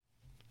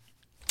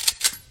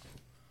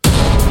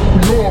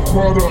Your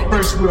product,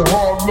 faced with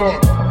hard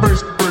luck.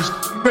 Faced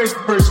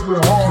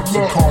with hard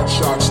luck. Card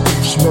shots,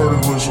 thieves,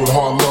 murderers with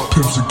hard luck.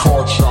 Pimps and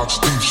card shots,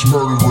 thieves,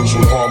 murderers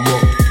with hard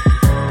luck.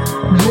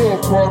 Your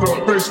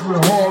product, faced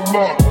with hard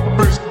luck.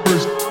 Faced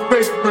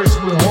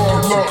with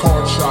hard luck.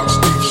 Card shots,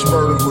 thieves,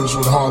 murderers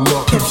with hard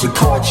luck. Pimps and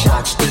card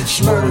shots,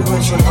 thieves,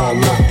 murderers with hard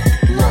luck.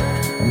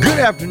 Good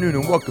afternoon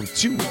and welcome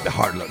to the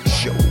Hard Luck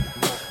Show.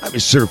 I'm your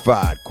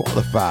certified,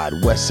 qualified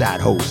West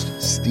Side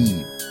host,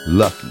 Steve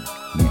Lucky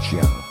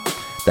Luciano.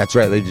 That's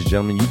right, ladies and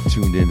gentlemen, you've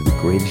tuned into the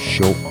greatest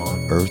show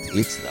on earth.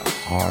 It's the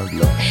Hard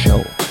Luck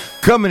Show.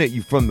 Coming at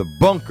you from the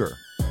bunker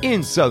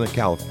in Southern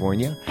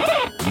California.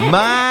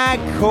 My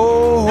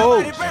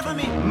co-host,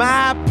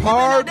 my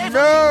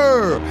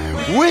partner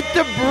with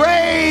the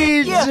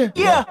braids.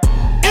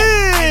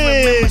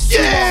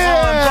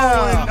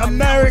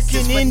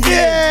 American Indian,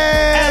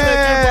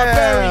 elegant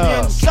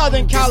barbarian,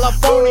 Southern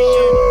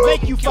Californian,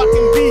 make you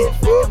fucking be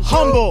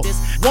humble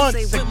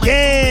once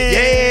again.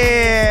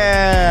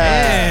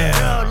 Yeah.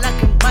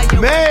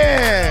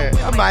 Man,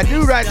 that's my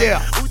dude right there.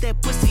 That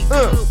pussy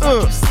good.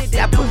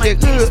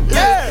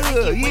 Yeah.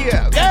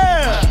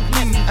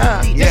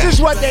 This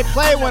is what they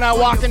play when I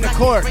walk in the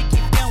court.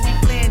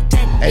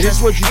 Hey, this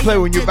is what you play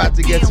when you're about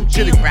to get some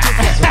chili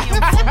fries.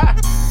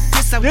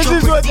 This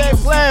is what they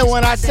play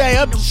when I say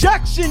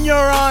objection,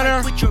 Your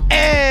Honor.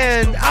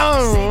 And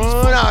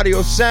on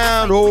audio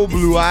sound, old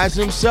Blue Eyes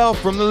himself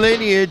from the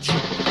lineage.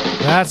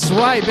 That's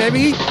right,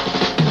 baby.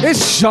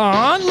 It's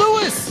Sean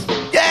Lewis.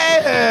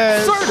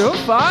 Yes.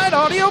 Certified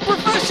audio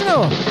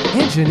professional.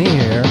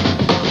 Engineer.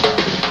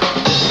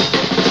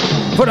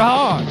 For the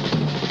hard.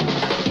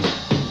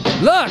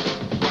 Look.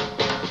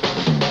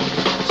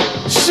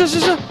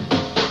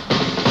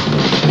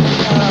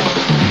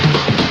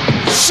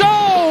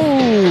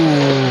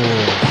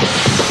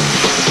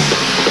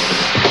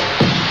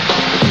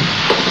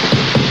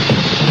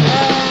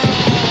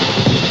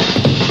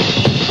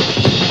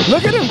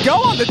 Look at him go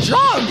on the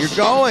drums. You're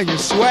going. You're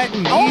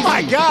sweating. Oh easy.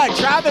 my God,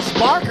 Travis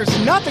Barker's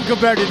nothing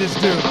compared to this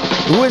dude.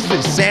 Who is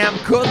this? Sam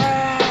Cooke?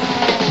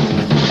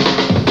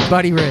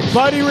 Buddy Rich.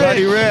 Buddy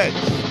Rich.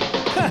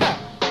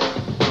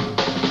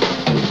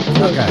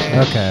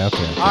 Okay.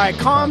 All right,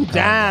 calm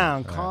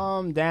down.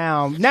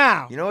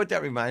 Now. You know what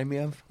that reminded me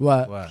of?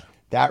 What?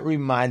 That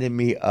reminded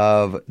me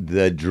of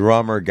the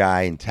drummer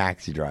guy in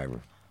Taxi Driver.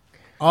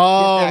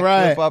 Oh, Get that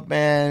right. clip up,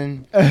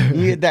 man.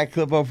 You get that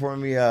clip up for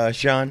me,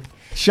 Sean.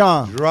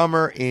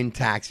 Drummer in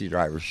Taxi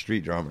Driver,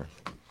 street drummer.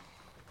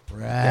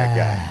 Right. That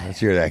guy. Let's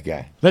hear that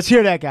guy. Let's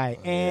hear that guy.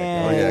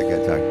 And that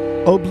guy talk.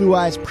 Old Blue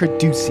Eyes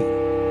producing.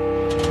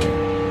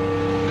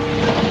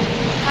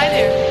 Hi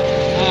there.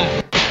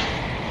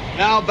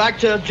 Now back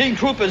to Gene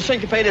Krupa's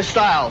syncopated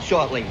style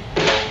shortly.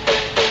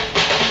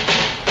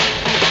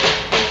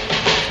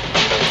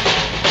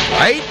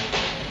 Right?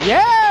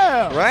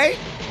 Yeah. Right?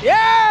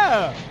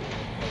 Yeah.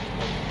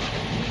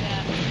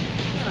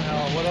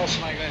 What else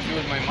am I going to do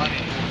with my money?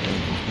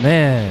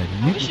 Man,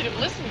 You should have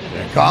listened to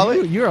this. Call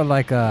it? you're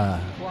like a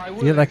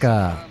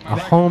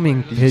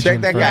homing pigeon.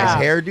 Check that for- guy's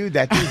hair, dude.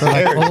 That dude's for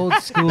like hair. old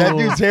school. That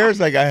dude's hair is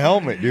like a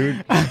helmet,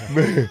 dude.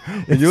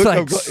 It's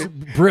like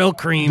Brill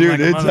cream. dude,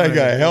 it's like a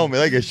motherfucker. helmet,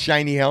 like a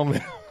shiny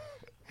helmet.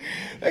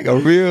 Like a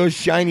real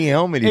shiny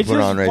helmet he It's put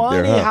just on right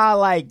funny there, huh? how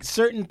like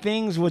certain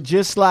things would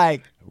just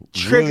like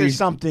trigger Really?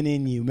 something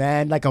in you,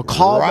 man. Like a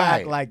callback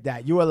Right. like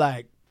that. You were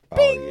like, Oh,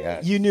 bing.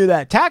 yes. You knew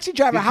that. Taxi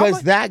Driver. how Because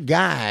much? that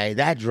guy,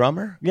 that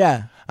drummer,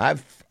 Yeah.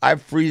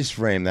 I've freeze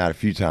framed that a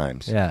few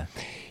times. Yeah.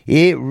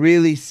 It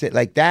really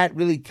like that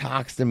really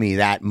talks to me,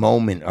 that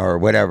moment or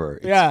whatever.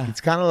 It's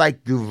kind of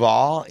like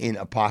Duvall in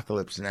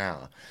Apocalypse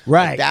Now.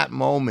 Right. Like that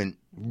moment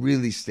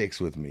really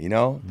sticks with me, you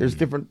know? There's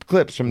different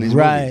clips from these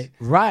movies.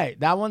 Right.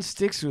 That one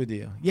sticks with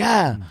you.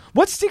 Yeah.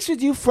 What sticks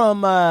with you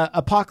from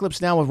Apocalypse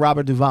Now with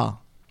Robert Duvall?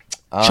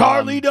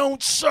 Charlie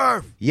don't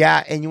surf.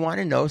 Yeah, and you want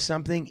to know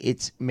something?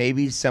 It's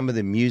maybe some of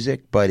the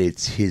music, but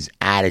it's his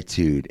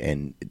attitude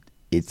and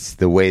it's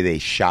the way they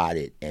shot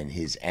it and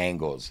his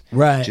angles.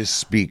 Right. Just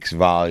speaks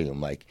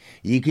volume. Like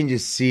you can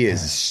just see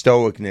his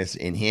stoicness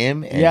in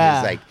him,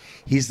 and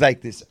he's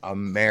like this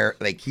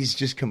like he's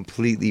just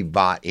completely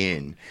bought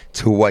in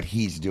to what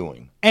he's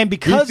doing. And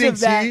because he of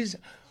thinks that, he's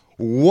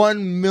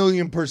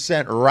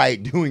 1,000,000%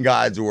 right doing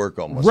God's work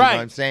almost. You know what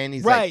I'm saying?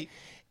 He's like,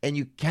 and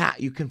you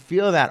can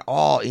feel that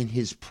all in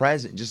his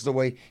presence, just the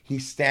way he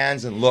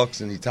stands and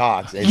looks and he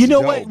talks. It's you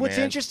know dope, what's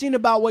man. interesting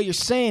about what you're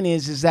saying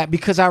is that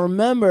because I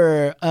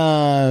remember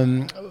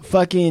Martin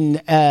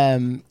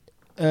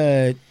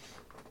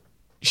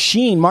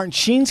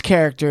Sheen's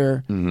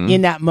character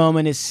in that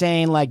moment is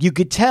saying like you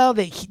could tell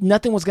that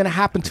nothing was going to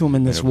happen to him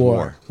in this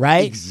war,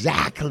 right?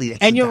 Exactly.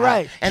 That's And the you're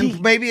right.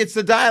 And maybe it's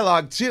the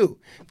dialogue too,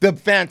 the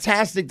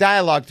fantastic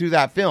dialogue through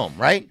that film,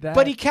 right?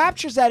 But he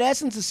captures that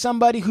essence of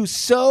somebody who's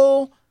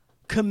so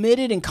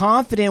committed and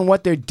confident in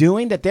what they're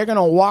doing that they're going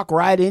to walk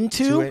right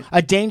into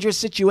a dangerous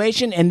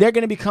situation and they're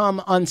going to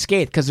become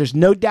unscathed because there's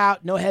no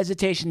doubt, no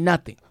hesitation,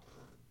 nothing.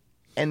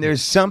 And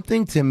there's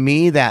something to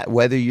me that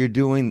whether you're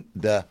doing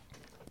the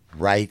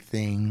right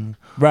thing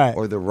Right.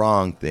 or the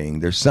wrong thing.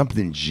 There's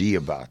something G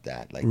about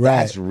that. Like Right.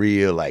 that's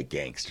real like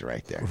gangster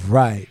right there.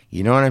 Right.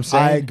 You know what I'm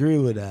saying? I agree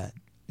with that.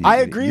 I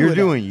agree You're with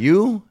doing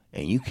you,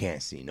 and you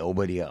can't see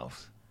nobody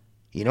else.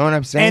 You know what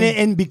I'm that. saying?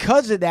 And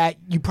because of that,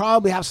 you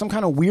probably have some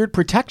kind of weird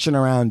protection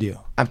around you.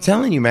 I'm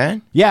telling you,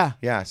 man. Yeah.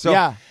 Yeah.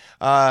 So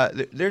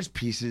there's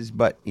pieces,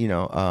 but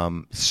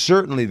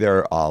certainly there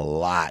are a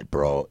lot,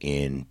 bro,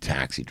 in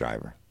Taxi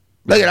Driver.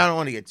 Look, I don't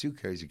want to get too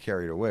crazy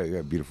carried away. You got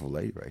a beautiful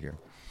lady right here.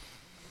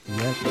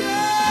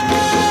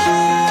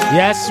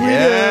 Yes, we do.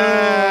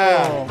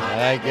 I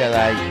like it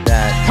like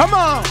that. Come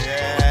on.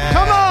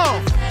 Come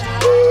on.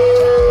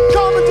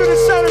 Coming to the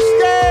center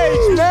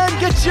stage, man.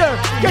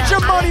 Get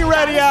your money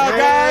ready out,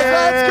 guys.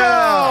 Let's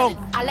go.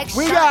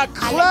 We got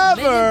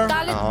Clever.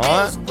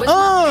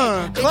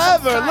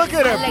 Clever. Look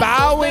at her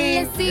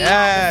bowing,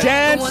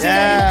 dancing,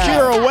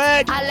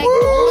 pirouette.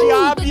 She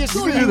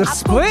obviously Do the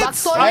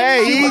splits?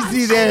 Hey,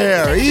 easy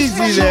there.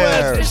 Easy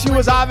there. She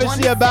was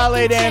obviously a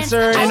ballet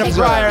dancer in a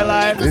prior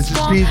life. This is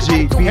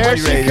PG. Here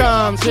she rated.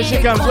 comes. Here she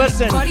comes.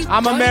 Listen,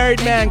 I'm a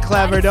married man,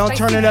 Clever. Don't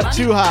turn it up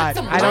too hot.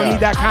 I don't need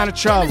that kind of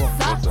trouble.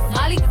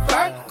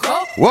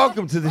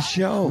 Welcome to the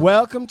show.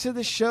 Welcome to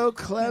the show,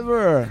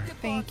 Clever.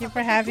 Thank you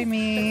for having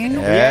me.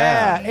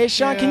 Yeah. Hey,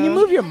 Sean, can you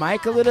move your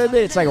mic a little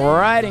bit? It's like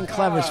right in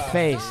Clever's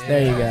face.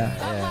 There you go.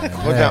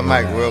 Put that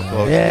mic real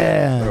close.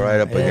 Yeah. Put it right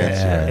up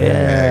against you. Yeah.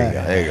 There you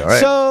go. There you go. Right.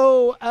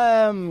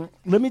 So,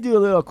 let me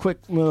do a quick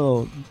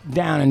little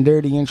down and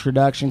dirty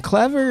introduction.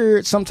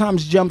 Clever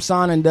sometimes jumps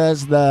on and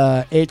does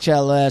the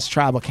HLS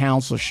Tribal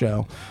Council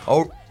show.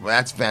 Oh,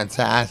 that's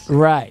fantastic.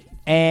 Right.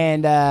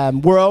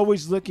 And we're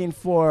always looking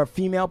for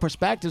female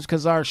perspectives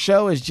because our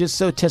show is just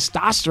so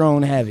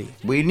testosterone heavy.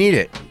 We need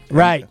it.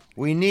 Right.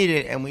 We need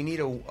it, and we need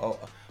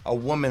a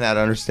woman that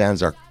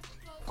understands our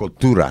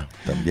cultura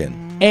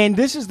también. And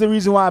this is the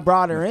reason why I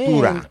brought her in,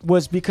 Cultura.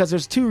 was because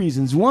there's two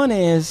reasons. One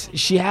is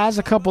she has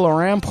a couple of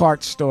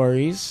Rampart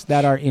stories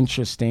that are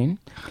interesting.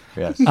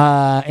 Yes.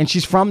 And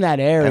she's from that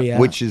area.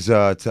 Which is,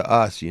 to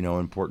us,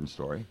 important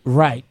story.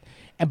 Right.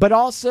 But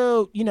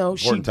also,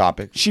 Important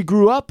topic. she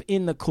grew up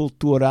in the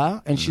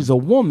cultura, and she's a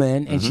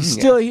woman, and she's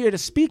still here to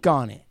speak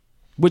on it,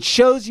 which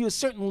shows you a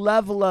certain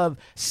level of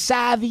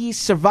savvy,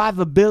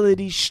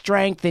 survivability,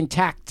 strength, and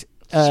tact.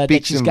 That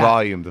Speaks she's in got.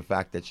 volume the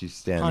fact that she's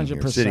standing here,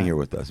 100%. sitting here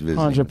with us, visiting.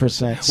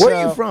 100%. Where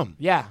are you from?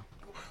 Yeah.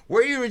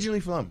 Where are you originally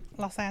from?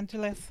 Los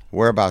Angeles.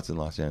 Whereabouts in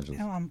Los Angeles?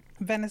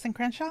 Venice and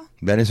Crenshaw.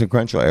 Venice and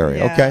Crenshaw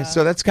area. Yeah. Okay,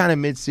 so that's kind of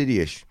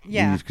mid-city-ish.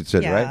 Yeah. You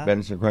consider, Yeah. right?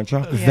 Venice and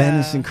Crenshaw?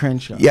 Venice and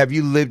Crenshaw. Yeah, have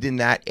you lived in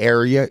that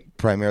area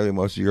primarily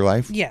most of your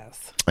life? Yes.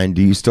 And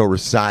do you still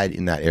reside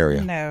in that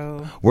area?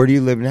 No. Where do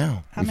you live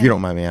now, if you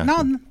don't mind me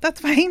asking? No,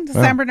 that's fine.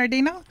 San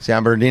Bernardino.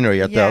 San Bernardino,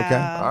 you out there? Okay,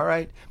 Yeah. all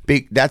right.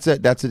 Big. That's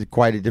a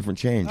quite a different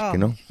change,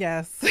 Oh,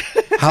 yes.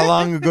 How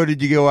long ago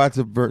did you go out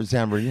to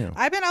San Bernardino?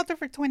 I've been out there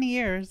for 20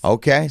 years.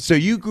 Okay, so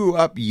you grew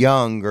up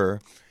younger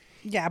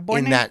Yeah,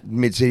 born in that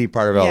mid-city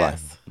part of LA.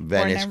 Yes. Venice,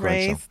 born and Crenshaw.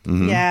 raised.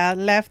 Mhm. Yeah,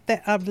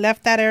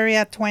 left that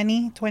area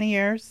 20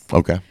 years.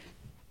 Okay.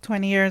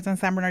 20 years in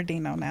San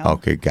Bernardino now.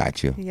 Okay,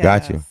 got you.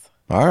 Got you. Yes.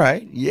 All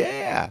right.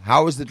 Yeah.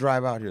 How was the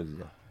drive out here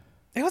today?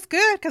 It was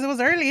good because it was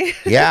early.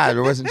 Yeah,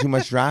 there wasn't too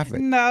much traffic.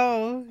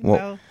 No.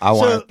 Well, I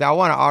want to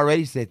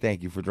already say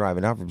thank you for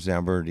driving out from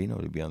San Bernardino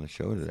to be on the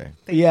show today.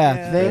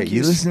 Thank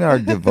You listen to our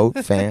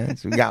devote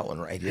fans. We got one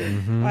right here.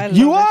 I love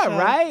You the are, show.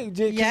 right?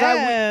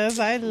 Yes,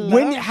 I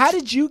love How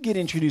did you get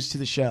introduced to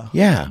the show?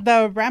 Yeah.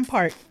 the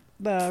Rampart.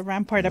 The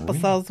Rampart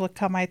episodes would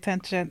caught my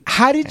attention.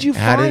 How did you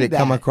How find did it that?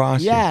 come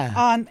across you? Yeah.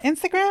 On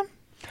Instagram?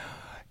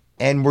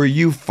 And were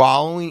you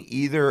following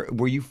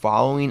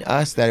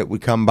us that it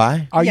would come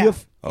by? Are you?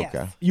 Yes.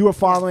 Okay. You were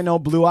following No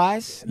Blue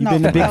Eyes? You've No,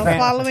 been a big I was fan.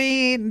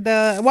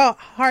 following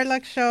Hard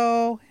Luck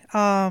Show,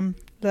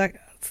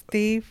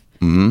 Steve.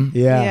 Mm-hmm.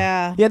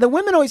 Yeah. Yeah. The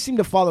women always seem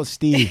to follow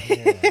Steve.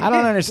 I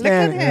don't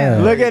understand. Look at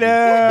him. Look at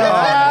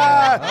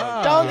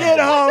him. Don't get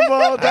humble.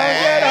 Don't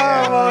get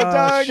humble.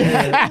 Don't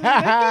get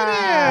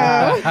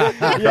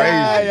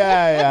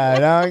Yeah.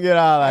 Don't get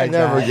all I like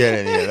never that. get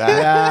any of that.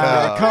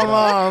 Yeah, come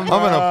on, I'm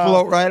going to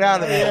float right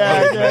out of this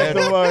place, Get the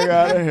man. fuck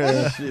out of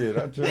here. Shit,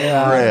 I'm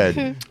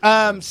turning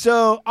red.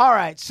 So all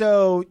right.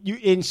 So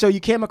you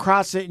came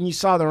across it and you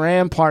saw the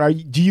Rampart.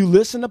 Do you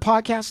listen to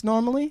podcasts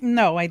normally?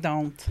 No, I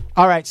don't.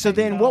 All right. So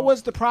then, what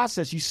was the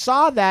process? You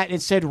saw that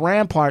it said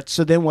Rampart.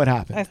 So then, what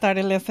happened? I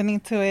started listening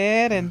to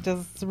it and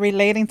just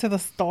relating to the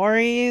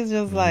stories.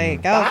 Just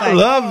like I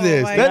love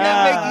this. my Doesn't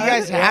that God. make you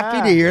guys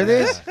happy to hear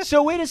this?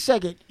 So wait a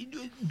second.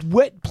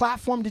 What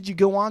platform did you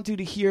go on to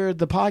hear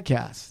the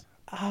podcast?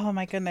 Oh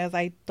my goodness,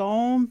 I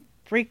don't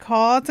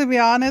recall, to be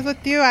honest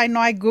with you. I know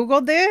I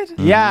Googled it.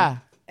 Yeah.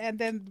 And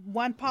then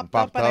one popped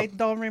Popped up, but I up?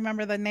 don't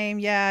remember the name.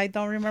 Yeah, I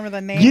don't remember the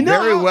name. You know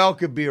Very how- well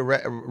could be a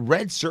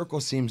red circle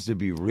seems to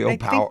be real I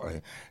think-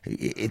 power.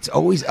 It's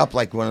always up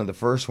like one of the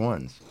first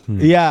ones.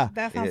 Yeah.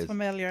 That It sounds is.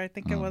 familiar. I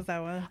think it was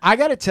that one. I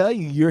got to tell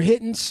you, you're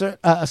hitting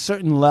a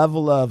certain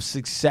level of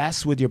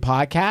success with your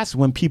podcast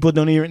when people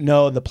don't even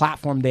know the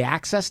platform they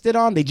accessed it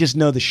on. They just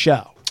know the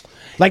show.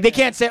 Like they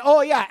can't say,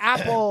 oh, yeah,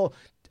 Apple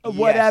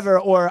whatever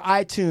or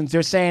iTunes,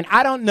 they're saying,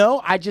 I don't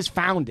know, I just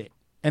found it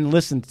and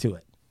listened to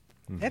it.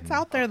 It's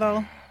out there,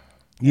 though.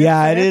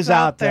 Yeah, It's is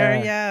out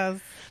there. Yes.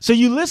 So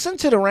you listened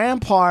to the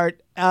Rampart,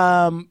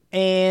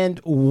 and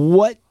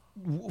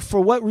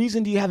for what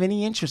reason do you have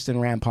any interest in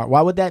Rampart?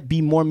 Why would that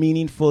be more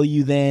meaningful to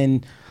you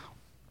than,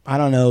 I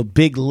don't know,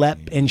 Big Lep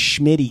and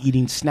Schmitty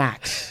eating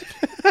snacks?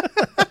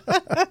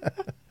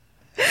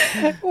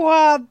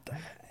 Well,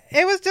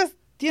 it was just,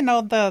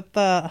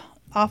 the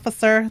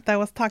officer that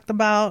was talked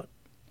about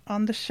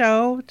on the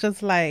show,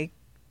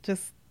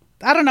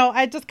 I don't know,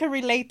 I just could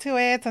relate to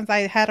it since I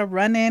had a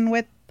run-in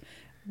with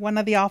one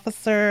of the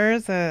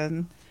officers.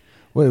 And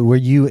wait, were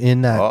you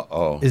in that?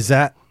 Is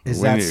that We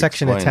need that to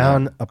section of explain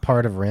town a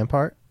part of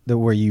Rampart,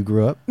 where you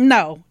grew up?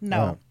 No,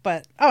 Oh.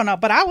 but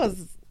I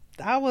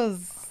was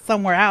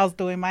somewhere else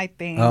doing my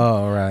thing.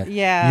 Oh, right.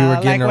 Yeah, You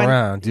were getting when,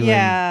 around. Doing, when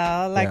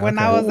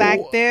okay. I was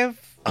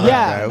active.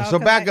 Yeah. Okay, so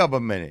back up a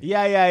minute.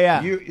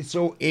 Yeah.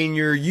 So in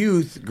your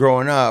youth,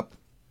 growing up,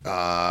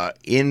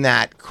 in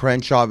that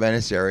Crenshaw,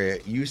 Venice area,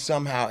 you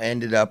somehow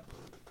ended up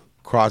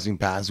crossing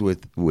paths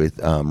with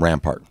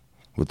Rampart,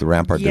 with the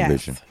Rampart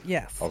division.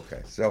 Yes.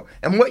 Okay. So,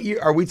 and what year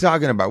are we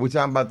talking about? We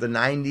talking about the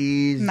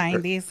 90s?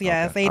 90s,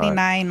 yes. Okay,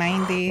 89,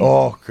 90.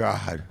 Oh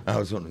God, I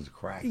was on this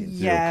cracking too.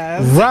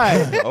 Yes.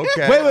 Right.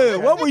 Okay. Wait.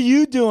 What were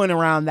you doing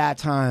around that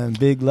time,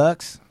 Big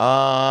Lux?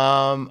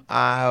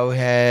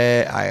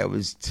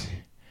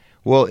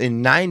 Well,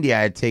 in 90,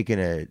 I had taken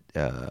a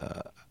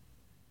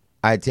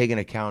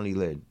county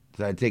lid.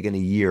 So I had taken a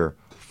year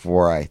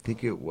for, I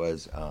think it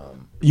was,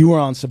 You were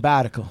on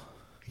sabbatical.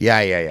 yeah.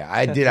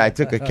 I did. I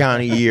took a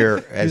county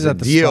year as a at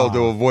the deal spa. to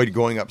avoid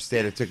going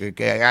upstate.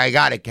 I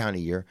got a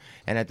county year.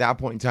 And at that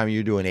point in time,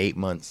 you're doing 8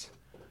 months.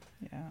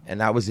 Yeah.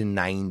 And that was in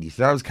 90.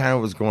 So that was kind of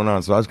what's going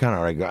on. So I was kind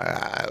of like,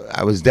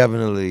 I was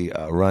definitely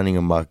running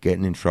amok,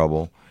 getting in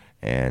trouble.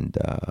 And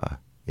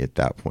at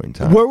that point in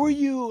time. Where were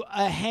you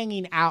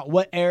hanging out?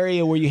 What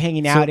area were you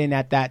hanging out in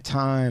at that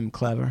time,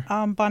 Clever?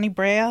 Bonnie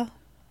Brea,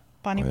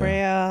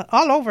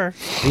 all over.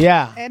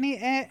 Yeah.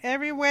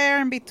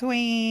 Everywhere in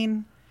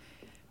between.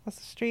 What's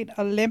the street?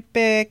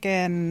 Olympic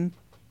and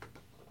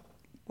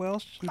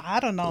Welsh. I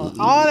don't know.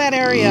 All that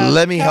area.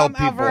 Let me help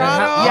people.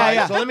 Alvarado.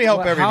 Yeah. So let me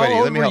help everybody. How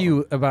old Let me were help.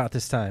 you about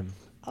this time?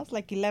 I was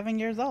like 11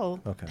 years old.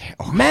 Okay.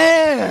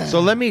 Man. So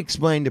let me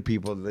explain to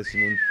people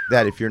listening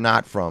that if you're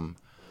not from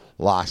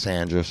Los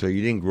Angeles or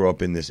you didn't grow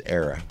up in this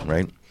era,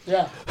 right?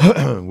 Yeah.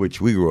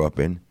 Which we grew up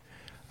in.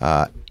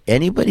 If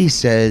anybody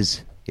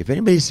says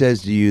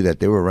to you that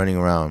they were running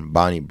around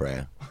Bonnie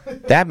Brea,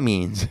 that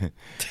means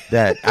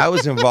that I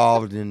was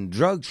involved in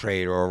drug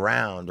trade or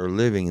around or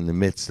living in the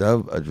midst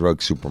of a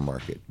drug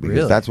supermarket, because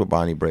Really? that's what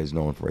Bonnie Brea is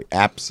known for.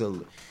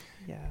 Absolutely.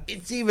 Yeah.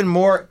 It's even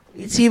more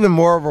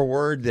of a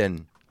word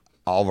than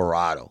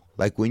Alvarado.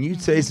 Like when you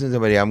say to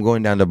somebody, I'm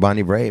going down to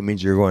Bonnie Brea, it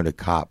means you're going to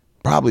cop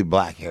probably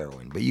black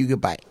heroin, but you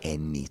could buy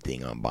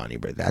anything on Bonnie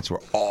Brea. That's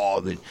where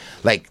all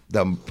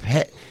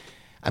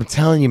I'm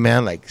telling you,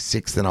 man, like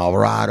 6th and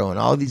Alvarado and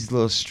all these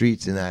little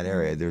streets in that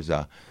area, there's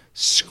a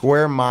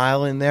square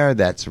mile in there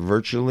that's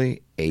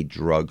virtually a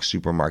drug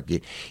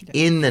supermarket.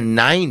 In the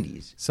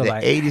 90s, So the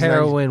like 80s,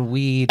 heroin, 90s,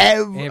 weed,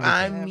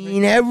 I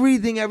mean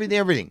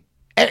everything.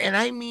 And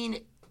I mean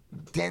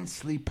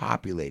densely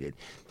populated.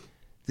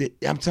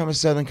 I'm talking about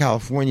Southern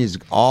California is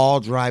all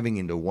driving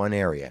into one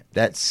area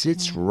that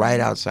sits right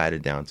outside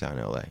of downtown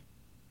LA.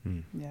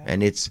 Yeah.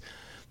 And it's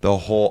the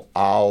whole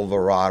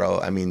Alvarado.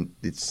 I mean,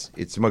 it's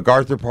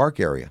MacArthur Park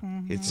area.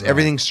 It's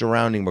everything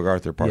surrounding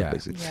MacArthur Park, Yeah.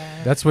 basically.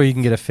 Yeah. That's where you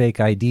can get a fake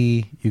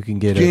ID. You can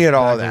get You can get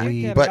all bag of that.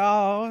 weed. Get But- it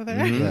all over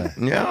there.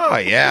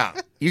 Yeah.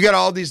 You got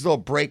all these little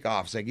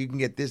break-offs. Like you can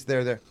get this,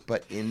 there.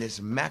 But in this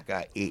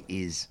Mecca, it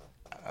is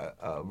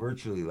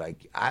virtually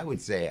like, I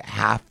would say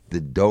half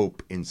the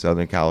dope in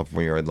Southern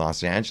California or in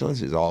Los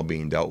Angeles is all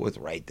being dealt with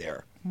right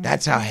there.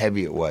 That's how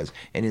heavy it was.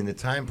 And in the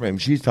time frame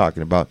she's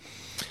talking about,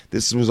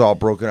 this was all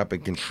broken up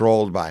and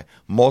controlled by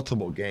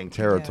multiple gang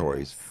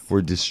territories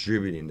were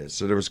distributing this.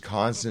 So there was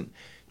constant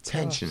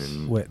tension.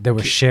 And Wait, they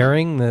were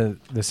sharing the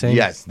same.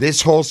 yes,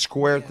 this whole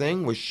square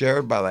thing was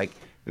shared by like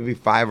maybe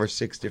 5 or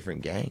 6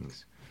 different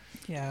gangs.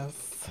 Yes.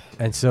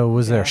 And so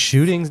was there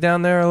shootings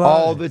down there a lot?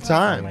 All the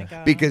time, my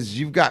God. because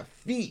you've got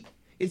feet.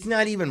 It's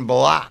not even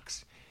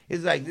blocks.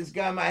 It's like this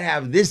guy might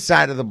have this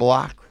side of the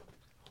block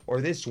or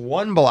this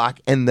one block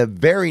and the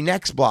very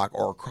next block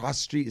or across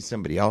the street is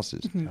somebody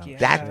else's. Yes.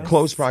 That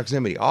close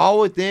proximity, all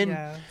within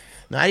Yes.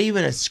 not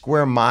even a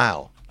square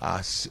mile,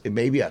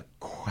 maybe a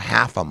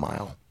half a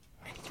mile.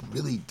 It's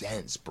really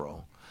dense,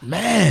 bro.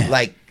 Man.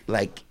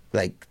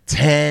 Like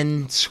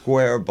 10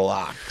 square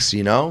blocks,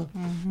 you know?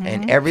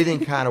 And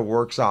everything kind of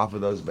works off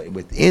of those. But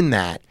within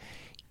that,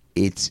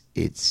 it's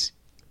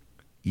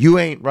you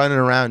ain't running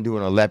around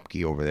doing a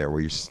lepke over there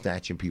where you're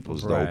snatching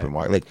people's dope and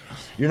like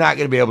you're not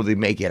going to be able to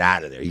make it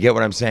out of there. You get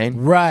what I'm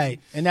saying? Right.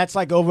 And that's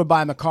like over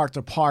by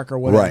MacArthur Park or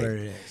whatever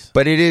it is.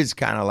 But it is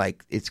kind of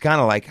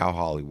like how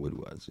Hollywood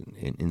was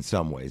in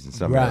some ways, in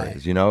some Right.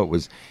 areas. You know,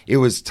 it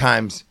was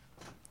times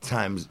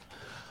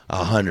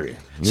 100.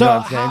 You So know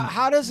what I'm saying?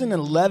 how does an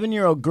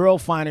 11-year-old girl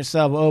find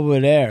herself over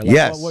there? Like,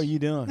 Yes. What are you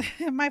doing?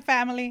 My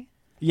family.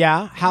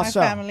 Yeah. How My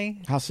so?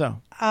 family. How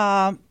so?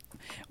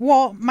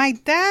 Well, my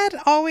dad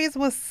always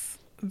was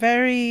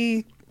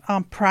very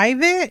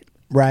private,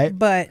 Right.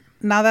 but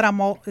now that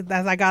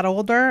as I got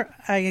older,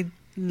 I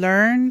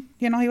learned,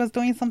 he was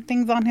doing some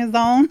things on his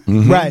own.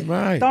 Right.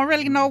 Right. Don't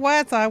really know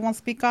what, so I won't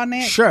speak on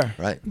it. Sure.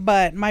 Right.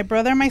 But my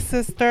brother and my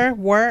sister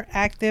were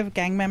active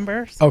gang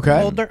members.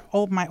 Okay.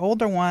 My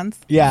older ones.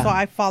 Yeah. So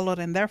I followed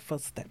in their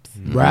footsteps.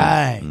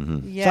 Right.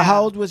 Yeah. So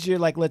how old was your,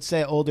 like, let's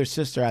say, older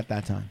sister at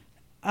that time?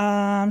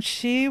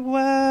 She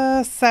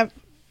was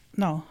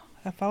no,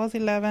 if I was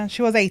 11,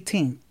 she was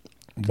 18.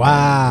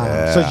 Wow.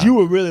 Yeah. So you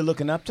were really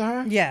looking up to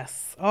her?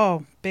 Yes.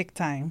 Oh, big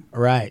time.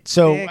 Right.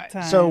 So Big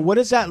time. so what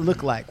does that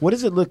look like? What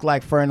does it look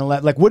like for an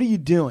 11? Like, what are you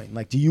doing?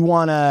 Like, do you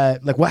want to,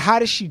 like, what? How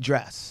does she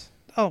dress?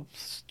 Oh,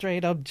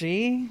 straight up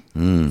G.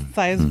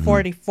 Size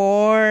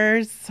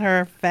 44s,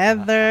 her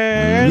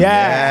feathers.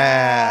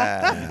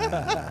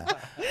 Yeah.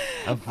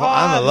 I'm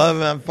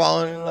loving. I'm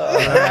falling in love.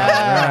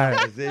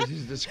 Right.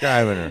 She's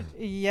describing her.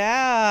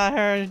 Yeah,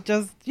 her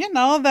just,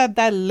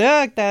 that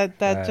look,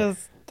 that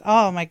just,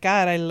 oh my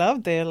God, I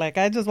loved it. Like,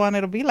 I just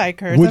wanted to be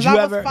like her. Would Since you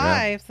I ever- was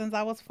five. Since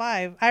I was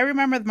 5. I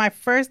remember my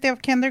first day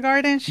of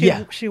kindergarten,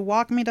 she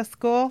walked me to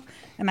school,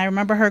 and I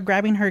remember her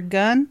grabbing her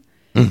gun,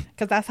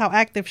 because that's how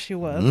active she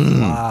was.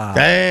 Wow.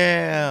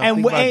 Damn. And,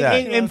 Think about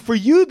that. and for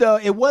you though,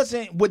 it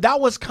wasn't.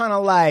 That was kind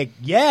of like,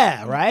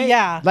 right?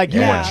 Yeah. Like you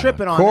Yeah. weren't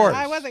tripping on Of course.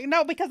 that. I wasn't,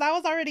 no, because I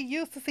was already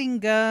used to seeing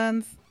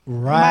guns.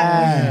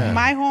 Right.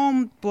 My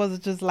home was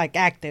just like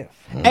active.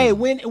 Hey,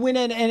 when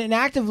an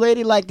active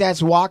lady like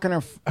that's walking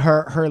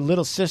her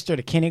little sister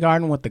to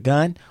kindergarten with the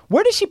gun,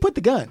 where did she put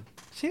the gun?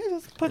 She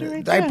just put it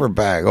right Diaper there.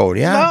 bag. Oh,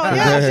 yeah. No,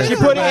 yeah, She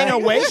put it in her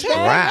waistband.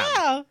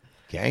 Wow.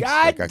 Yeah, Gangsta,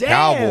 God like a damn.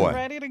 cowboy.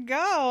 ready to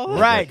go.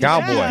 Right.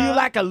 Cowboy. Did she do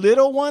like a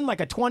little one, like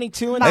a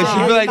 22 and Hey, a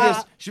she'd be like Nah.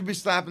 this. She'd be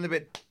slapping the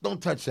bit. Don't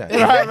touch that.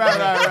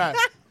 Right.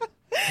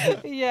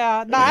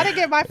 Yeah, no, I didn't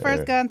get my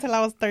first gun until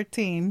I was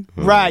 13.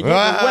 Right. You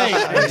had to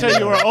wait until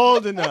you were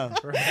old enough.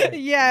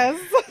 Yes.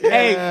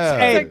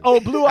 Hey,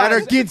 Blue At her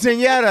Eyes.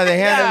 quinceañera, they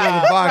handed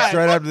her the box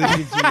right after the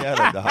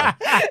quinceañera, dog.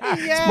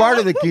 It's part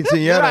of the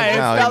quinceañera Right, it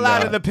now. fell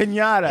out of the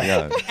pinata.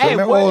 Yeah. Hey,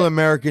 It's an what- old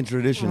American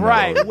tradition.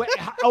 Right.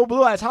 though.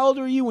 Blue Eyes, how old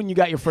were you when you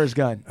got your first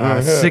gun?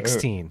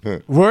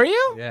 16. Were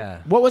you? Yeah.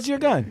 What was your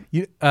gun?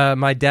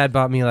 My dad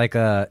bought me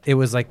it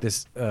was like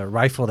this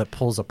rifle that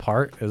pulls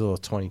apart. It was a little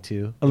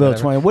 22. A little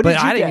whatever. 20. What but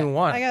did you I didn't get? even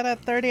want I it. got a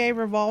 38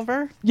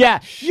 revolver. Yeah,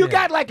 you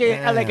got like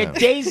a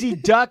Daisy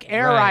Duck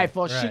air Right,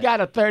 rifle. She right.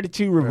 got a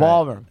 32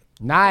 revolver.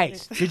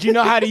 Nice. Did you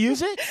know how to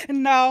use it?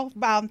 No,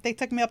 they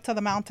took me up to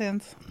the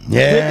mountains.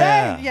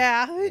 Yeah.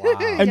 Yeah.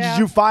 And did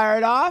you fire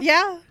it off?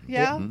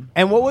 Yeah.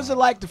 And what was it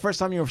like the first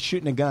time you were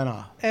shooting a gun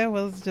off? It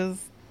was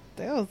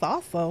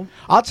awesome.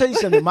 I'll tell you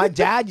something. My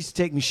dad used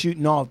to take me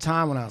shooting all the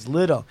time when I was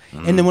little.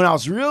 And then when I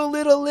was real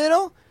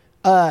little,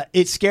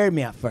 it scared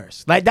me at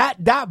first. Like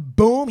that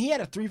boom, he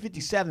had a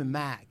 357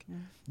 mag.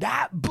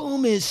 That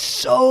boom is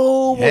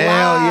so Hell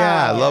loud.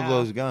 yeah. I love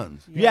those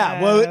guns. Yeah,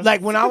 well, Yes.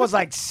 like when I was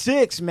like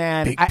 6,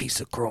 man.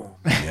 piece of chrome.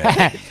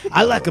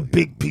 I like a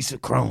big piece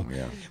of chrome.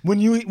 Yeah.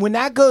 When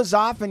that goes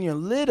off and you're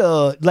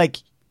little, like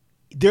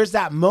there's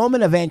that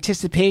moment of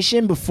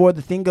anticipation before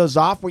the thing goes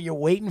off where you're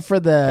waiting for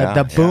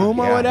the boom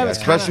or whatever. Yeah. It's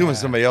Especially when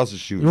somebody else is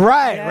shooting.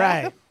 Right.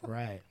 Yeah.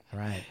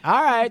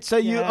 All right. So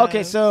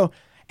Yes. so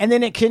and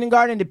then in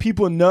kindergarten, did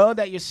people know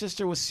that your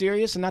sister was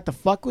serious and not to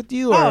fuck with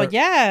you? Or? Oh,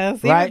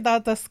 yes. Right?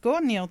 Even the school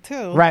knew,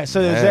 too. Right.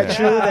 So is that Yeah.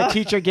 true? The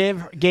teacher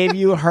gave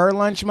you her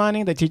lunch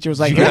money? The teacher was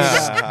like,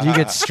 Yeah. You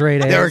get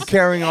straight They were A's.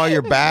 carrying all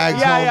your bags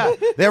Yeah, home.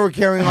 They were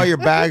carrying all your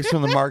bags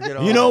from the market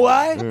home. you know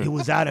why? It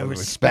was out of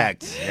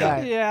respect.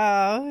 Respect.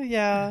 Yeah.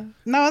 Yeah.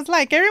 No, it's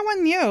like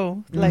everyone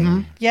knew.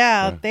 Like,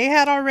 they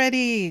had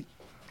already,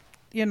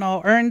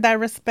 earned that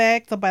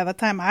respect. So by the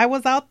time I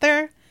was out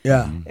there,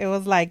 Yeah. it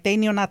was like they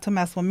knew not to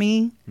mess with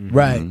me.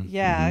 Right.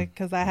 Yeah,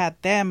 because I had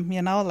them,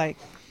 like,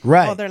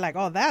 Right. oh, they're like,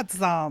 oh, that's,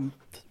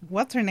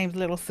 what's her name's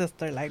little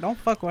sister? Like, don't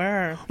fuck with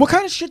her. What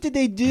kind of shit did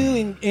they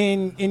do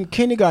in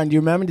kindergarten? Do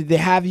you remember? Did they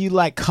have you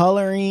like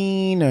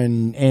coloring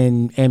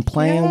and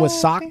playing with Yeah,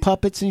 sock they-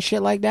 puppets and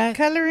shit like that?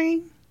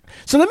 Coloring.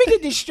 So let me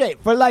get this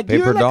straight. For like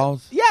Paper you're like,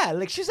 dolls? Yeah,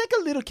 like she's like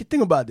a little kid.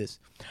 Think about this.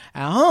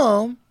 At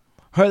home,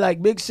 her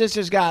like big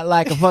sister's got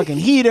like a fucking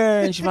heater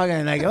and she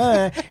fucking like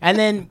and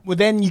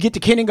then you get to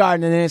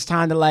kindergarten and then it's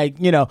time to like,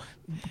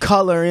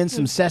 color in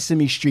some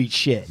Sesame Street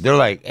shit. They're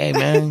like, hey,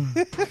 man,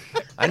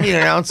 I need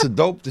an ounce of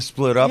dope to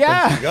split up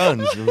Yeah. and some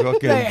guns.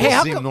 Okay, Like, hey,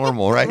 how seem come-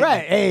 normal, right?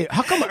 Right. Hey,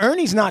 how come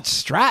Ernie's not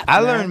strapped?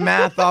 I man? learned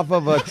math off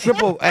of a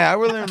triple. Hey, I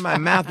learned my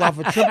math off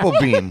a triple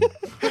beam.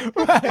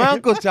 My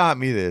uncle taught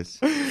me this.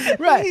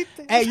 Right.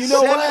 Hey, you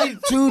know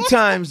what? 72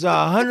 times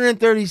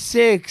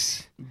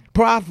 136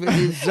 profit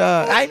is.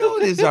 I know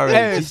this already.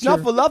 Hey, teacher.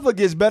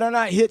 Snuffleupagus better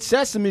not hit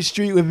Sesame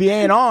Street if he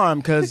ain't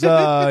armed, because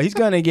he's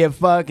gonna get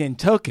fucking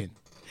tooken.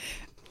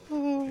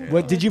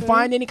 What did you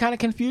find any kind of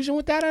confusion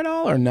with that at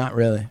all, or not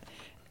really?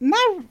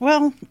 Not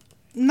well.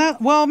 No,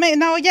 well,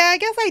 no, yeah, I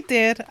guess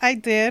I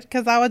did,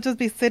 because I would just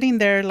be sitting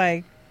there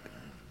like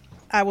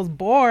I was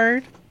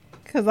bored,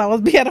 because I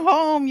was be at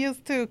home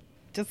used to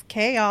just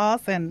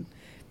chaos, and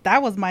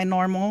that was my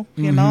normal,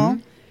 you know.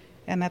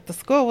 And at the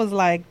school was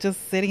like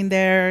just sitting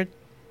there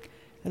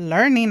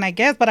learning, I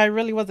guess, but I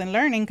really wasn't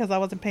learning because I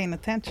wasn't paying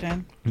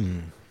attention.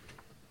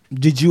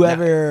 Did you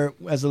ever,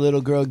 as a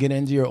little girl, get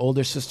into your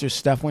older sister's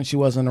stuff when she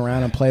wasn't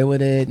around and play with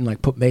it and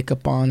like put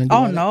makeup on? And do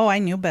all that? No, I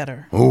knew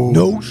better. Oh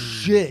no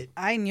shit!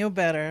 I knew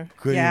better.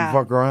 Couldn't even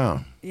fuck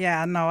around.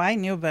 Yeah, no, I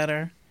knew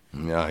better.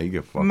 Yeah, you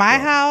get fucked My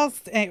up.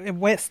 house,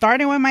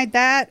 starting with my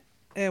dad,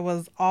 it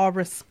was all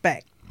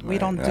respect. We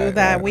don't do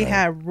that. We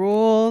had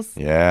rules.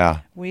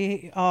 Yeah.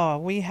 We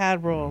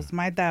had rules.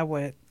 My dad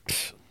would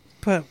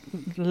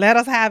let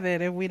us have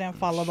it if we didn't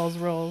follow those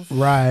rules.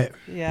 Right.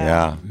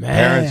 Yeah. Man.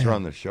 Parents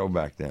run the show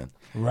back then.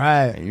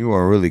 Right. And you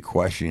weren't really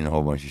questioning a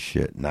whole bunch of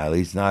shit. Not, at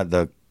least not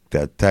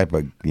that type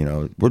of,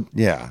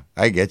 yeah,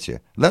 I get you.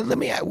 I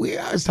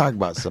was talking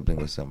about something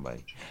with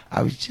somebody.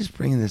 I was just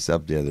bringing this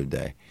up the other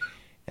day.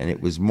 And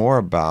it was more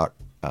about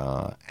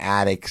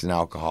addicts and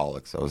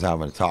alcoholics. I was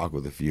having a talk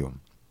with a few of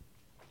them.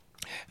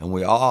 And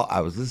I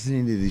was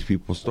listening to these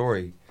people's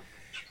story.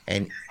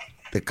 And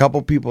the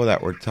couple people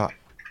that were talking.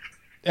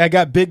 I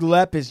got Big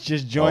Lep is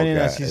just joining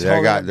us.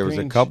 There was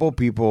a couple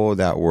people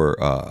that were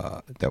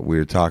that we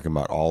were talking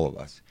about, all of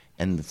us,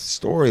 and the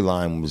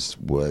storyline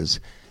was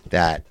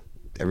that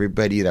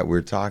everybody that we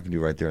were talking to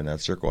right there in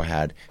that circle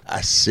had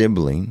a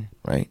sibling,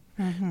 right?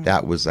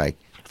 That was like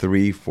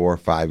 3, 4,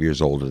 5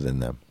 years older than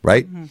them,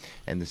 right?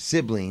 And the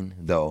sibling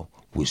though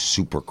was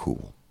super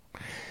cool,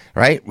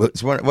 right?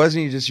 So it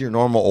wasn't just your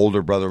normal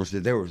older brother.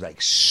 They were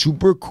like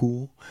super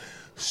cool.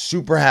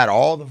 Super had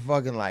all the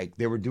fucking, like,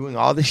 they were doing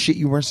all the shit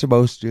you weren't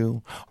supposed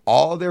to.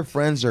 All their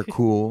friends are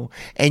cool.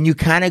 And you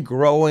kind of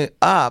grow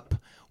up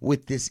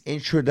with this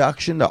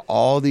introduction to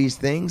all these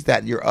things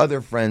that your other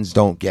friends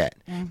don't get.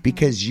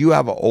 Because you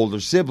have an older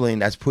sibling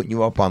that's putting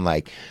you up on,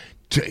 like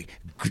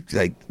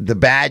the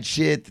bad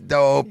shit, the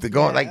dope, the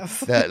going, like,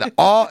 the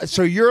all.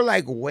 So you're,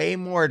 like, way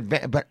more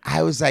advanced. But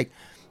I was like,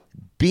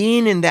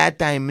 being in that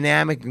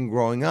dynamic and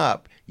growing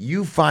up,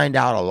 you find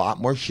out a lot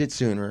more shit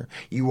sooner.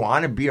 You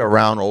want to be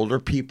around older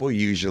people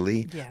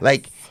usually. Yes.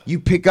 Like, you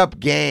pick up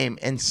game,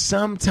 and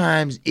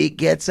sometimes it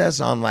gets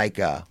us on like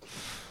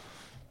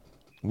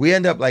we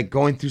end up like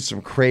going through some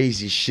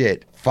crazy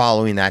shit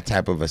following that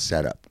type of a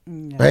setup.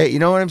 Right? You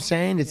know what I'm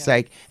saying? It's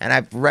like, and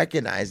I've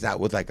recognized that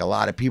with like a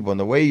lot of people. And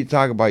the way you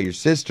talk about your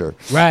sister,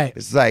 right?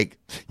 It's like,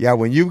 yeah,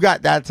 when you've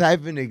got that type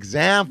of an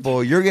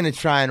example, you're going to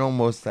try and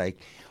almost like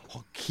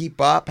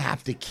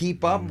have to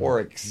keep up or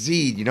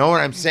exceed. You know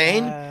what I'm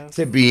saying? Yes.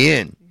 To be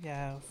in.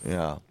 Yes.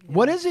 Yeah.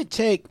 What does it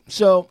take?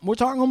 So we're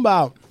talking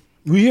about,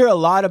 we hear a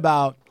lot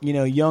about,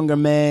 younger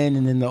men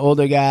and then the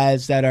older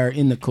guys that are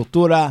in the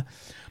cultura.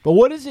 But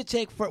what does it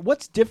take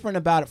what's different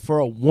about it for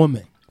a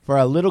woman? For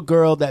a little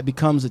girl that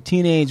becomes a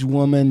teenage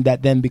woman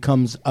that then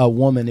becomes a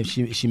woman if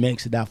she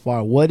makes it that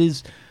far? What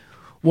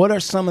are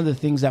some of the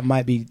things that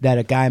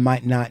a guy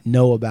might not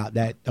know about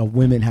that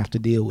women have to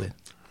deal with?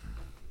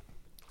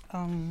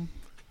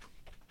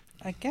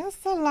 I guess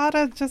a lot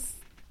of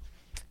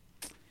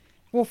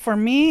well, for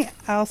me,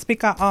 I'll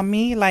speak on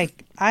me.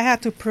 Like, I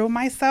had to prove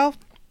myself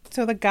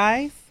to the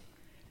guys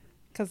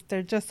because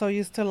they're just so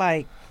used to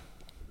like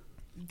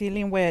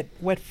dealing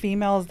with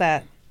females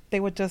that they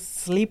would just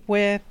sleep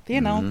with,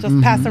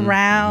 just pass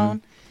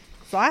around.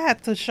 So I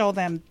had to show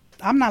them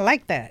I'm not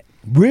like that.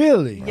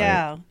 Really?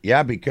 Yeah. Right.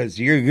 Yeah, because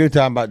you're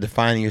talking about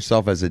defining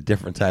yourself as a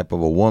different type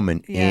of a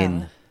woman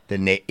in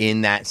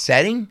that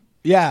setting.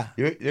 Yeah.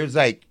 There's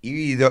like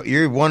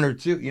you're one or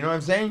two. You know what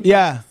I'm saying?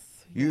 Yeah.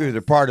 You're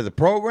either part of the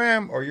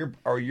program or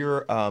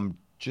you're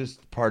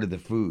just part of the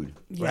food,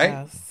 right?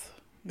 Yes.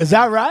 Is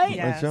that right?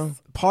 Yes. So?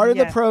 Part of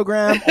the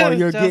program, or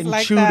you're getting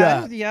like chewed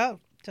that. up. Yep,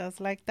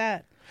 just like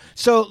that.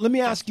 So let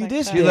me ask you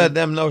this: She let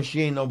them know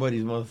she ain't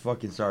nobody's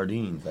motherfucking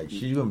sardines. Like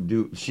she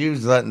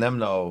was letting them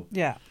know.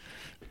 Yeah.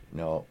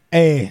 No.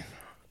 Hey,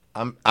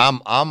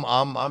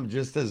 I'm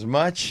just as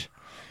much.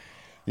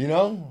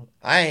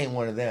 I ain't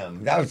one of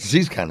them. That's what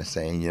she's kind of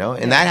saying,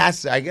 and that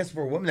has to, I guess,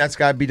 for a woman, that's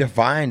got to be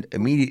defined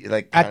immediately,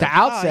 like at the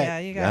outset. Oh, yeah,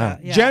 you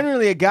got. Yeah.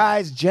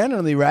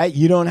 Generally, right?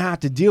 You don't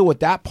have to deal with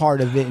that part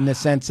of it in the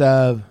sense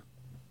of,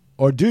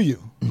 or do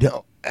you?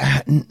 No,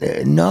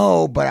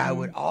 but I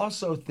would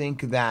also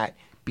think that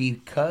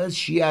because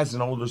she has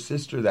an older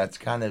sister that's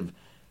kind of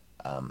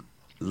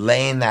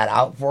laying that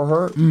out for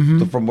her,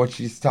 from what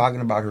she's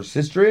talking about her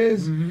sister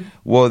is,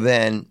 well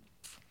then,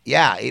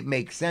 yeah, it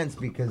makes sense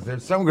because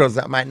there's some girls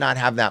that might not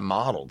have that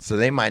modeled, so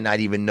they might not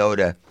even know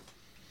to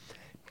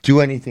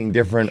do anything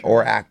different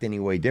or act any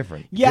way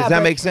different. Yeah, does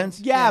that make sense?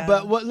 Yeah,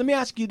 but let me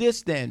ask you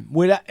this then.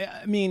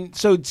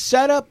 So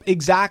set up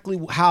exactly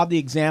how the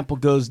example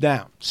goes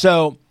down.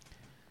 So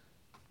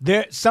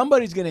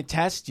somebody's going to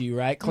test you,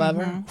 right,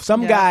 Clever?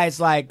 Some guys,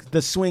 like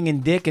the swinging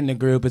dick in the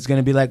group, is going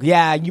to be like,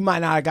 yeah, you might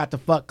not have got to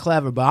fuck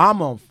Clever, but I'm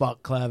going to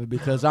fuck Clever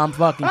because I'm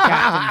fucking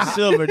Captain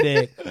Silver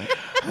Dick.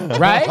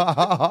 Right?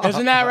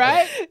 Isn't that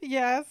right?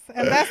 Yes,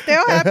 and that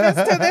still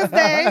happens to this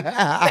day.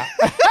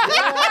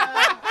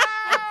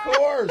 Of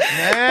course,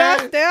 man.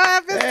 That still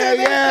happens to this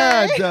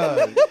Yeah, day. it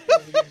does.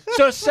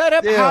 So set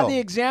up how Still. the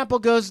example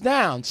goes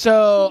down.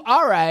 So,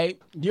 all right,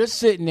 you're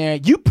sitting there.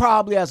 You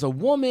probably, as a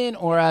woman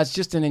or as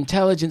just an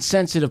intelligent,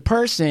 sensitive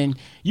person,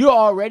 you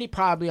already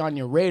probably on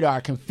your radar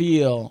can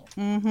feel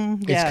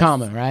it's Yes.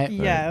 coming, right?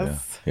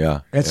 Yes.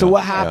 Yeah. And so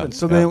what happens?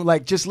 So then,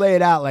 like, just lay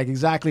it out, like,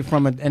 exactly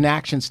from an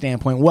action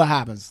standpoint. What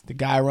happens? The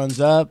guy runs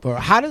up, or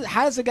how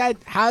does it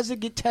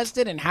get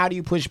tested, and how do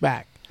you push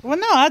back? Well,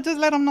 no, I just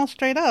let them know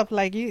straight up.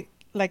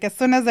 Like as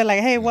soon as they're like,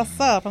 "Hey, what's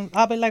up?"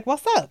 I'll be like,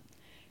 "What's up?"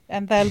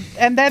 And then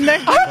they're and then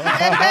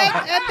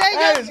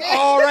That is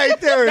all right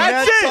there in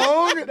that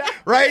tone,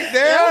 right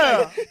there.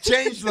 Like,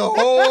 change the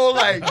whole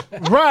Right,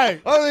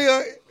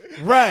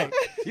 right.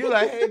 You're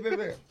like, hey,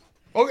 baby.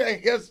 Okay,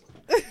 yes.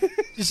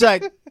 She's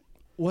like,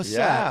 "What's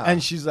Yeah. up?"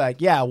 And she's like,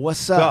 "Yeah,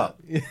 what's up?"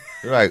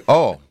 You're like,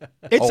 oh.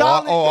 It's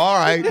all. all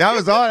right. That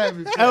was all. It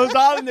was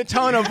all in the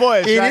tone of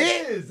voice. It right?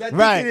 is. I think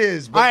Right. it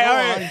is. All But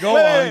right. go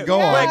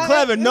on. Wait,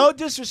 Clever. No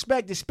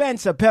disrespect to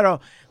Spencer, pero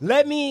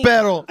let me.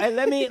 Pero.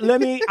 Let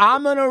me.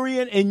 I'm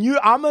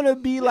gonna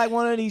be like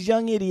one of these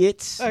young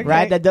idiots, Okay.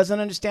 right? That doesn't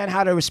understand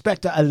how to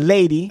respect a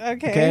lady.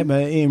 Okay.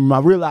 But in my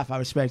real life, I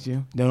respect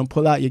you. Don't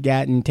pull out your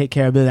gat and take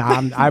care of it.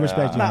 I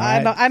respect you. No, all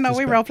right? I know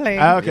we role playing.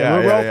 Okay, Yeah,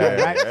 we're yeah, role yeah, playing,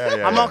 yeah, right?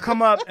 yeah, I'm gonna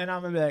come up and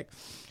I'm gonna be like,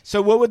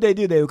 so what would they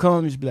do? They would come up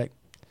and just be like,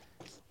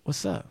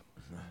 "What's up?"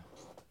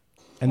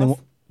 And then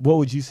what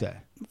would you say?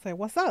 Say,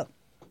 "What's up?"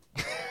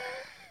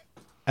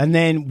 And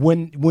then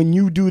when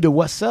you do the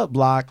 "What's up"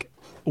 block,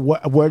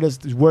 where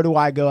do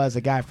I go as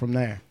a guy from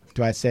there?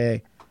 Do I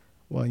say,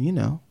 "Well,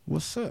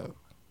 what's up"?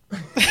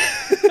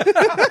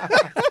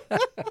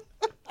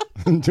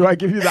 Do I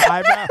give you the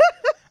eyebrow?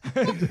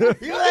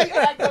 You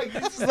act like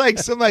this is like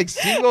some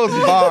singles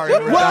bar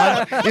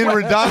in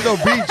Redondo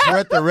Beach. We're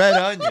at the Red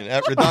Onion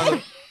at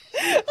Redondo.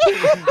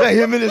 Like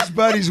him and his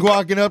buddies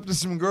walking up to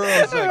some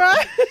girls.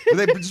 Like,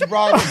 they just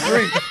brought him a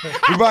drink.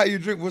 We brought you a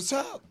drink. What's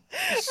up?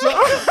 What's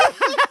up?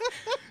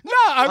 No,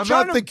 I'm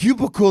trying at to. the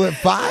cubicle at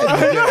 5.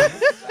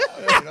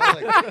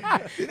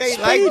 It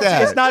ain't like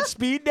that. It's not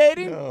speed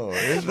dating. No,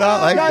 it's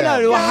not like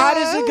that. No. Well, how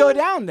does it go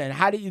down then?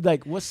 How do you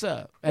 "What's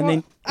up"? And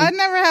then I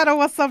never had a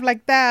 "What's up"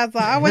 like that, so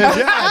I would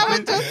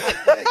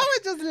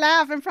just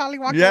laugh and probably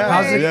walk Yeah.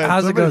 away.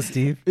 How's it go,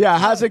 Steve? yeah,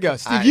 how's it go,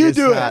 Steve? You It's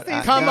do not-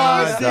 it. Come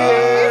on, Steve.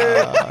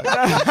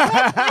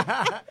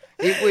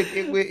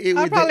 It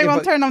I would. probably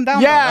won't turn them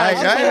down.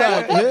 Yeah,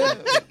 Yeah.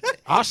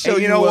 I'll show And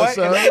you, you know what's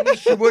what? up. And maybe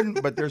she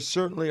wouldn't, but there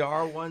certainly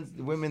are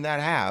women that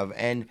have.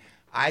 And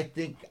I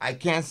think, I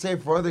can't say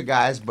for other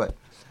guys, but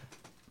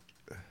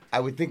I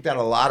would think that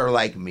a lot are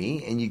like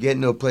me, and you get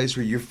into a place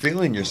where you're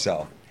feeling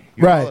yourself.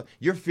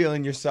 You're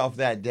feeling yourself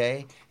that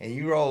day, and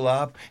you roll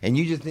up, and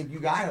you just think you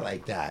got it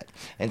like that.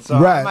 And so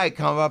I might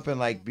come up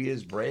and be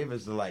as brave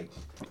as to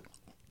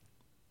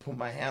put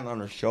my hand on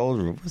her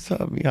shoulder. What's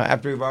up?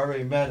 After we've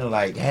already met, and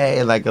hey,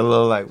 a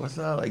little what's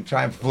up?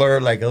 Try and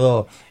flirt a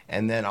little,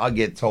 and then I'll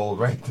get told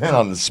right then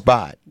on the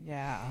spot.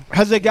 Yeah.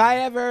 Has a guy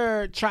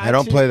ever tried? I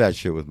don't play that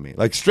shit with me.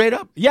 Straight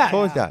up. Yeah.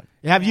 Go with that.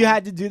 Have you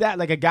had to do that?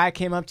 Like a guy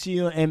came up to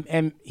you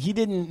and he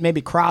didn't maybe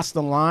cross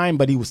the line,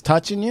 but he was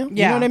touching you?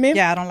 Yeah. You know what I mean?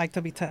 Yeah, I don't like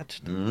to be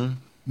touched.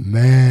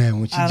 Man,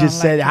 when she I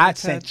just don't said like it,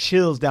 to be I sent touched.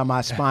 chills down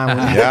my spine.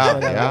 When you said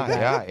that like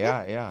that.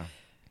 Yeah.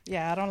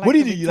 Yeah, I don't like What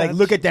do to you do? be You touched.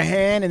 look at the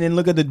hand and then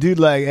look at the dude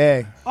like,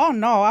 hey. Oh,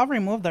 no, I'll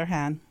remove their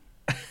hand.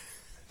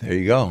 There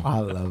you go. I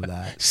love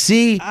that.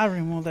 See, I'll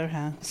remove their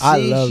hand. I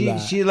love she,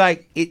 that.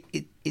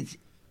 She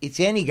it's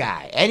any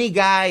guy. Any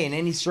guy in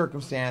any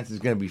circumstance is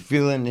going to be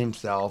feeling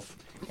himself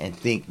and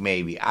think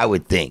maybe. I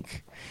would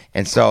think.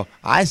 And so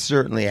I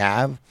certainly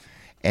have.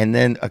 And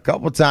then a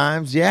couple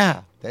times,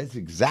 yeah, that's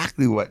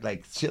exactly what,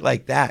 shit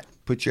like that.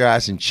 Put your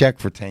ass in check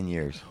for 10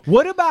 years.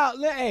 What about,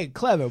 hey,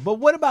 clever, but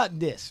what about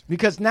this?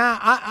 Because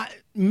now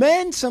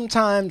men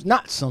sometimes,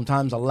 not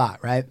sometimes, a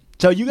lot, right?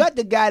 So you got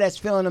the guy that's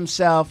feeling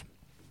himself,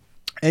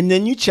 and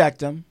then you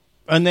checked him,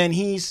 and then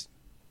he's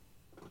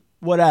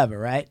whatever,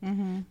 right?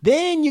 Mm-hmm.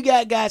 Then you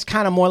got guys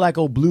kind of more like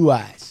old Blue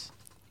Eyes,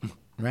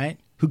 right?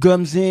 Who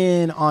comes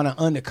in on an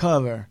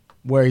undercover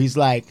where he's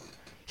not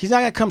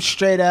going to come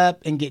straight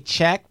up and get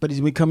checked, but he's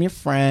going to become your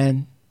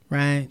friend.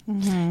 Right?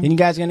 Mm-hmm. Then you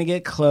guys are going to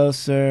get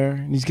closer.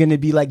 And he's going to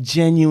be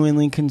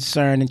genuinely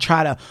concerned and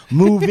try to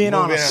move in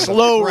on a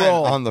slow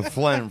roll. On the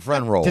friend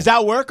roll. Does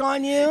that work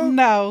on you?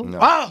 No.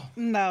 Oh!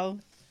 No.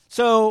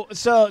 So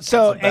That's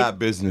a bad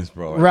business,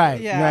 bro. Right.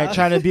 Yeah. Right.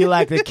 Try to be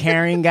like the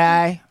caring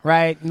guy,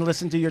 right? And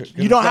listen to your.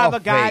 You don't have a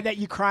guy fake. that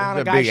you cry on It's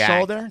a a guy's big act.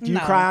 shoulder? Do you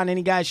No. cry on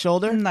any guy's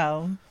shoulder?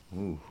 No.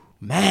 Ooh.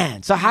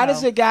 Man. So how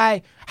does a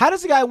guy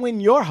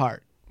win your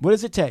heart? What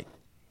does it take?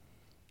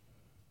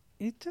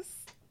 You just,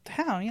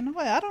 you know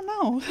what? I don't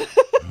know.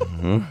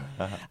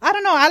 I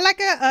don't know. I like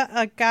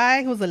a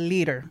guy who's a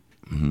leader.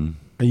 Mm-hmm.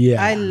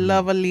 Yeah. I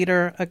love a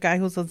leader, a guy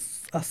who's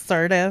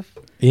assertive.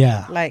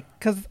 Yeah.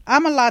 Because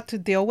I'm a lot to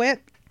deal with.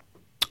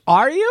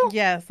 Are you?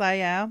 Yes, I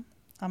am.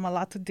 I'm a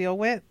lot to deal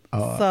with.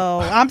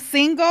 So I'm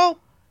single.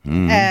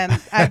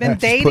 And I've been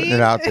dating. Putting it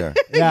out there.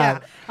 Yeah.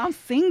 I'm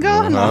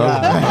single.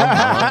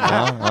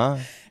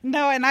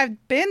 No, and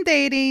I've been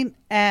dating,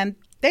 and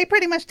they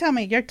pretty much tell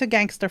me, you're too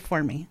gangster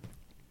for me.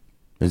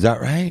 Is that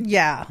right?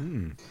 Yeah.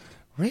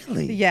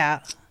 Really?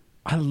 Yeah.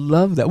 I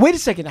love that. Wait a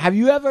second. Have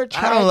you ever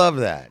tried? I don't love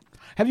that.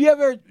 Have you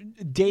ever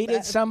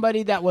dated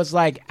somebody that was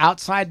like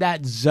outside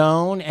that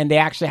zone and they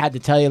actually had to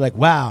tell you like,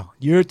 wow,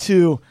 you're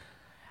too...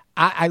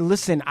 I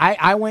listen,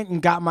 I went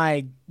and got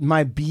my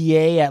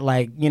BA at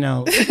like,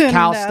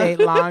 Cal State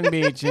Long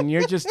Beach, and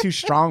you're just too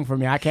strong for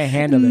me. I can't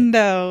handle it.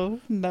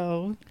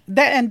 No.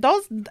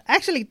 Those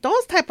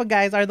type of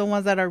guys are the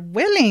ones that are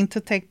willing to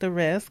take the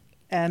risk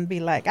and be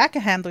like, I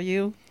can handle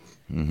you.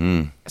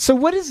 Mm-hmm. So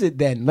what is it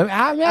then? Let me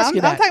ask you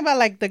that. I'm talking about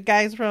like the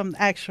guys from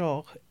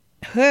actual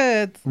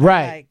hoods,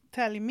 right? Like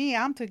telling me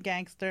I'm too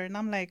gangster, and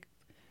I'm like,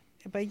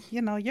 but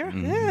you're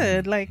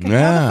hood. Like,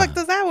 how the fuck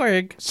does that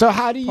work? So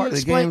how do you Part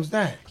explain of the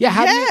game is that? Yeah,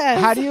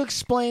 how do you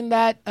explain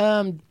that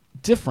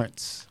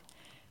difference?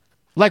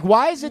 Like,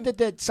 why is it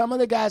that some of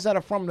the guys that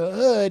are from the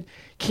hood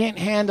can't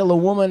handle a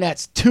woman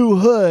that's too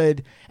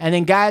hood, and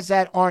then guys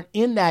that aren't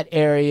in that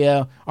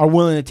area are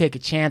willing to take a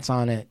chance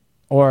on it,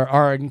 or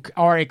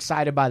are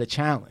excited by the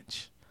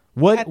challenge?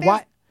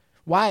 Why?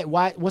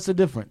 What's the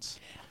difference?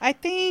 I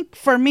think,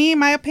 for me,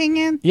 my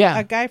opinion, Yeah.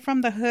 a guy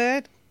from the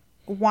hood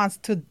wants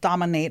to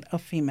dominate a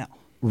female.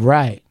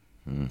 Right.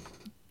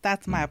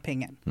 That's my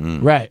opinion.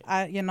 Right.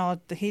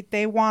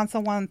 They want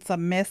someone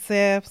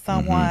submissive,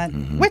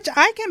 someone, which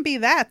I can be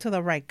that to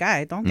the right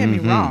guy. Don't get me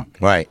wrong.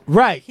 Right.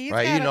 Right. You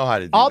know how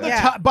to do All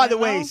that. the by the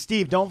way,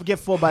 Steve, don't get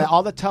fooled by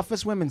all the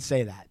toughest women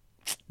say that.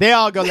 They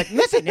all go like,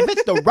 listen, if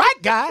it's the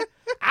right guy,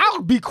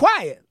 I'll be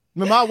quiet.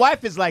 My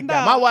wife is like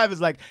that. My wife is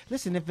like,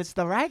 listen, if it's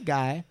the right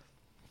guy.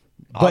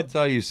 I'll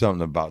tell you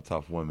something about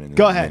tough women.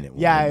 Go ahead.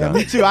 Yeah,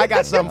 me too. I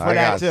got something for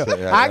that too.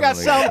 I got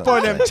something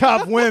for them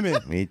tough women.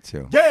 Me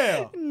too.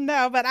 Yeah.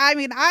 No, but I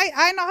mean,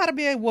 I know how to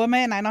be a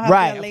woman. I know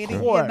how to be a lady,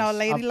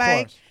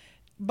 ladylike.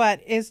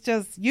 But it's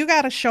just, you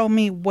got to show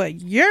me what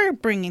you're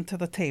bringing to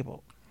the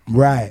table.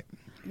 Right.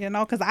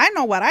 Because I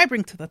know what I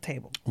bring to the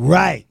table.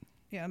 Right.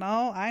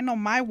 I know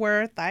my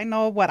worth. I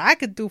know what I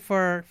could do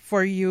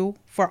for you,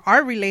 for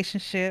our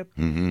relationship.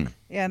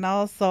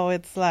 So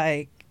it's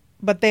like,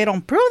 but they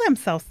don't prove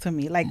themselves to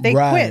me. Like, they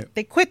quit.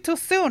 They quit too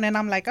soon. And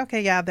I'm like,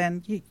 okay, yeah,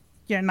 then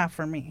you're not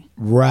for me.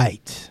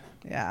 Right.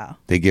 Yeah.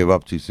 They give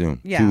up too soon.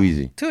 Yeah. Too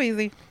easy. Too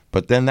easy.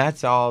 But then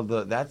that's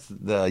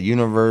the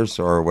universe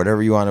or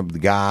whatever you want to,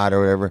 God or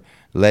whatever,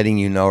 letting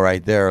you know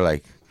right there,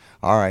 like,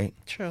 all right.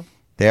 True.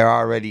 They're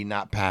already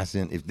not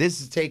passing. If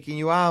this is taking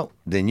you out,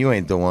 then you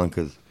ain't the one,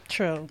 because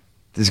True.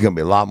 there's going to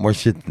be a lot more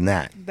shit than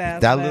that.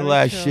 That little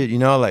ass shit,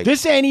 like.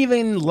 This ain't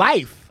even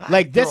life.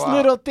 Like, this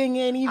little thing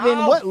ain't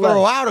even what life.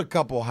 Throw out a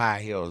couple high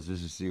heels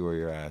just to see where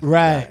you're at.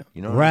 Right.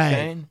 You know what I'm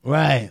saying?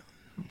 Right.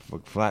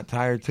 Flat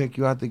tire take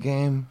you out the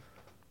game.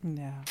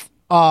 Yeah.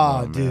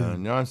 Oh, dude. Man. You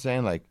know what I'm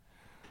saying? Like,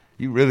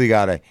 you really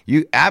got to.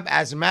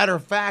 As a matter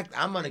of fact,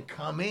 I'm going to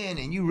come in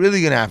and you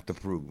really going to have to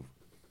prove.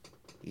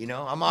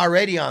 I'm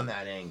already on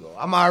that angle.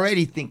 I'm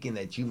already thinking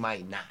that you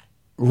might not.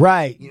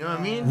 Right. You know what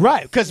I mean?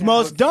 Right. Because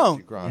most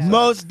don't.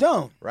 Most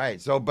don't. Right.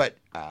 So, but,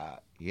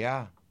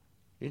 yeah.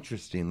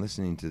 Interesting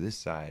listening to this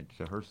side,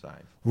 to her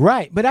side.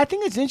 Right. But I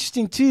think it's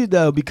interesting, too,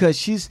 though, because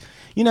she's,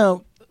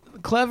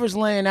 Clever's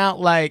laying out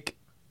like,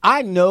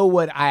 I know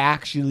what I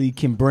actually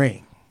can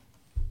bring.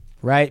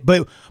 Right.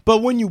 But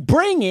when you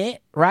bring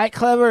it, right,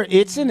 Clever,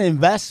 it's an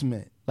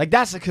investment. Like,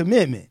 that's a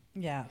commitment.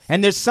 Yes.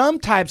 And there's some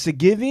types of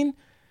giving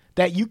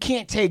that you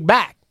can't take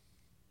back.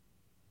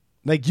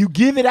 Like, you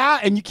give it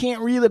out and you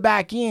can't reel it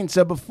back in.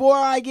 So before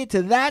I get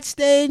to that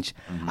stage,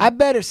 I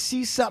better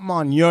see something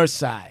on your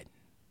side.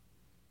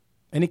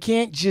 And it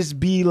can't just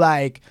be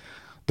like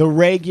the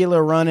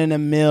regular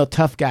run-of-the-mill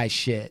tough guy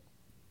shit.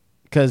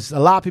 Because a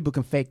lot of people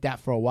can fake that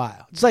for a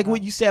while. It's like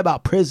what you say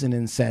about prison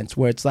in a sense,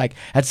 where it's like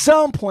at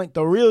some point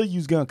the real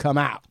you's going to come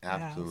out.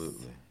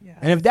 Absolutely. Yes.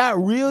 And if that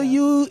real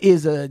you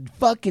is a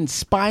fucking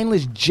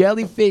spineless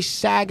jellyfish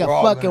sack of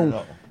fucking...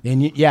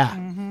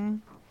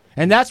 Then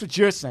And that's what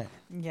you're saying.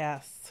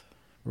 Yes.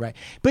 Right.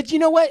 But you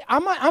know what?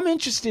 I'm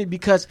interested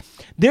because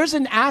there's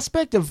an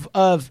aspect of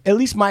at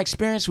least my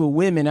experience with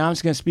women. I'm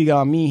just going to speak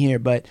on me here,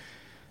 but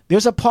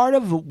there's a part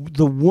of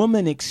the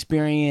woman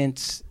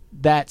experience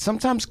that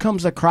sometimes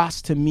comes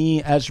across to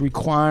me as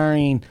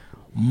requiring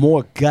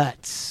more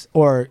guts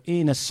or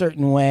in a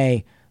certain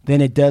way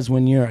than it does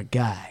when you're a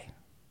guy.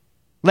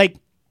 Like,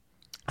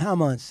 how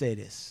am I going to say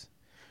this?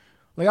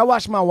 Like, I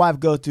watched my wife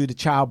go through the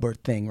childbirth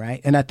thing, right?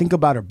 And I think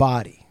about her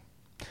body.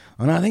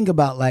 And I think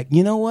about, like,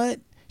 you know what?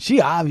 She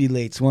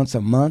ovulates once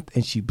a month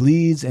and she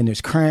bleeds and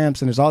there's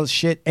cramps and there's all this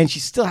shit. And she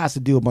still has to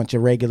do a bunch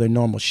of regular,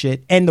 normal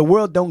shit. And the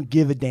world don't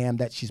give a damn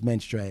that she's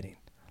menstruating.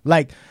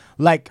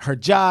 Like her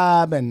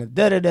job and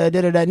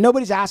da-da-da-da-da-da.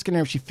 Nobody's asking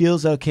her if she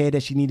feels okay.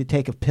 Does she need to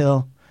take a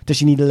pill? Does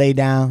she need to lay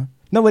down?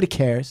 Nobody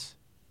cares,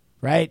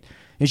 right?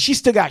 And she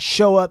still got to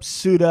show up,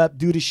 suit up,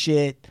 do the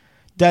shit,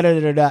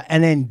 da-da-da-da-da,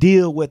 and then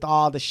deal with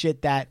all the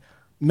shit that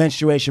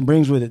menstruation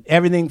brings with it.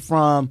 Everything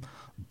from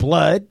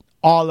blood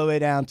all the way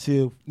down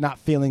to not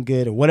feeling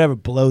good or whatever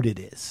bloated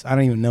is. I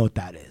don't even know what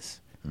that is.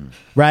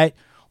 Right?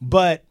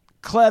 But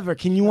Clever,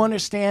 can you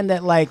understand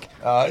that, like...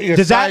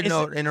 side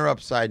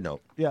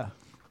note. Yeah.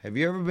 Have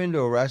you ever been to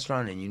a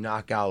restaurant and you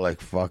knock out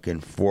like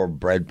fucking 4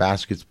 bread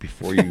baskets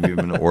before you've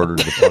even ordered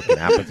the fucking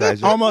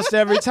appetizer? Almost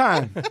every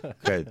time.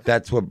 Okay,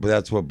 that's what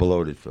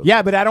bloated feels.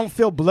 Yeah, but I don't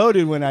feel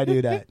bloated when I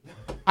do that.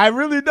 I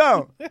really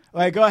don't.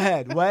 Like, go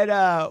ahead.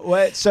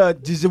 What? So,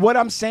 does what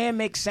I'm saying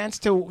make sense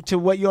to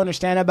what you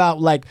understand about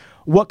like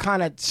what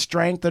kind of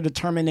strength or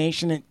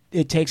determination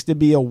it takes to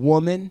be a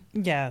woman?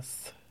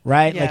 Yes.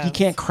 Right? Yes. Like, you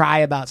can't cry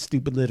about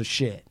stupid little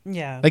shit.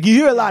 Yeah. Like, you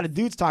hear a lot of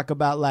dudes talk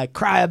about, like,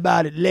 cry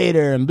about it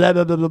later and blah,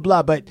 blah, blah, blah,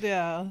 blah. But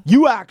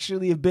you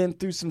actually have been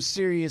through some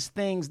serious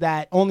things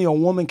that only a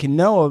woman can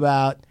know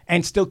about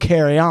and still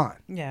carry on.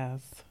 Yes.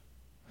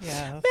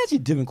 Yes. Let me ask you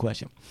a different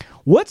question.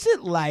 What's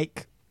it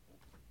like,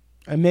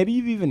 and maybe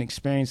you've even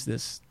experienced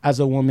this as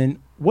a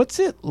woman, what's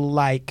it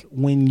like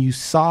when you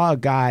saw a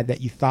guy that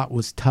you thought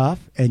was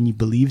tough and you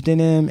believed in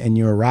him and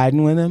you were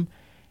riding with him,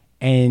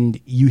 and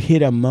you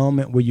hit a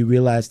moment where you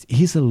realized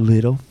he's a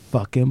little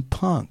fucking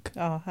punk?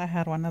 Oh, I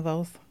had one of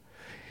those.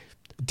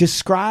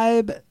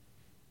 Describe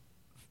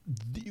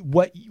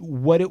what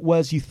it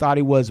was you thought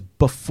he was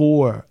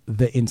before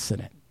the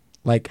incident.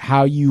 Like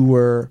how you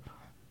were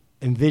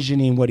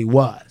envisioning what he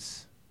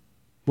was.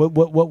 What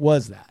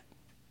was that?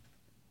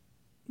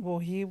 Well,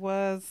 he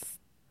was,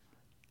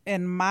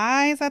 in my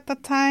eyes at the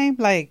time,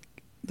 like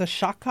the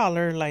shot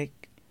caller, like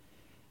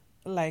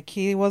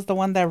he was the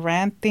one that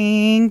ran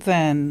things.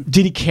 And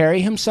did he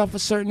carry himself a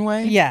certain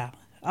way? Yeah.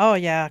 Oh,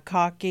 yeah.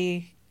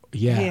 Cocky.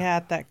 Yeah. He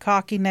had that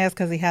cockiness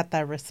because he had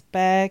that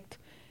respect.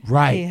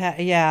 Right.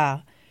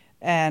 Yeah.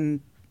 And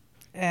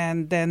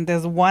then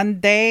there's one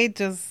day,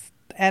 just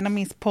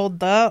enemies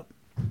pulled up,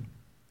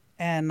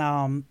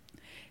 and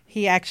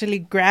he actually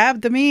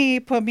grabbed me,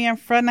 put me in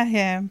front of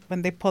him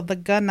when they pulled the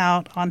gun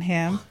out on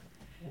him.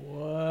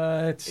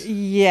 What?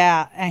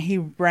 Yeah, and he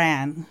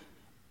ran.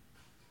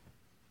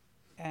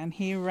 And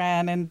he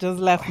ran and just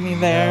left me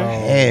there.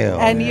 Hell,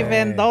 and man.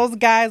 even those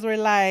guys were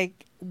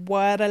like,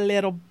 what a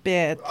little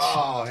bitch.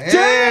 Oh,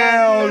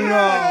 hell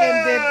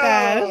Fucking did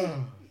that.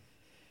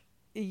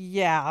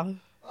 Yeah.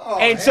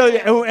 And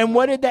so, and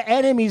what did the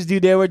enemies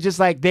do? They were just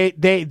like,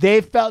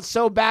 they felt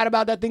so bad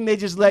about that thing, they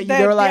just let you,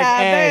 they were like,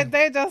 hey.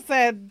 They just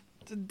said,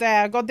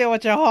 Dad, go deal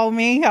with your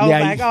homie. I was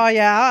like, oh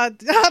yeah,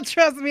 I'll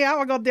trust me, I'm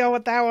gonna go deal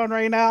with that one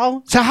right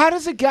now. So how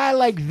does a guy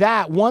like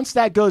that, once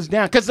that goes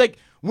down, because like,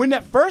 when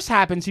that first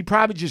happens, he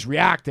probably just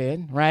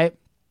reacted, right?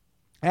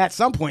 At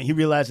some point, he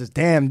realizes,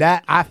 damn,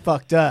 that I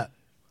fucked up.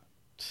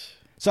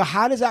 So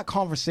how does that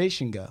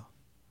conversation go?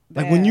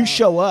 Like when you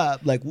show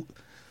up, like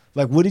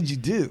what did you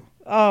do?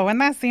 Oh,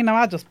 when I seen him,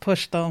 I just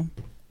pushed him.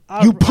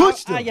 You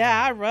pushed him?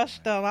 Yeah, I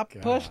rushed him. I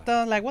pushed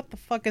him. Like, what the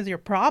fuck is your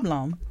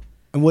problem?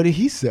 And what did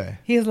he say?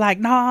 He's like,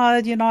 no,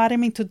 I didn't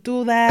mean to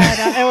do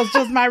that. It was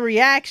just my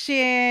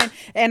reaction.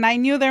 And I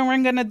knew they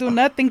weren't going to do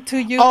nothing to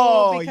you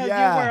because you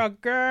were a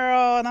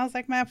girl. And I was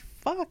like, man,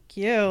 fuck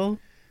you.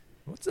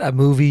 What's that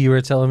movie you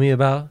were telling me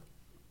about?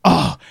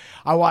 Oh,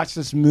 I watched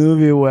this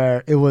movie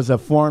where it was a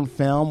foreign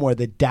film where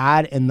the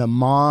dad and the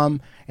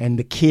mom and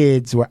the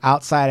kids were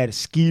outside at a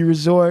ski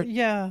resort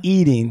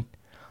eating.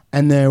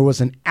 And there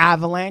was an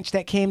avalanche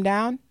that came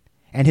down.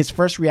 And his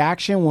first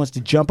reaction was to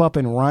jump up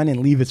and run and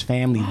leave his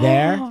family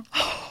there. Oh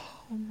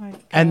my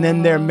God. And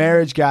then their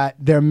marriage got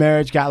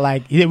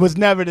like, it was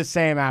never the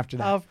same after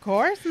that. Of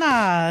course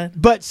not.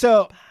 But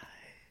so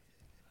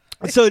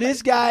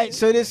this guy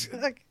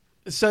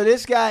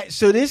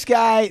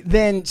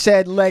then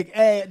said like,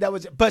 hey, that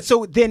was, but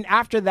so then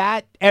after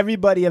that,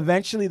 everybody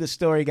eventually the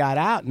story got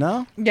out,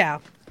 no? Yeah.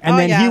 And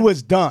then he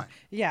was done.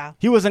 Yeah.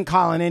 He wasn't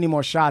calling any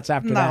more shots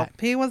after that.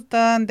 No, he was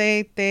done.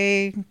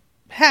 They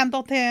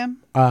handled him.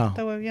 Oh.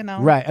 So,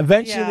 right.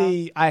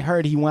 Eventually, I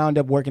heard he wound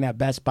up working at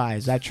Best Buy.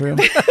 Is that true?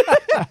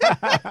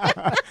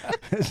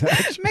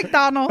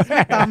 McDonald's.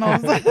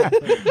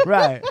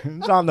 Right.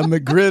 It's on the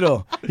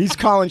McGriddle. He's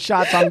calling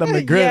shots on the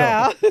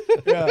McGriddle.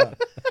 Yeah.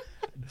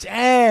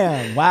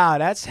 Damn. Wow,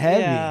 that's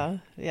heavy.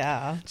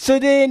 Yeah. So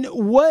then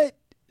what?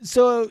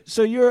 So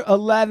you're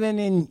 11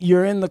 and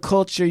you're in the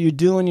culture. You're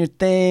doing your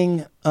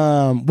thing.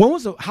 How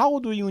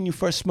old were you when you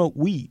first smoked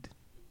weed?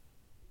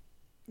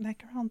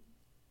 Like around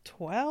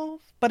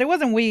 12, but it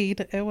wasn't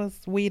weed. It was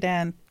weed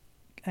and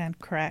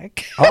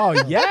crack. Oh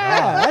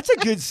yeah, that's a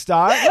good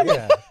start.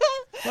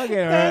 Look at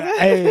her,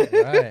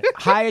 hey,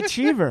 high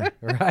achiever.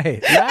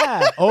 Right.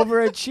 Yeah,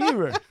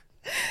 overachiever.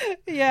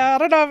 Yeah, I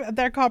don't know if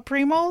they're called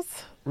primos.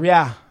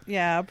 Yeah.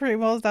 Yeah,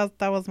 primos.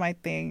 That was my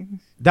thing.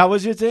 That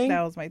was your thing?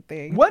 That was my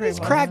thing. What does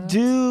crack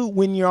do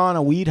when you're on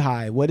a weed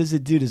high? What does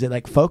it do? Does it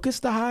like focus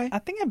the high? I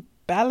think it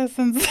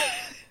balances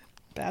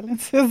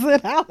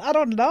it out. I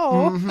don't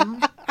know.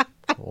 Mm-hmm.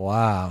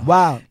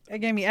 Wow. It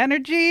gave me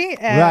energy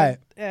and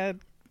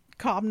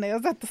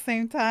calmness at the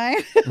same time.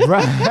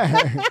 Right.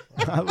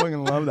 I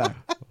fucking love that.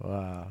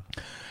 Wow.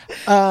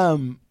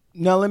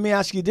 Now, let me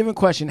ask you a different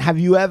question. Have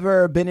you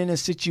ever been in a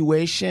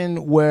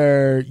situation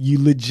where you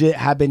legit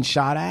have been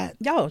shot at?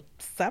 Yo,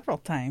 several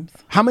times.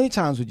 How many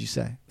times would you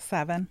say?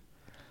 7.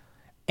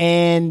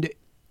 And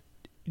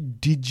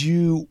did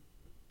you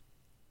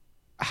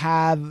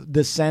have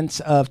the sense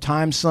of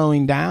time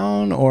slowing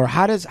down, or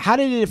how did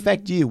it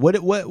affect you?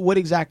 What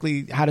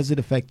exactly? How does it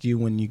affect you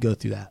when you go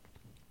through that?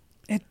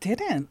 It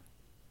didn't.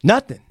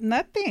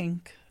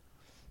 Nothing.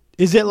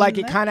 Is it like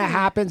it kind of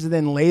happens and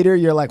then later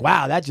you're like,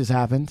 wow, that just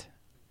happened?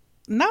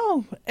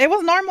 No, it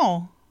was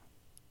normal.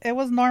 It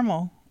was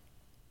normal.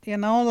 You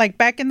know, like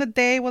back in the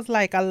day was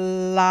like a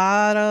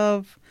lot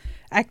of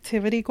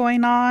activity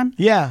going on.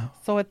 Yeah.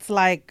 So it's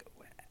like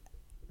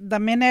the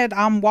minute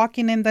I'm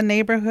walking in the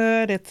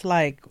neighborhood, it's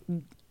like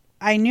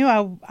I knew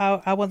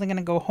I wasn't going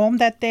to go home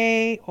that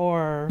day,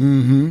 or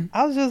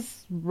I was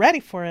just ready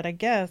for it, I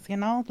guess, you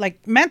know?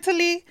 Like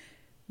mentally,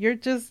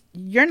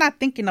 you're not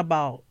thinking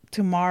about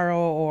tomorrow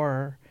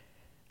or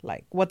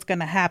like what's going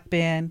to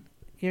happen.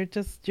 You're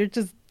just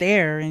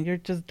there and you're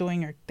just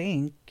doing your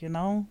thing, you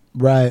know?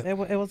 Right. It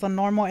was a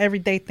normal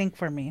everyday thing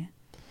for me.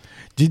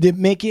 Does it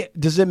make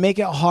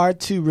it hard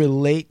to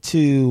relate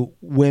to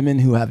women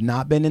who have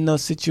not been in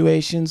those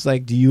situations?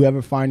 Like, do you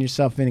ever find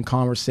yourself in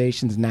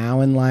conversations now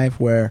in life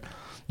where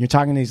you're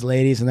talking to these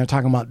ladies and they're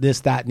talking about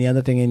this, that, and the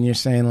other thing, and you're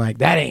saying like,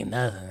 that ain't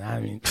nothing? I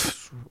mean,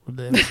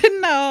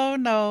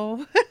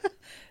 no.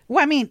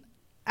 Well, I mean,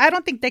 I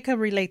don't think they could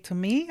relate to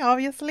me,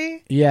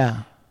 obviously.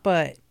 Yeah.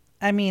 But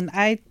I mean,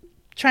 I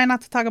try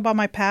not to talk about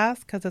my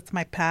past because it's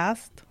my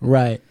past.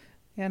 Right.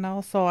 You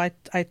know, so I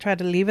try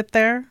to leave it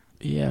there.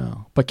 Yeah.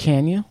 But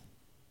can you?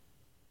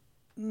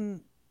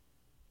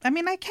 I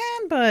mean, I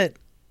can, but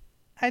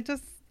I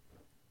just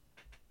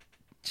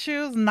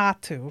choose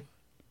not to.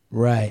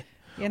 Right.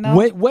 You know?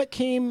 What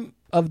came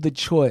of the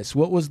choice?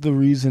 What was the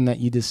reason that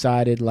you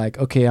decided like,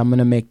 okay, I'm going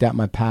to make that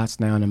my past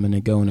now and I'm going to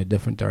go in a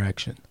different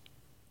direction?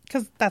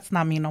 Because that's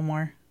not me no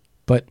more.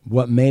 But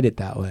what made it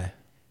that way?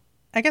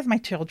 I guess my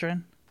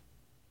children.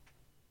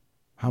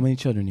 How many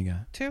children you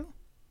got? 2.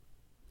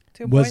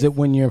 2 Was boys. it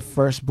when your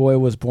first boy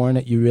was born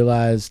that you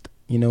realized,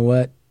 you know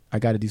what, I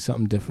got to do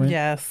something different?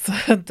 Yes,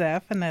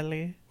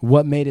 definitely.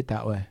 What made it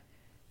that way?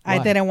 Why? I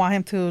didn't want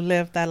him to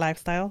live that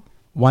lifestyle.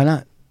 Why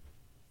not?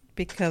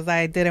 Because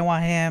I didn't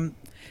want him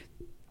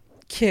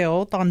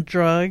killed on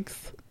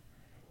drugs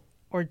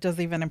or just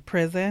even in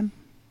prison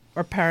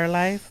or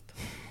paralyzed.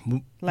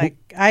 Like,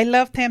 I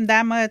loved him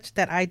that much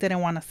that I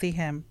didn't want to see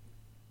him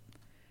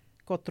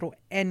go through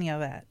any of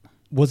that.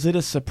 Was it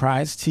a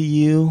surprise to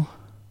you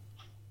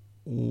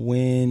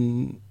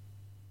when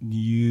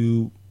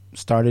you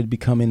started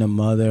becoming a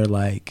mother,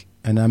 like,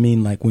 and I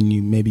mean like when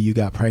you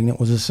got pregnant,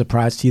 was it a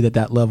surprise to you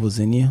that love was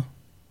in you?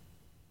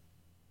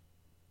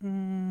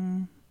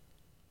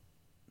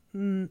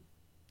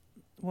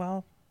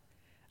 Well,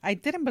 I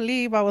didn't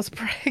believe I was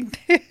pregnant.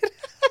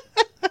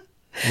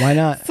 Why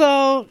not?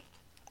 So,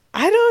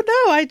 I don't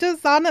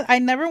know. I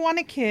never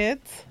wanted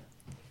kids.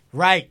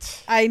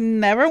 Right. I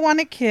never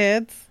wanted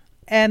kids.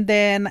 And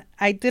then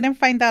I didn't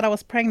find out I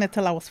was pregnant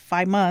till I was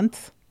 5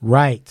 months.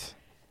 Right.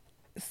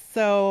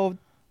 So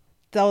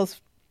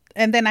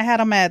and then I had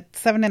them at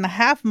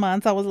 7.5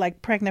 months. I was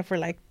like pregnant for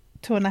like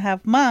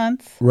 2.5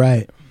 months.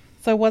 Right.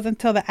 So it wasn't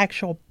until the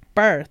actual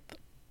birth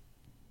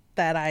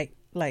that I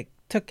like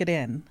took it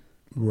in.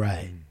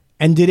 Right.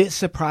 And did it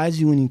surprise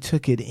you when you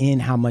took it in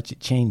how much it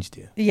changed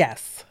you?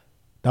 Yes.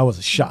 That was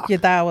a shock. Yeah,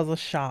 that was a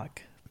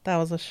shock.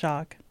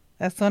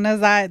 As soon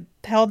as I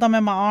held them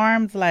in my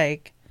arms,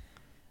 like,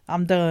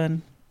 I'm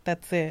done.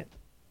 That's it.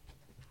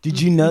 Did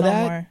you know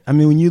that? More. I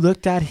mean, when you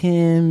looked at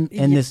him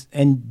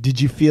and did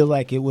you feel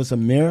like it was a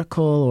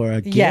miracle or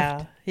a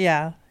gift?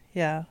 Yeah.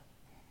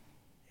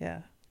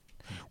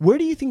 Where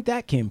do you think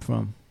that came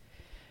from?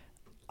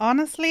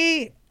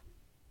 Honestly,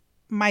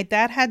 my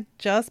dad had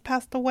just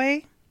passed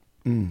away.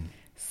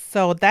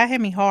 So that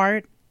hit me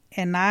hard,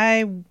 and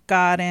I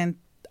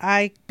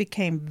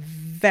became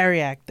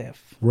very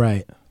active.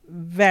 Right.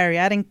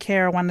 I didn't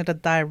care. I wanted to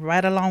die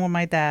right along with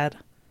my dad.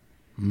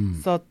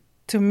 So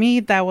to me,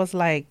 that was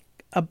like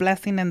a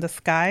blessing in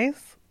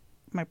disguise.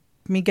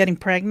 Me getting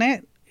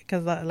pregnant,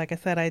 because like I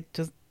said, I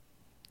just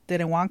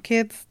didn't want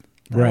kids.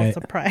 I was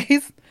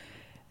surprised.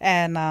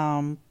 And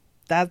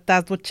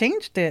that's what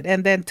changed it.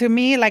 And then to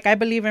me, like, I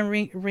believe in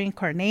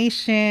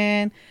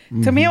reincarnation.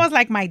 To me, it was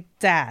like my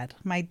dad,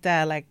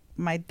 like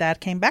my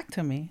dad came back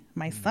to me,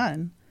 my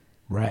son.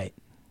 Right.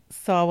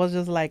 So I was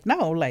just like,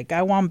 no, like,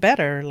 I want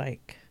better.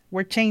 Like,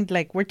 we're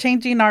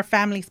changing our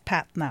family's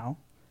path now.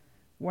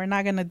 We're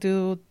not going to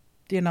do,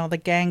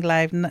 the gang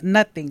life,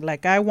 nothing.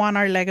 Like, I want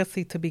our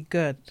legacy to be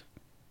good.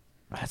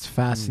 That's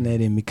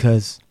fascinating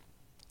because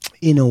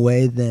in a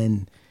way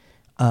then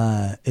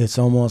it's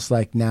almost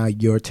like now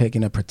you're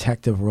taking a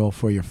protective role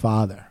for your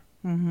father,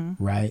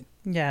 right?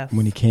 Yes.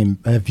 When he came,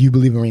 if you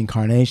believe in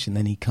reincarnation,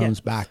 then he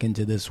comes back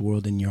into this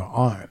world in your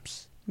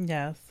arms.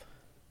 Yes.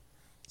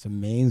 It's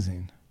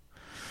amazing.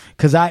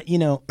 Because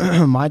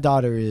my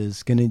daughter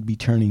is going to be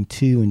turning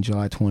 2 on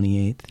July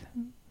 28th.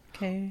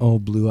 Okay.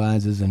 Old Blue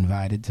Eyes is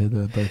invited to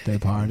the birthday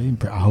party.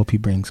 I hope he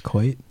brings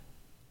Coit.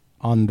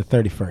 on the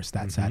 31st,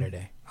 that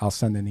Saturday. I'll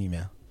send an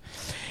email.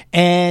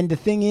 And the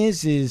thing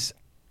is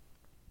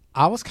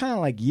I was kind of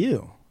like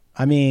you.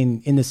 I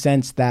mean, in the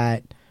sense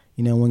that,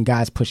 you know, when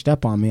guys pushed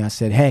up on me, I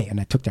said, hey, and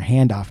I took their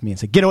hand off me and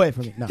said, get away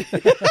from me. No.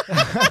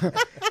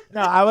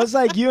 No, I was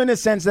like you in the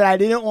sense that I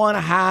didn't want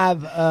to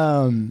have,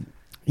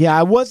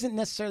 I wasn't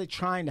necessarily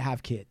trying to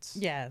have kids.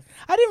 Yes.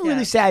 I didn't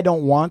really say I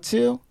don't want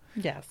to.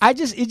 Yes.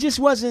 It just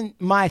wasn't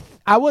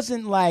I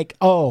wasn't like,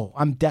 oh,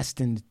 I'm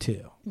destined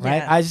to, right?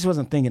 Yes. I just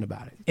wasn't thinking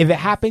about it. If it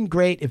happened,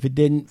 great. If it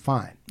didn't,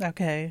 fine.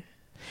 Okay.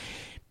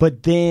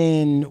 But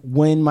then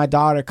when my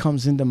daughter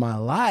comes into my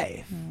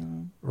life,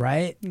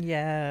 right?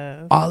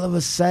 Yes. All of a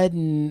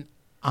sudden,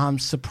 I'm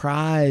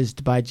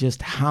surprised by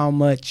just how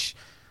much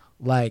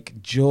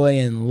like joy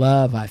and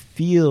love I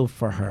feel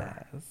for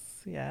her.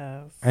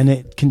 Yes. And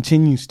it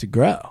continues to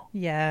grow.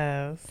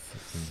 Yes.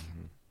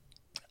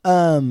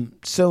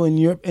 So in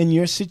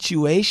your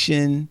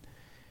situation,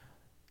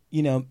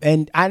 you know,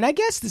 and I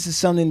guess this is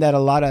something that a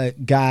lot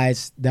of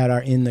guys that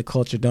are in the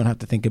culture don't have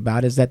to think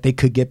about, is that they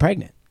could get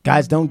pregnant.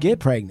 Guys don't get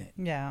pregnant.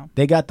 Yeah.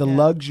 They got the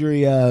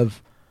luxury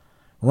of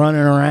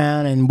running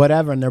around and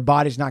whatever, and their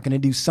body's not going to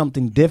do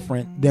something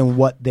different than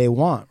what they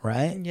want,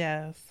 right?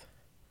 Yes.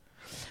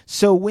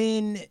 So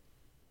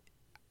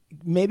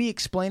maybe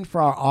explain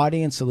for our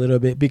audience a little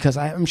bit, because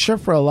I'm sure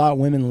for a lot of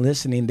women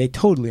listening, they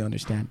totally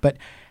understand. But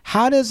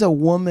how does a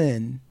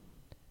woman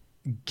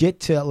get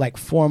to like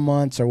 4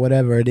 months or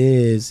whatever it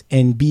is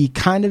and be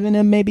kind of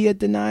in maybe a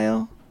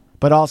denial,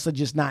 but also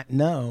just not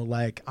know,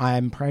 like,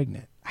 I'm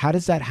pregnant? How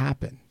does that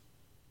happen?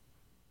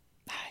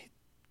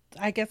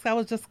 I guess I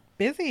was just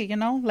busy, you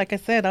know. Like I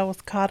said, I was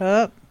caught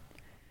up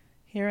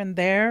here and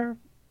there.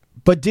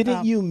 But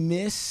didn't you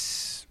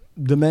miss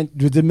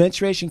did the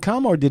menstruation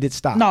come, or did it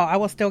stop? No, I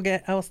was still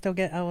getting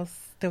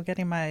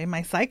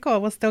my cycle. I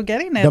was still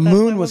getting it. The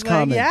moon was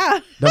coming.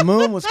 Yeah. The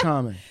moon was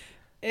coming.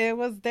 It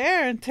was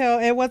there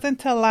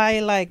until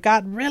I like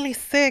got really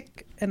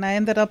sick and I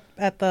ended up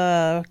at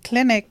the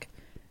clinic.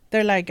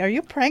 They're like, "Are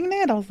you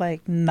pregnant?" I was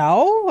like,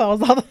 "No." I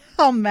was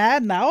all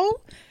mad. No.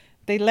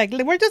 They like,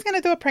 "We're just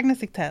gonna do a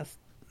pregnancy test."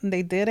 And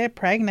they did it,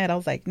 pregnant. I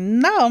was like,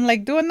 "No." I'm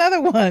like, "Do another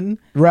one."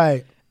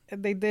 Right.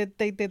 And they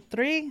did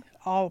 3,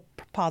 all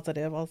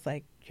positive. I was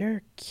like,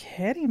 "You're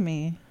kidding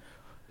me."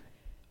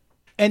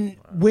 And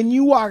when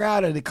you walk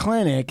out of the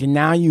clinic and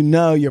now you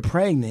know you're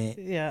pregnant,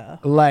 yeah,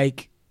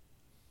 like,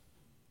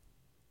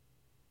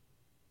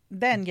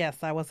 then yes,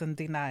 I was in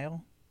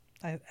denial.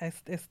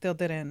 It still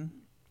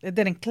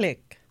didn't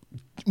click.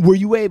 Were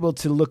you able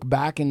to look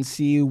back and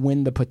see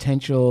when the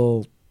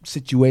potential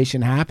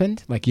situation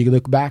happened? Like, you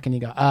look back and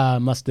you go,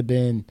 must have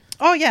been.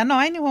 Oh yeah, no,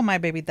 I knew who my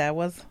baby dad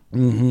was.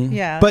 Mm-hmm.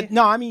 Yeah, but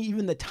no, I mean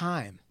even the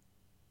time,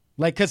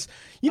 like, because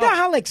you know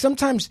how like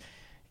sometimes,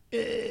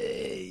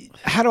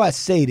 how do I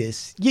say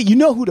this? Yeah, you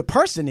know who the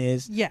person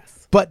is.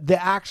 Yes, but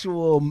the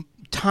actual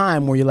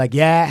time where you're like,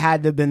 yeah, it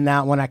had to have been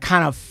that one. I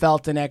kind of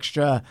felt an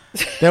extra.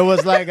 There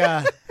was like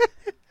a.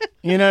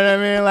 You know what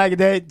I mean?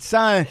 Like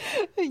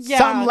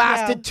something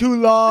lasted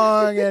too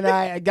long, and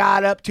I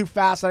got up too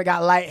fast, and I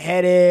got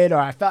lightheaded, or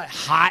I felt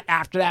hot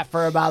after that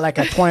for about like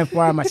a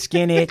 24-hour. My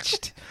skin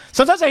itched.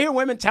 Sometimes I hear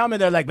women tell me,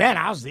 they're like, "Man,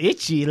 I was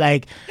itchy."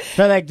 Like,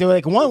 they're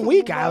like 1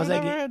 week. I was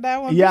like,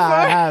 "Yeah,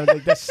 I have."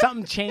 Like, there's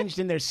something changed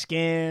in their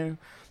skin.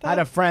 I had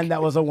a friend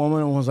that was a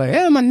woman and was like,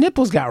 "Hey, my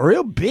nipples got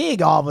real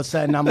big all of a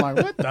sudden." I'm like,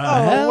 "What the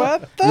hell?"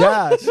 What the?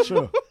 Yeah, it's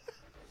true.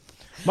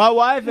 My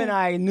wife and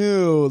I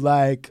knew,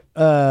 like,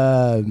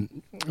 when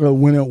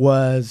it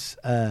was,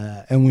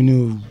 and we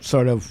knew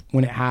sort of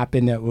when it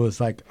happened. It was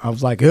like, I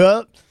was like,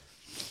 "Huh."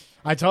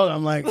 I told her,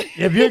 I'm like,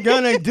 if you're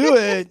gonna do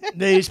it,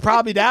 there's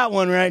probably that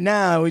one right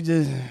now.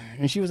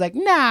 And she was like,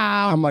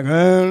 "Nah." I'm like,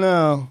 "I don't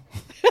know."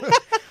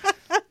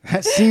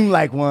 That seemed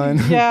like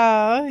one.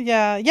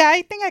 Yeah.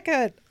 I think I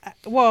could.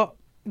 Well,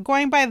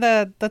 going by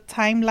the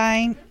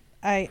timeline,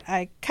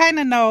 I kind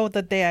of know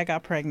the day I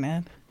got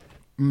pregnant,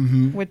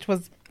 which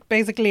was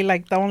basically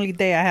like the only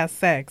day I had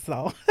sex.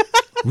 So,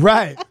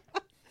 right.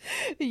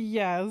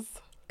 Yes.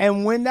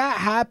 And when that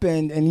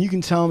happened, and you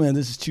can tell me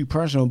this is too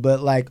personal,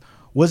 but like,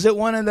 was it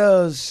one of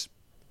those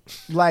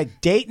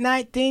like date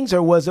night things,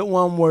 or was it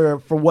one where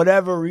for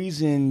whatever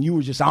reason you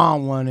were just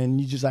on one and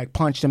you just like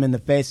punched him in the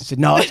face and said,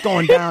 "No, it's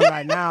going down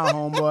right now,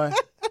 homeboy.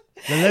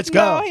 Then let's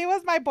go." No, he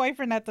was my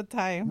boyfriend at the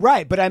time.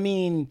 Right, but I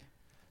mean,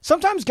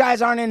 sometimes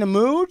guys aren't in the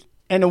mood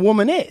and the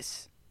woman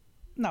is.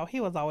 No,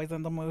 he was always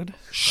in the mood.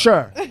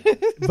 Sure.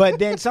 But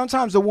then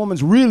sometimes the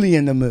woman's really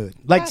in the mood.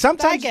 Like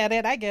sometimes I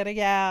get it,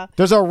 yeah.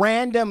 There's a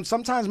random,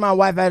 sometimes my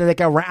wife had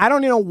like I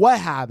don't even know what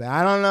happened.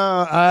 I don't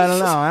know.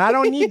 And I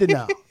don't need to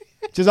know.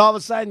 Just all of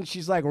a sudden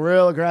she's like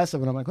real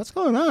aggressive and I'm like, "What's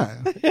going on?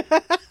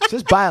 Is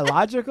this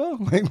biological?"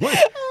 Like,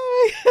 what?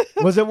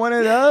 Was it one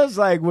of those?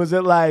 Like, was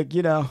it like,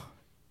 you know,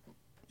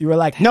 you were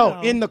like, "No,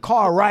 in the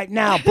car right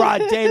now,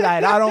 broad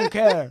daylight, I don't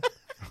care."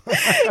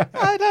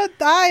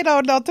 I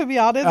don't know, to be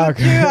honest with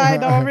you. I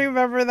don't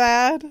remember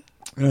that. All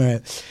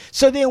right.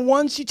 So then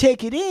once you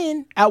take it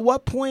in, at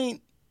what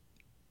point,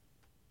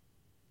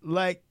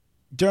 like,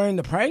 during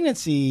the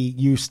pregnancy,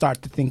 you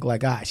start to think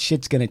like,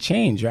 shit's gonna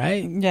change,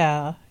 right?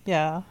 Yeah,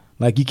 yeah.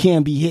 Like you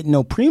can't be hitting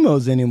no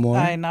primos anymore.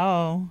 I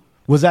know.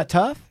 Was that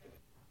tough?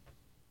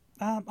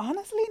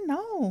 Honestly,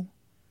 no.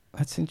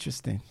 That's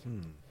interesting.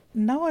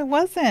 No, it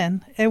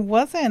wasn't. It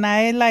wasn't.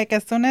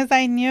 As soon as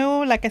I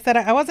knew, like I said,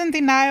 I was in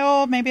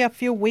denial maybe a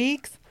few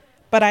weeks,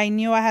 but I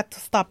knew I had to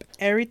stop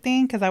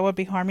everything because I would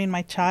be harming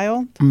my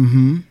child.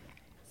 Mm-hmm.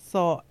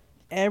 So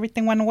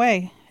everything went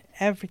away.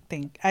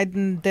 Everything. I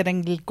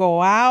didn't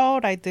go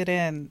out. I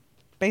didn't.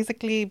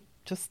 Basically,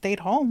 just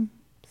stayed home.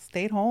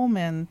 Stayed home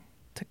and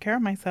took care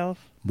of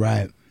myself.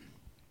 Right.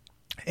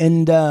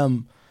 And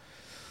then,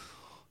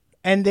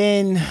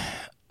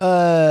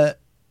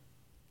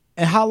 and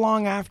how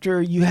long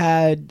after you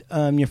had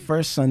your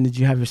first son did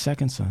you have your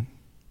second son?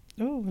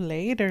 Ooh,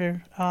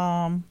 later.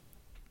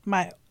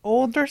 My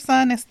older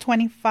son is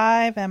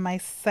 25, and my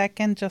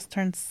second just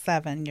turned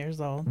 7 years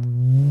old.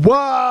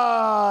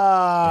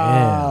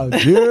 Wow,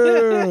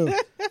 dude.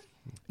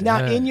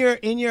 Now, in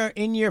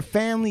your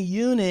family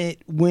unit,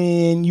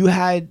 when you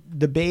had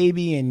the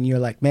baby, and you're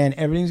like, man,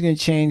 everything's gonna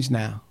change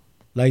now.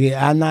 Like,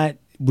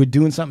 we're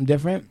doing something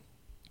different.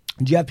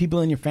 Did you have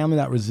people in your family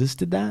that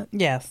resisted that?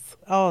 Yes.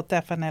 Oh,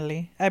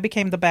 definitely. I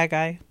became the bad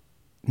guy.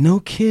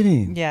 No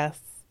kidding. Yes.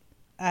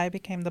 I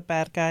became the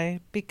bad guy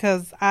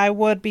because I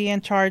would be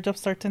in charge of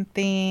certain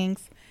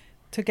things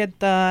to get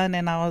done.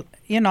 And I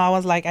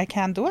was like, I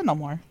can't do it no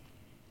more.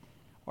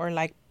 Or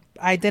like,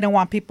 I didn't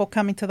want people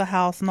coming to the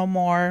house no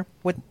more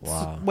with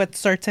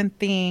certain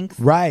things.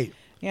 Right.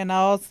 And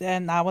I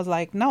was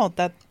like, no,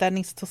 that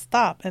needs to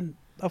stop. And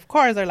of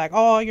course, they're like,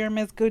 oh, you're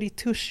Miss Goody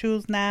Two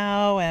Shoes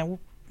now. And,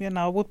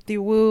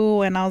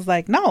 whoop-de-woo. And I was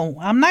like, no,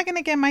 I'm not going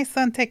to get my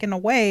son taken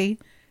away,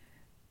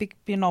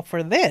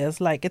 for this.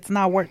 Like, it's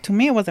not worth, to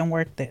me, it wasn't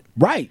worth it.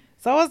 Right.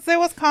 So it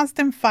was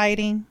constant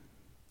fighting.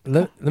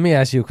 Let me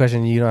ask you a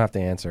question you don't have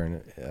to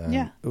answer.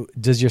 Yeah.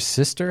 Does your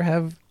sister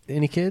have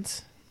any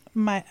kids?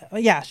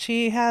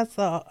 She has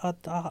a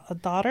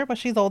daughter, but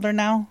she's older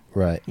now.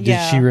 Right.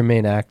 Yeah. Did she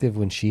remain active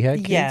when she had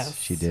kids?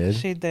 Yes. She did?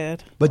 She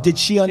did. But did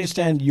she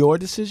understand your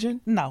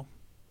decision? No.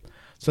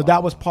 So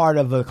that was part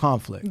of the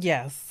conflict?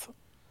 Yes.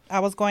 I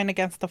was going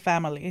against the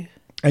family.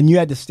 And you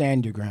had to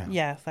stand your ground?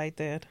 Yes, I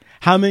did.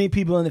 How many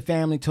people in the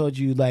family told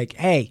you, like,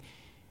 hey,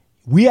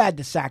 we had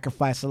to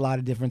sacrifice a lot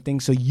of different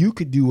things so you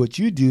could do what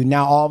you do.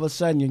 Now, all of a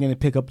sudden, you're going to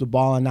pick up the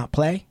ball and not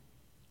play?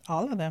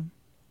 All of them.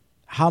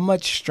 How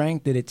much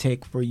strength did it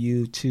take for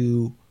you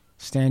to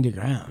stand your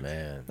ground?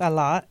 Man. A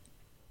lot.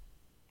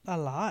 A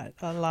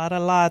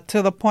lot.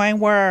 To the point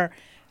where,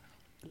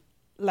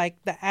 like,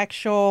 the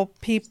actual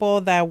people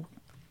that,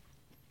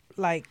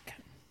 like,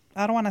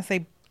 I don't want to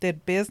say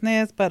did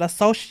business, but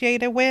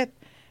associated with,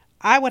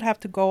 I would have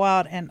to go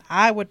out and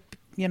I would,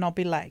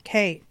 be like,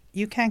 hey,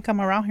 you can't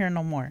come around here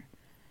no more.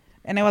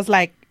 And it was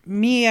like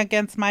me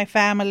against my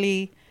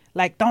family,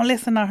 like, don't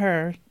listen to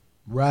her.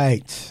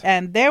 Right.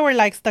 And they were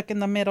like stuck in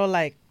the middle,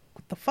 like,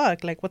 what the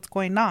fuck? Like, what's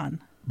going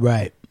on?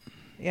 Right.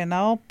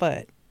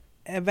 But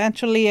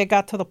eventually it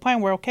got to the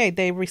point where, okay,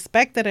 they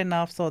respected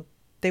enough so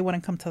they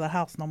wouldn't come to the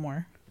house no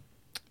more.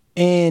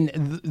 And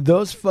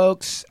those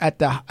folks at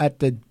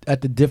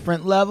the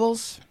different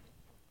levels,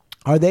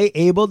 are they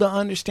able to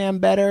understand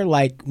better?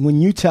 Like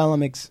when you tell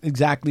them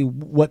exactly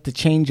what the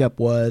change up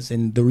was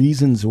and the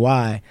reasons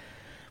why,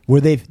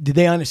 did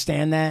they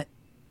understand that?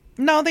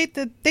 No, they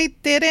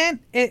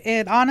didn't.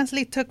 It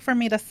honestly took for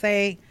me to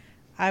say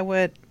I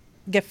would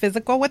get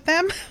physical with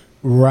them.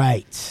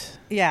 Right.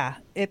 Yeah,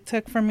 it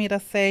took for me to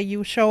say,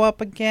 you show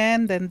up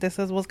again, then this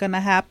is what's going to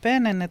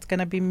happen, and it's going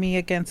to be me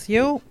against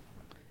you.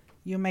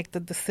 You make the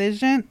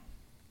decision,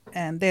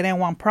 and they didn't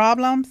want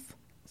problems,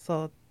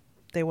 so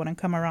they wouldn't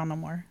come around no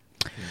more.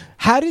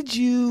 How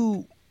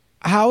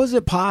is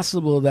it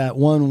possible that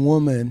one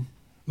woman,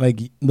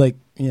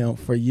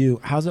 for you,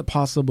 how is it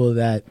possible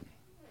that,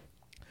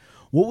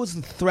 what was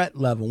the threat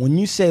level? When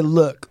you say,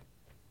 look,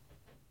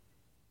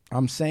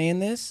 I'm saying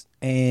this,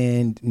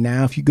 and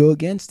now if you go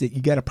against it,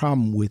 you got a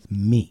problem with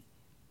me.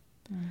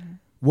 Mm-hmm.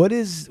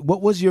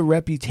 What was your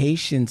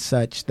reputation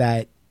such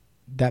that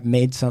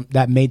made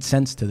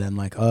sense to them?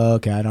 Like, oh,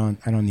 okay, I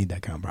don't need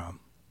that kind of problem.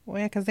 Well,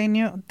 yeah, because they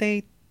knew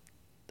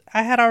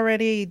I had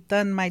already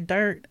done my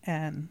dirt,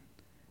 and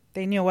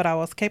they knew what I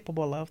was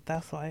capable of.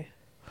 That's why.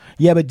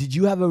 Yeah, but did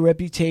you have a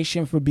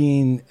reputation for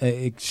being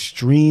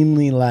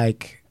extremely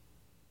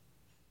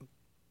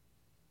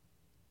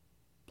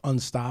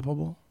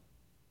unstoppable?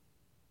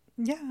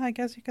 Yeah, I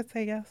guess you could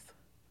say yes.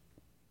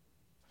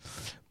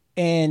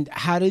 And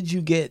how did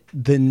you get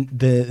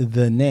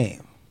the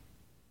name?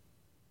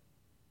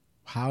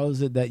 How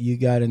is it that you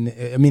got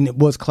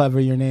was Clever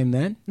your name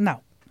then?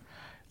 No.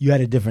 You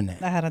had a different name.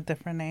 I had a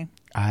different name.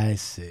 I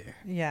see.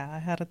 Yeah, I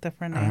had a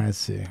different name. I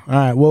see. All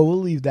right. Well, we'll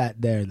leave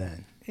that there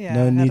then. Yeah,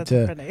 no need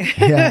to. Different name.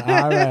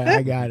 Yeah. All right.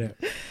 I got it.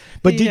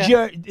 But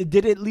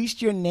did at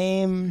least your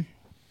name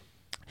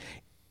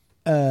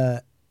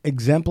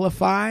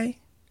exemplify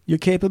your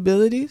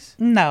capabilities?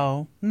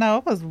 No,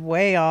 it was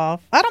way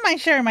off. I don't mind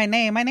sharing my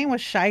name. My name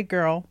was Shy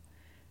Girl.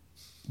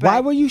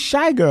 Why were you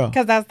shy girl?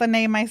 Because that's the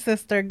name my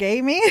sister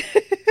gave me.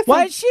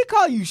 Why did she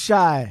call you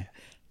shy?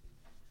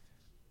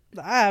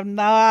 I have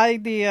no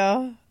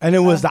idea. And it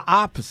was the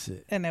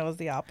opposite. And it was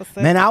the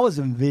opposite. Man, I was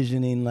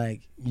envisioning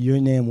like your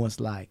name was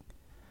like,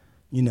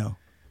 you know,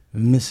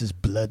 Mrs.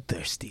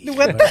 Bloodthirsty.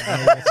 What?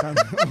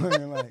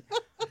 Like,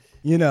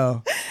 you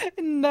know.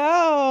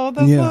 No.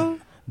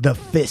 That's the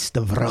Fist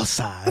of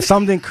Rosa.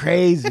 Something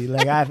crazy.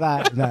 Like I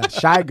thought, nah,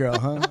 shy girl,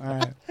 huh? All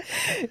right.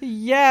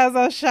 Yes,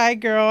 a shy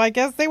girl. I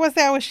guess they would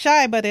say I was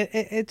shy, but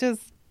it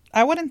just,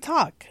 I wouldn't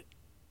talk.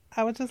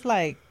 I was just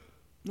like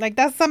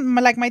that's something,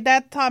 like my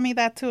dad taught me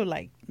that too.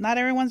 Like, not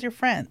everyone's your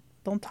friend.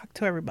 Don't talk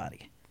to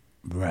everybody.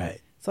 Right.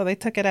 So they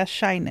took it as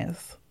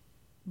shyness.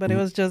 But it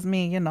was just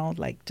me, you know,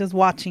 like just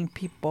watching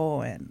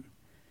people and.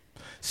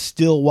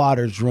 Still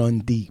waters run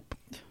deep.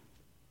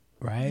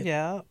 Right?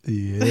 Yeah.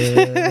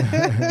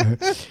 Yeah.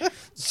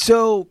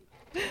 So,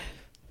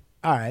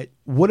 all right.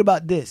 What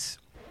about this?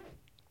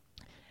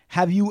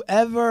 Have you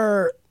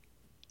ever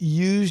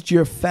used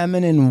your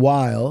feminine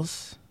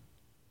wiles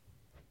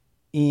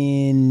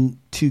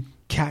to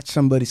catch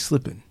somebody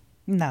slipping?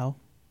 No.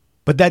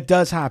 But that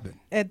does happen.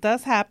 It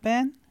does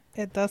happen.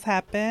 It does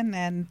happen.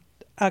 And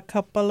a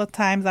couple of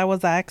times I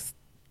was asked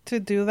to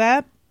do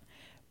that.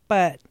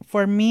 But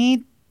for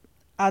me,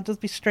 I'll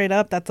just be straight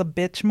up. That's a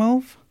bitch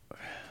move.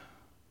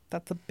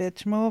 That's a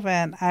bitch move.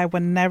 And I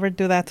would never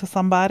do that to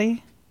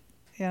somebody.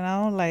 You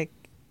know, like,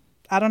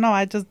 I don't know.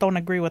 I just don't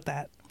agree with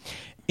that.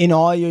 In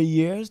all your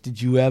years,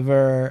 did you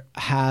ever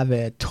have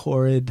a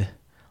torrid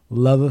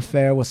love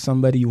affair with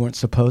somebody you weren't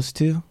supposed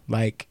to?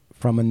 Like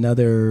from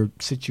another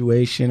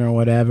situation or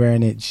whatever,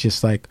 and it's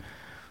just like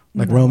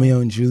no. Romeo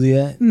and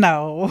Juliet?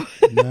 No.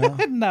 No?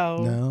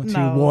 No.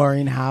 Two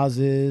warring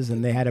houses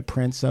and they had a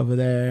prince over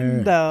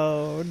there?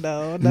 No.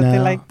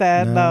 Nothing like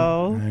that.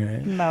 No.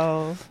 Right.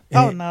 No.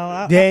 And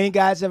no. Did any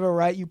guys ever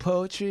write you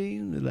poetry?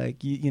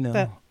 Like, you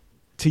know,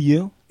 to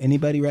you?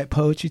 Anybody write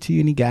poetry to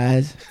you? Any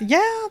guys? Yeah.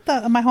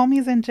 My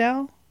homie's in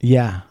jail.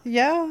 Yeah.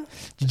 Yeah.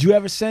 Did you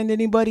ever send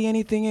anybody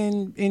anything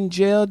in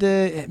jail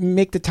to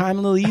make the time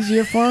a little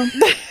easier for them?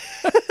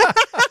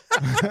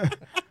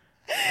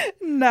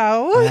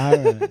 No. All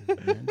right.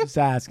 I'm just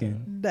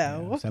asking.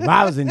 No. So if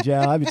I was in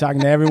jail, I'd be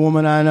talking to every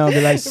woman I know. Be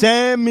like,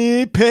 send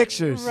me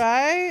pictures.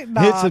 Right?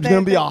 No, It's going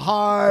to be a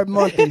hard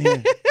month in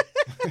here.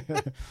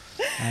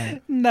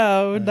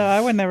 No,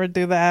 I would never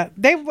do that.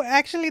 They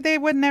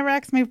would never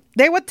ask me.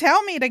 They would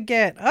tell me to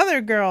get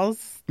other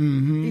girls.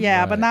 Mm-hmm.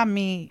 Yeah, but not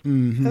me.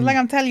 Mm-hmm. Like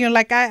I'm telling you,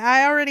 like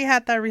I already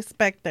had that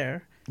respect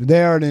there.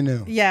 They already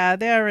knew. Yeah,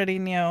 they already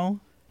knew.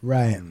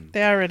 Right.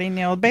 They already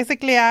knew.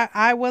 Basically,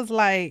 I was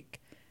like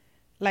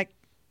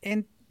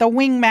in the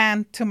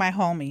wingman to my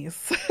homies.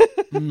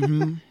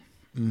 Mm-hmm.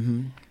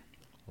 Mm-hmm.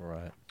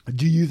 Right.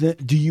 Do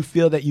you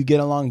feel that you get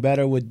along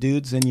better with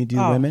dudes than you do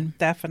women?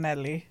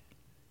 Definitely.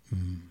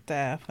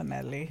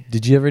 Definitely.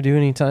 Did you ever do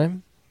any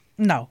time?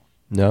 No.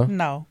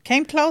 No?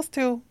 Came close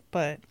to,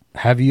 but.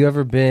 Have you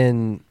ever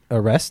been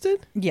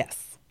arrested?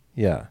 Yes.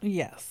 Yeah.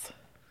 Yes.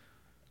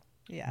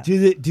 Yeah.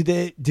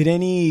 Did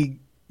any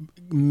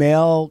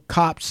male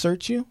cops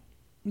search you?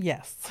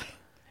 Yes.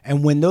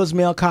 And when those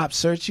male cops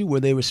searched you, were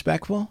they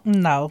respectful?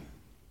 No.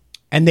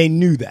 And they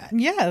knew that?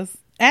 Yes.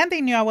 And they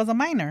knew I was a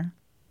minor.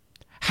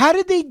 How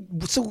did they...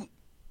 So,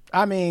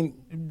 I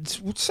mean,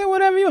 say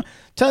whatever you want.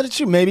 Tell the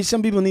truth. Maybe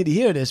some people need to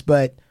hear this,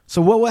 but...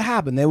 So what would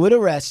happen? They would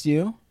arrest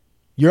you.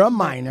 You're a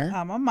minor.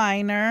 I'm a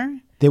minor.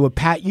 They would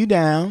pat you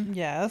down.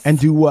 Yes. And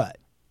do what?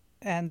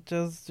 And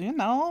just,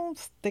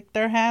 stick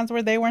their hands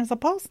where they weren't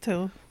supposed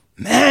to.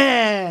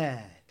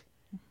 Man!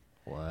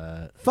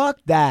 What? Fuck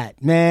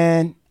that,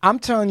 man. I'm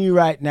telling you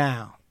right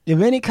now.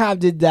 If any cop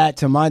did that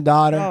to my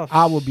daughter,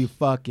 I would be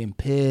fucking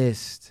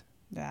pissed.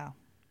 Yeah.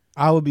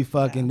 I would be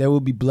fucking... Yeah. There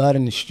would be blood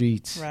in the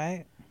streets.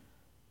 Right.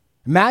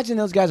 Imagine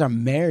those guys are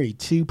married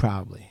too,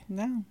 probably.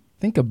 No.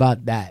 Think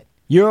about that.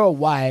 You're a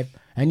wife,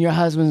 and your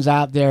husband's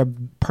out there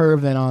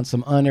perving on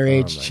some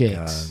underage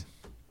chicks.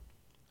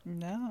 God.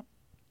 No.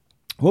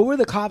 What were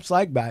the cops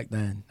like back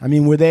then? I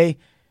mean, were they...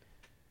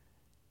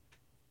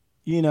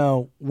 I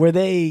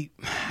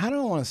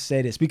don't want to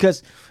say this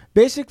because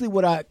basically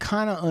what I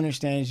kind of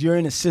understand is you're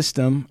in a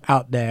system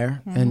out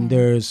there and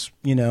there's,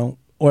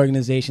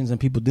 organizations and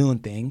people doing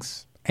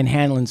things and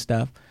handling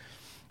stuff.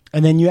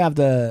 And then you have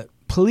the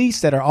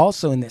police that are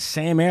also in the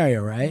same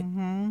area, right?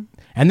 Mm-hmm.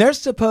 And they're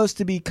supposed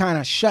to be kind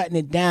of shutting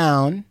it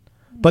down,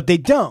 but they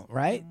don't,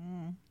 right?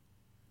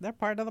 They're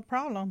part of the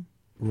problem.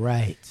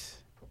 Right.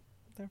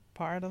 They're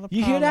part of the problem.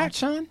 You hear that,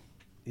 Sean?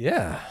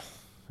 Yeah,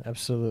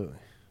 absolutely.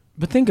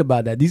 But think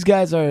about that. These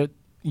guys are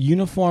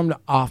uniformed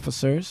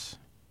officers.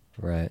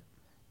 Right.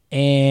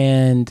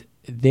 And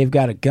they've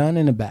got a gun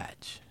and a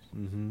badge.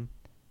 Mm-hmm.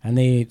 And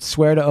they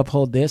swear to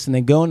uphold this. And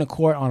they go into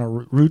court on a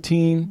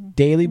routine,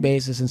 daily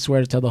basis and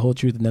swear to tell the whole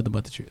truth and nothing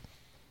but the truth.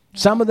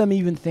 Some of them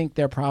even think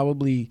they're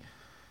probably,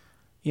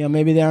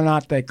 maybe they're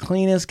not the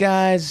cleanest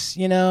guys,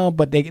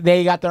 but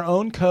they got their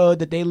own code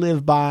that they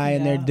live by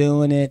and they're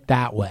doing it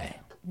that way.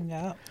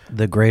 Yeah.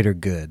 The greater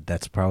good.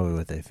 That's probably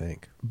what they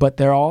think. But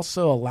they're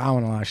also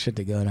allowing a lot of shit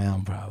to go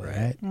down, probably,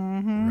 right?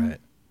 Right.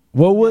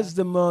 What was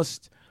the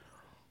most,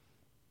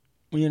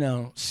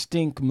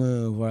 stink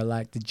move or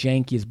like the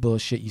jankiest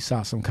bullshit you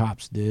saw some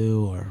cops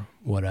do or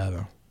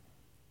whatever?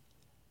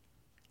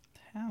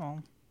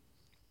 Hell.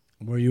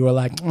 Where you were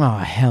like, oh,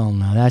 hell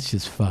no, that's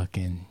just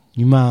fucking,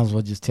 you might as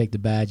well just take the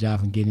badge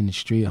off and get in the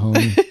street,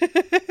 homie.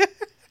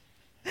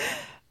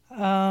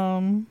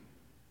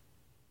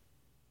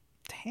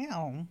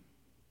 Damn.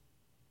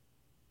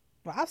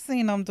 Well, I've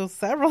seen them do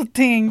several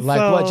things. Like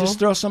so. what? Just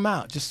throw some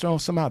out. Just throw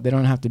some out. They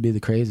don't have to be the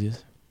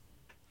craziest.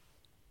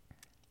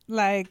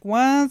 Like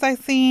once I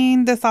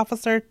seen this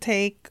officer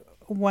take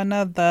one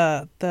of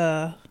the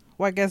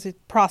well, I guess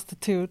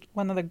prostitute,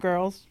 one of the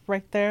girls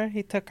right there.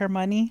 He took her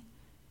money.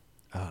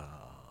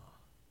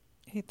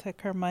 He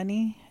took her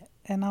money.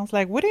 And I was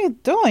like, what are you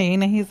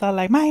doing? And he's all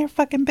like, mind your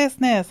fucking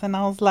business. And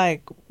I was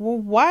like, well,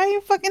 why are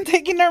you fucking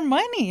taking her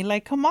money?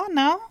 Like, come on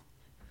now.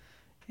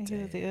 And he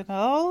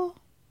was,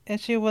 and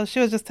she was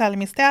just telling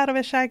me, stay out of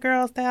it, shy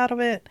girl, stay out of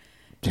it.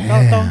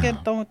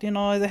 Don't,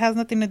 it has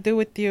nothing to do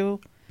with you.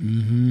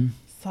 Mm-hmm.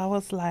 So I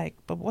was like,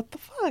 but what the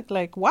fuck?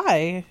 Like,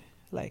 why?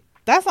 Like,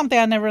 that's something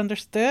I never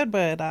understood,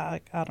 but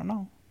I don't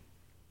know.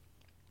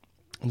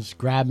 Just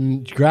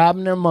grabbing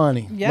their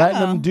money. Yeah. Letting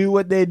them do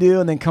what they do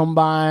and then come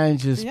by and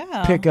just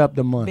pick up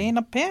the money. Being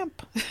a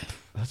pimp.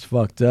 That's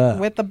fucked up.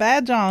 With the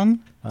badge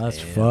on. That's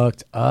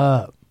fucked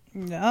up.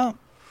 Yeah.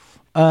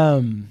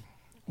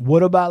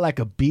 What about like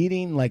a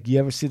beating? Like you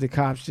ever see the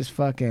cops just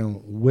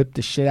fucking whip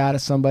the shit out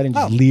of somebody and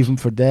just leave them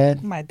for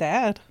dead? My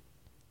dad.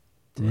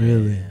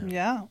 Really?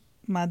 Yeah.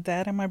 My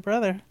dad and my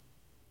brother.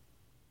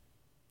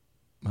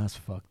 That's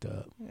fucked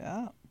up.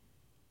 Yeah.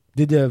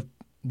 Did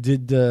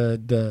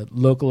the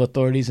local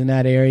authorities in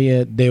that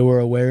area, they were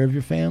aware of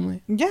your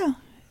family? Yeah.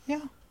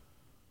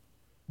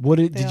 What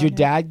did your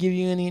dad give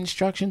you any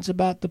instructions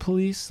about the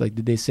police? Like,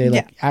 did they say,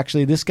 like,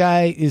 actually, this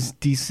guy is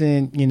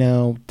decent,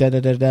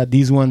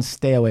 these ones,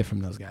 stay away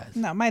from those guys?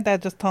 No, my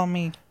dad just told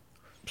me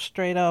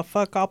straight up,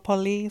 fuck all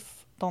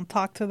police. Don't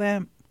talk to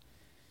them.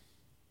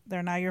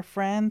 They're not your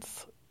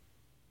friends.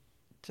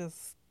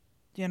 Just,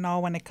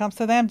 when it comes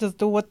to them, just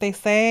do what they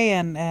say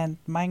and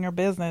mind your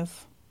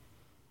business.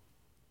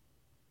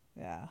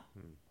 Yeah.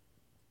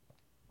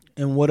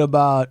 And what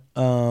about,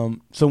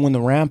 so when the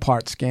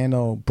Rampart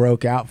scandal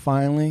broke out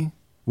finally,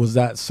 was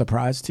that a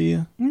surprise to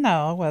you?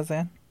 No, it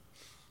wasn't.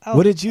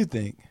 What did you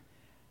think?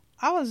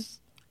 I was,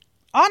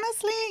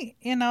 honestly,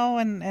 and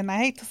I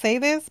hate to say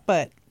this,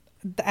 but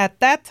at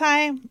that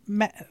time,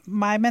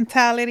 my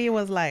mentality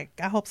was like,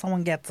 I hope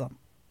someone gets them.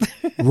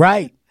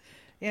 Right.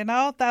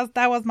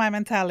 That was my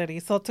mentality.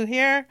 So to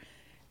hear,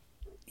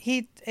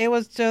 it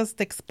was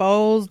just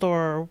exposed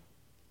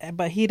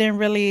but he didn't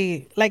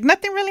really,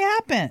 nothing really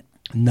happened.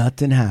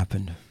 Nothing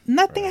happened.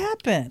 Nothing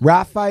happened.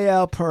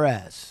 Rafael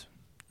Perez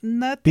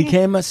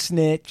became a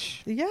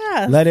snitch.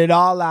 Yeah. Let it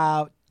all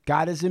out.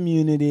 Got his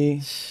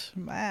immunity.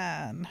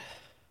 Man.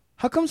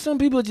 How come some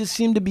people just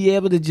seem to be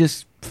able to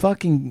just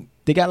fucking,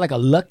 they got like a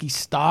lucky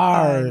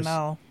star?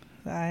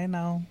 I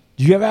know.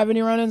 Did you ever have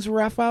any run-ins with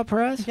Rafael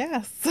Perez?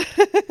 Yes.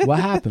 What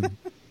happened?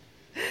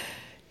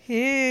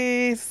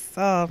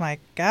 Oh my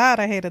God,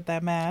 I hated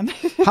that man.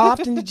 How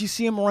often did you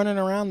see him running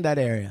around that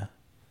area?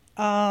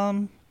 Not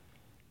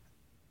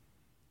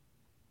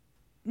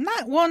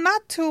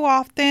too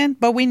often,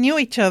 but we knew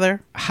each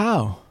other.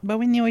 How? But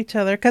we knew each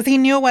other because he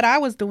knew what I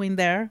was doing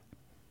there.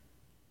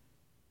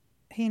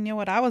 He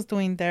knew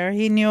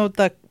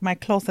my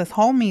closest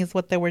homies,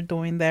 what they were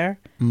doing there.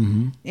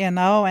 Mm-hmm.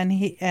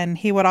 And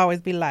he would always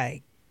be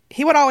like,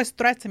 he would always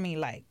threaten me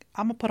like,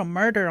 I'm gonna put a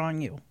murder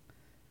on you.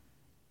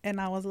 And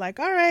I was like,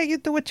 all right, you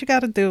do what you got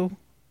to do.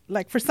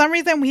 Like, for some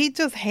reason, he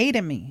just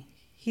hated me.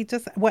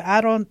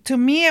 To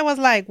me, it was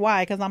like,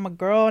 why? Because I'm a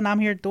girl and I'm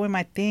here doing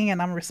my thing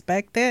and I'm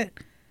respected.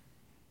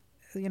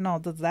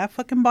 Does that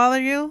fucking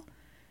bother you?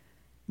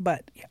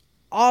 But he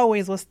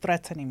always was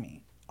threatening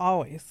me.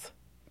 Always.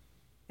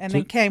 And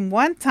then came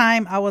one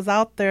time, I was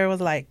out there, it was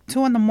like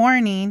 2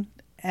 a.m.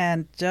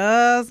 and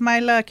just my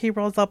luck, he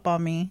rolls up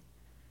on me.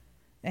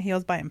 And he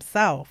was by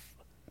himself.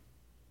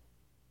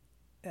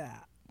 Yeah.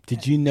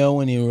 Did you know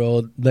when he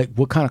rolled, like,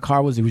 what kind of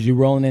car was it? Was you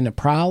rolling in a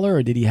Prowler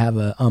or did he have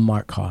an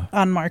unmarked car?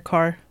 Unmarked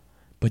car.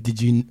 But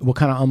what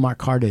kind of unmarked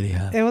car did he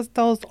have? It was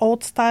those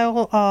old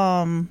style,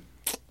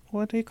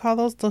 what do you call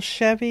those? Those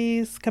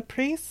Chevys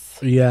Caprice?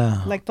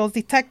 Yeah. Like those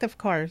detective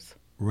cars.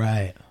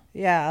 Right.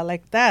 Yeah,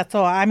 like that.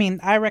 So,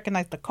 I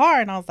recognized the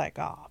car and I was like,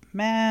 oh,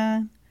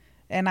 man.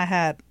 And I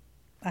had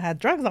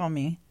drugs on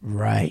me.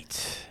 Right.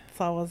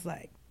 So I was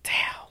like,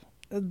 damn.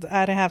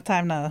 I didn't have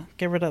time to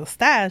get rid of the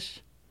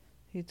stash.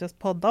 He just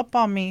pulled up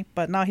on me,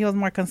 but no, he was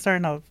more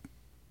concerned of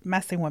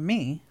messing with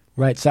me.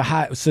 Right. So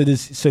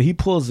he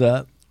pulls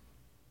up,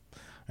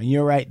 and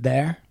you're right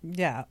there.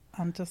 Yeah,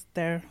 I'm just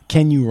there.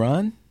 Can you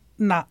run?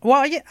 Nah.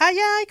 Well, yeah,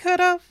 I could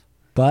have.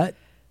 But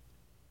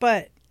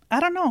I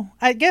don't know.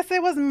 I guess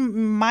it was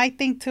my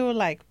thing too.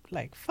 Like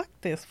fuck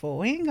this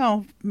fool. He ain't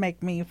gonna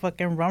make me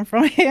fucking run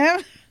from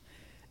him.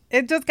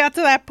 it just got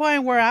to that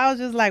point where I was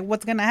just like,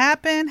 what's going to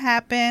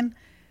happen.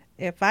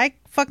 If I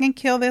fucking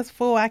kill this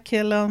fool, I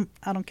kill him.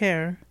 I don't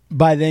care.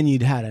 By then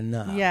you'd had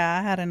enough. Yeah,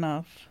 I had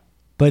enough.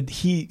 But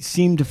he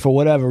seemed to, for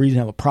whatever reason,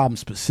 have a problem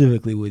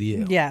specifically with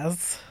you.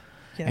 Yes.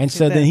 And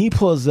so then he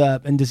pulls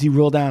up, and does he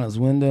roll down his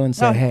window and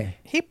say, hey?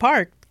 He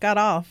parked, got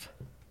off.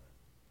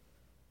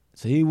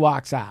 So he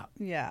walks out.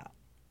 Yeah.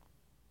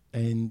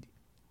 And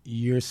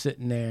you're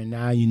sitting there, and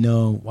now you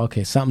know,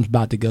 okay, something's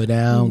about to go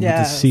down. Yes.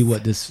 We can see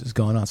what this is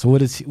going on. So what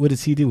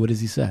does he do? What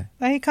does he say?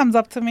 Then he comes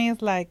up to me.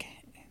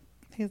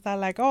 He's not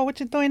like, oh, what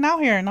you doing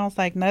out here? And I was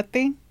like,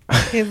 nothing.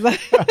 He's like,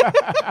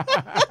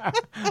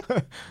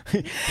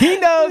 he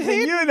knows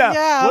and you know.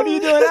 Yeah. What are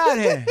you doing out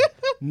here?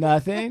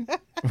 Nothing.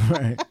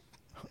 Right.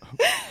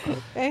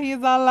 And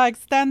he's all like,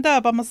 stand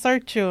up. I'm going to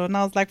search you. And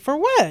I was like, for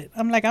what?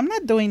 I'm like, I'm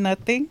not doing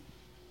nothing.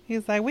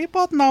 He's like, we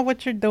both know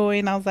what you're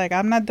doing. I was like,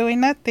 I'm not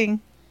doing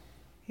nothing.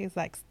 He's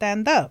like,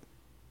 stand up.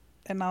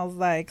 And I was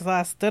like, so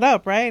I stood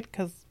up, right?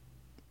 Because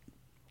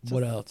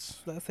what else?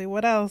 Let's see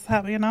what else.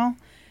 He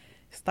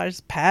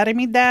starts patting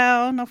me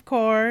down, of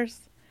course.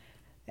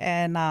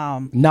 And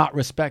not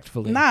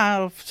respectfully.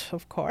 Nah,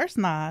 of course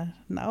not.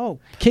 No.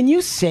 Can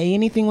you say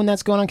anything when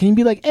that's going on? Can you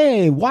be like,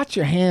 hey, watch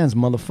your hands,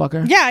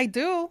 motherfucker? Yeah, I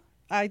do.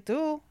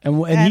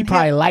 And he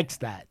probably likes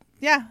that.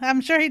 Yeah,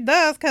 I'm sure he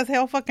does, because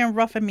he'll fucking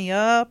roughen me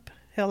up.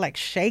 He'll like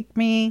shake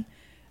me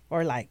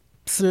or like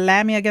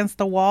slam me against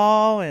the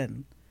wall.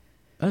 And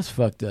that's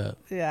fucked up.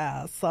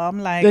 Yeah, so I'm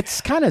like,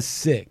 it's kind of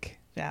sick.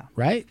 Yeah.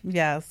 Right?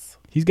 Yes.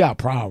 He's got a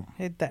problem.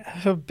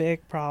 A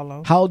big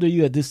problem. How old are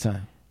you at this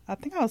time? I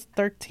think I was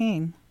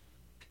 13.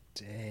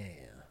 Damn.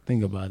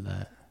 Think about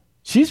that.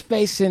 She's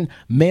facing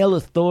male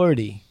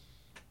authority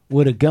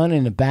with a gun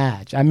and a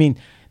badge. I mean,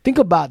 think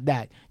about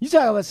that. You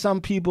talk about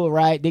some people,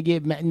 right? They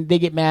get mad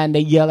and they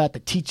yell at the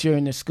teacher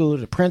in the school or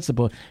the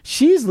principal.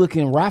 She's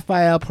looking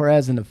Rafael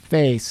Perez in the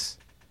face,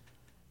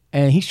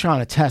 and he's trying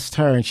to test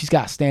her, and she's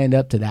got to stand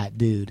up to that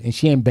dude, and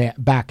she ain't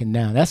backing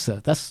down. That's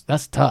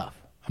tough.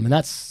 I mean,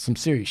 that's some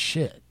serious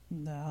shit.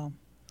 No.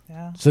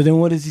 Yeah. So then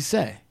what does he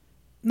say?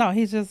 No,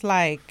 he's just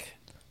like,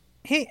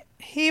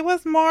 he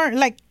was more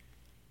like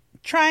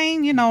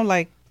trying,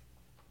 like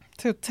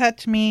to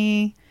touch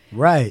me.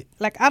 Right.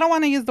 Like, I don't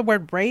want to use the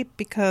word rape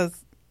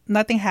because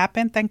nothing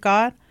happened, thank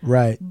God.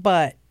 Right.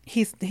 But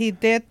he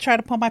did try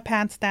to pull my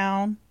pants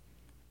down.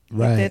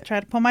 Right. He did try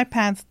to pull my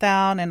pants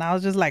down, and I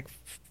was just like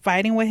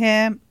fighting with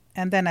him.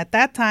 And then at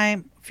that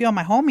time, a few of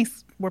my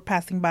homies were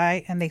passing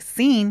by, and they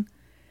seen,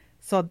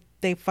 so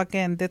they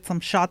fucking did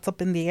some shots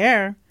up in the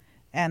air.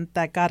 And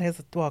that caught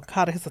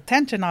his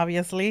attention,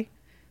 obviously.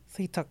 So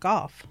he took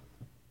off.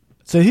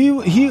 So he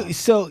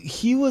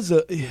was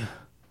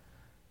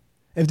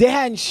if they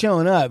hadn't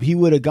shown up, he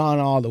would have gone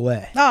all the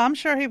way. Oh, I'm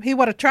sure he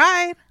would have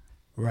tried.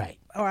 Right.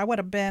 Or I would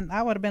have been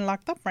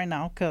locked up right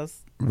now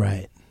because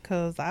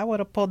I would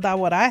have pulled out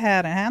what I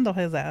had and handled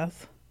his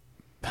ass.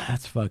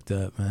 That's fucked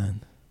up,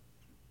 man.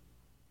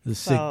 The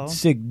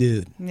sick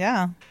dude.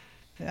 Yeah.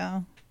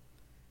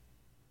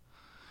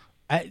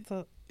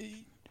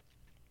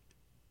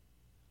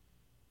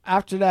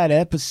 After that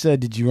episode,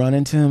 did you run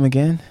into him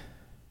again?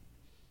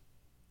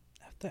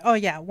 Oh,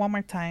 yeah. One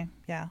more time.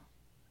 Yeah.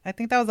 I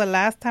think that was the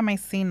last time I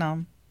seen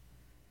him.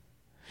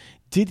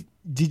 Did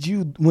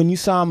you, when you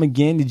saw him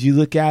again, did you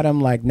look at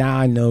him like, now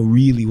I know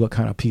really what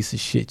kind of piece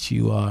of shit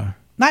you are?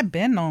 I've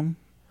been him.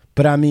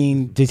 But I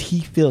mean, did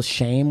he feel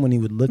shame when he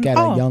would look at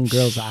a young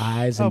girl's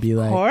eyes and be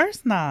like... Of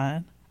course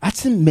not.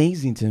 That's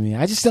amazing to me.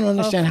 I just don't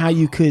understand how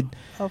you could...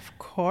 Of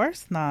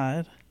course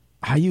not.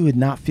 How you would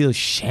not feel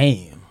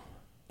shame.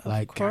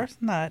 Of course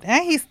not.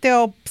 And he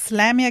still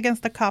slammed me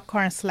against the cop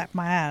car and slapped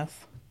my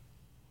ass.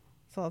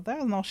 So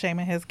there's no shame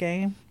in his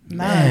game.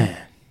 None.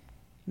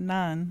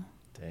 Damn.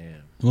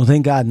 Well,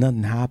 thank God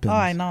nothing happened. Oh,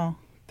 I know.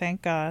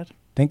 Thank God.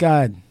 Thank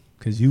God.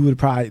 Because you would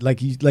probably,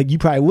 you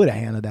probably would have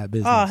handled that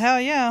business. Oh,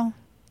 hell yeah.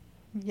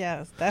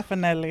 Yes,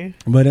 definitely.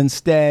 But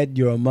instead,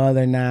 you're a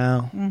mother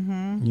now.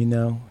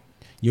 Mm-hmm.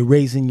 You're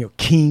raising your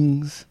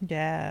kings.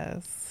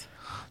 Yes.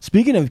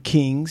 Speaking of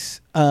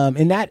kings,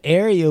 in that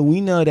area,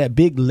 we know that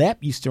Big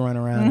Lep used to run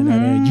around in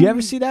that area. Did you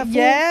ever see that fool?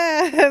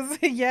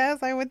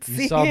 Yes, I would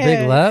see You saw him.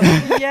 Big Lep?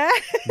 Yeah.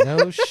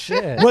 No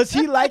shit. Was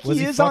he like Was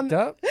he he is fucked on?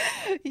 up?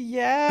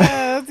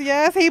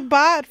 Yes. He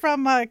bought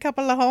from a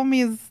couple of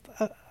homies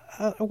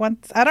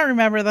once. I don't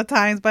remember the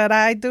times, but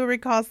I do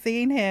recall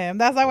seeing him.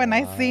 That's why when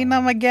I seen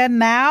him again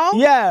now,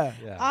 Yeah.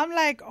 I'm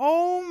like,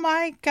 oh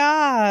my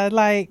God.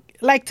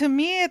 Like to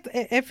me,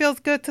 it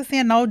feels good to see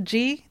an OG.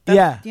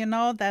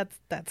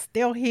 That's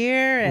still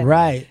here. And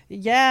Right.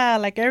 Yeah,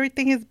 like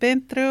everything he's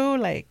been through.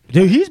 Like,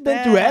 Dude, he's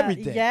been through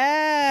everything.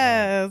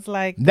 Yes.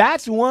 Like,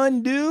 That's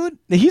one dude.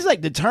 He's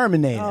like the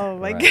Terminator. oh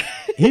my God.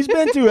 He's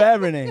been through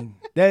everything.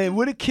 That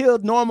would have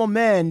killed normal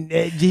men.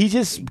 He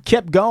just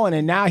kept going,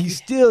 and now he's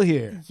still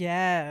here.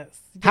 Yes.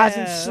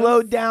 Hasn't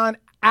slowed down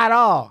at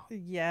all.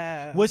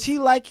 Yeah. Was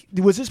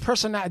his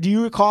personality, do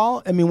you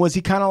recall? I mean, was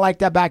he kind of like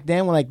that back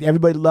then when like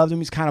everybody loved him?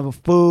 He's kind of a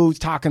fool. He's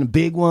talking a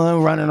big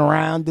one, running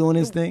around, doing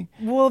his thing.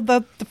 Well,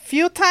 the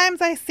few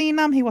times I seen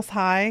him, he was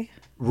high.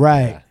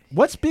 Right.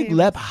 What's Big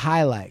Lep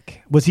High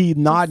like? Was he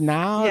nodding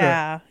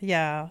out?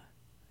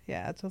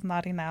 Yeah, just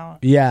nodding out.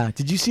 Yeah.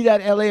 Did you see that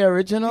LA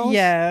Originals?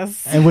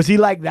 Yes. And was he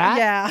like that?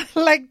 Yeah,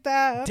 like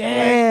that.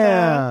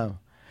 Damn. Like that.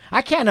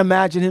 I can't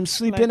imagine him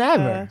sleeping Like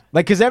ever. that.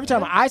 Like, because every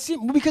time I see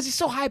him, because he's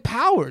so high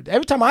powered.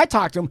 Every time I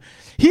talk to him,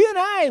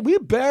 we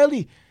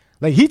barely,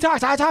 like, he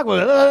talks, I talk,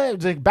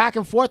 like back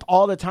and forth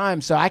all the time.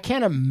 So I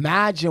can't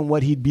imagine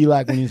what he'd be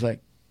like when he's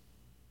like,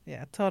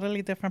 Yeah,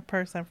 totally different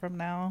person from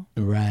now.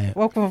 right.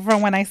 Well,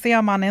 from when I see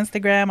him on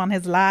Instagram on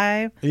his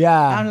live,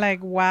 Yeah. I'm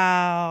like,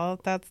 wow,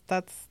 that's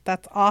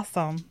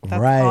awesome.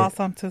 That's Right.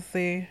 awesome to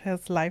see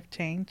his life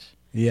change.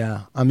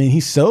 Yeah. I mean,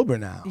 he's sober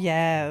now.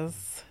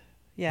 Yes.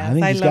 Yes, I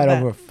think he's love got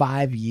that. over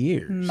 5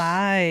 years.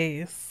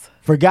 Nice.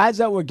 For guys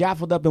that were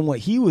gaffled up in what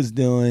he was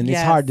doing, it's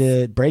Yes. hard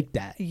to break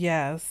that.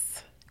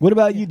 Yes. What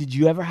about you? Did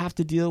you ever have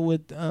to deal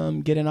with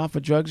getting off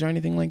of drugs or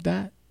anything like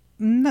that?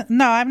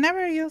 No, I've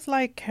never used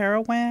like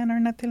heroin or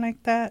nothing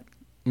like that.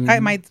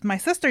 My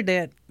sister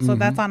did, so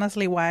that's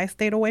honestly why I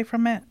stayed away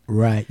from it.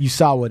 Right. You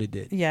saw what it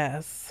did.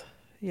 Yes.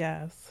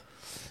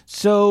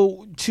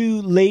 So,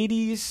 to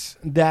ladies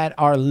that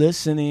are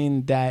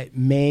listening that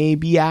may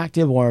be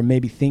active or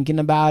maybe thinking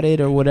about it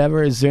or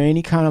whatever, is there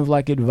any kind of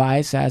like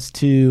advice as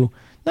to,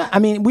 I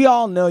mean, we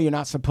all know you're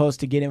not supposed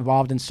to get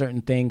involved in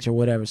certain things or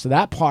whatever. So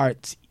that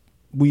part,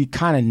 we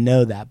kind of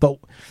know that. But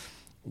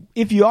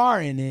if you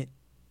are in it,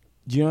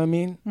 do you know what I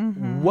mean?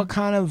 Mm-hmm. What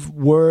kind of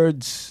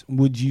words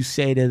would you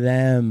say to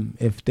them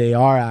if they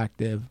are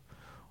active?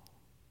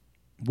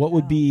 What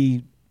would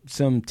be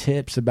some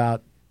tips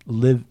about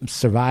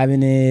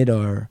surviving it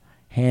or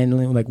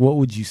handling, like, what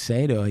would you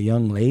say to a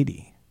young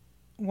lady?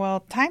 Well,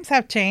 times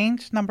have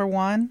changed. Number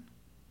one,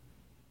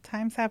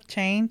 times have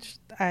changed.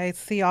 I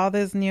see all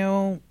this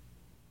new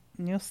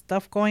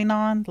stuff going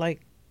on.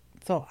 Like,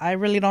 so I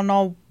really don't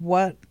know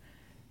what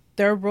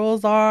their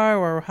rules are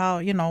or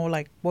how,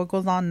 like what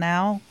goes on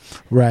now.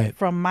 Right.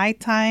 From my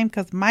time,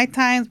 because my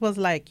times was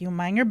like, you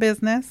mind your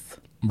business.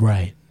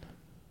 Right.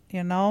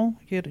 You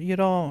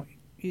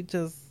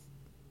just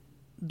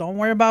don't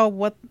worry about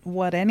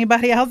what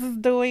anybody else is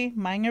doing.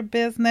 Mind your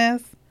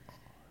business.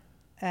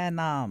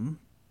 And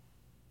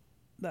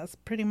that's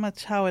pretty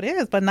much how it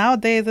is. But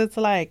nowadays it's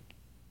like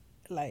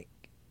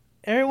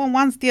everyone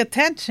wants the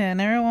attention.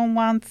 Everyone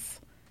wants,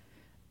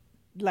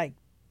 like,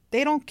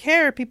 they don't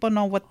care if people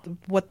know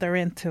what they're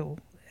into.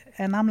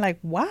 And I'm like,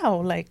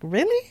 wow, like,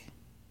 really?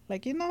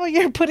 Like,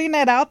 you're putting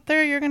it out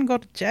there, you're going to go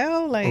to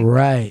jail? Like,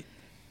 right.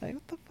 Like,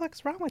 what the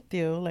fuck's wrong with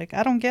you? Like,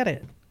 I don't get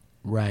it.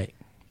 Right.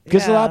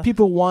 Because a lot of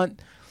people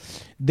want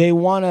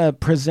to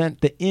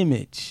present the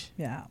image.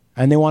 Yeah.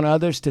 And they want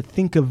others to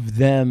think of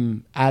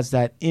them as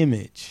that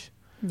image.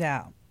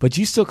 Yeah. But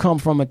you still come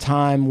from a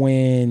time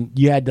when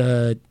you had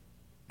to,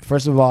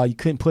 first of all, you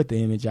couldn't put the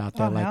image out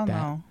there like that.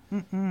 No.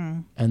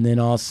 Mm-mm. And then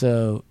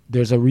also,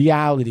 there's a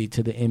reality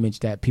to the image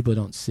that people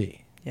don't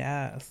see.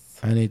 Yes.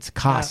 And it's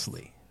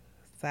costly.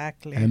 Yes.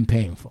 Exactly. And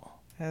painful.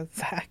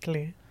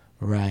 Exactly.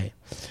 Right.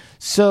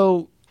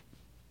 So,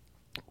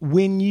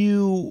 when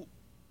you...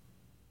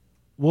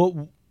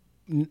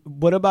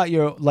 What about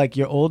your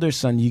older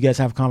son? You guys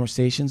have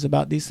conversations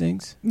about these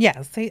things?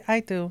 Yes,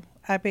 I do.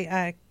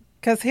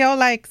 Because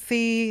he'll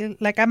see,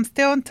 I'm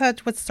still in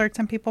touch with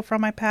certain people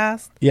from my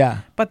past.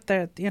 Yeah. But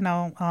they're,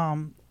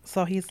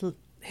 so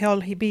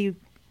he'll be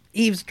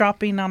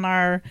eavesdropping on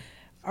our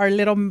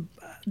little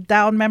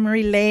down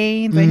memory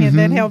lanes, and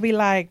then he'll be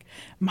like,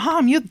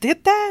 "Mom, you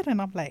did that?"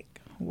 And I'm like,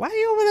 "Why are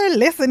you over there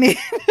listening?"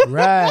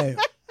 Right.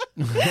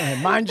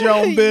 Mind your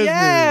own business.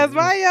 Yes,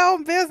 mind your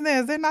own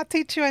business. They're not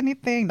teach you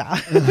anything. No.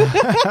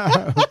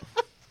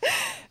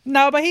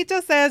 No, but he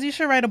just says you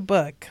should write a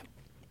book.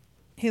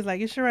 He's like,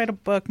 you should write a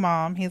book,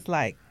 Mom. He's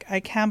like, I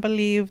can't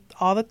believe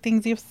all the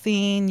things you've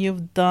seen,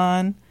 you've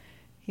done.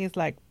 He's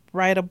like,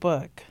 write a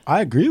book.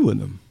 I agree with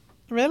him.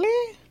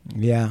 Really?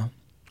 Yeah.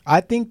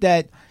 I think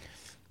that,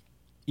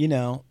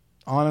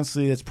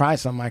 honestly, it's probably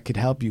something I could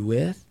help you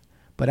with.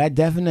 But I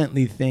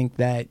definitely think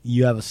that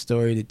you have a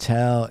story to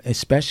tell,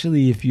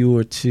 especially if you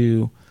were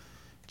to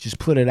just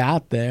put it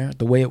out there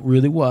the way it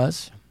really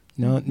was.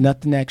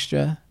 Nothing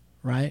extra,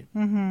 right?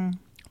 Mm-hmm.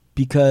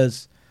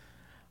 Because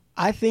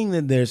I think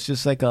that there's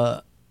just like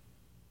a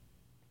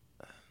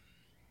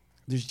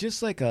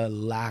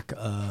lack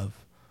of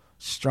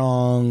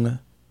strong.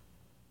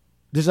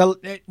 There's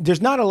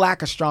not a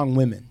lack of strong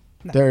women.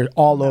 No. They're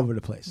all over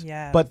the place.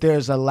 Yes. But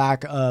there's a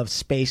lack of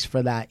space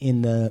for that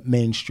in the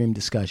mainstream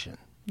discussion.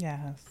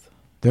 Yes.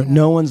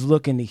 No one's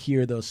looking to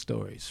hear those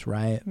stories,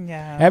 right?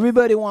 Yeah.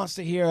 Everybody wants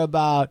to hear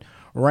about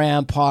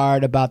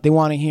Rampart, they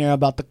want to hear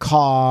about the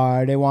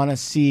car. They want to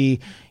see,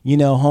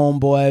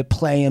 homeboy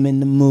play him in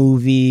the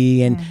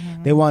movie, and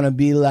they want to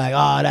be like,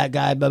 oh, that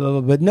guy, blah, blah,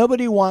 blah. But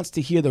nobody wants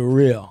to hear the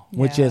real,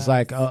 which is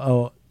like,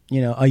 a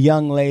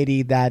young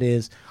lady that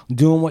is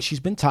doing what she's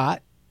been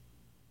taught,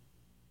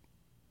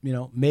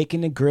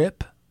 making the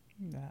grip,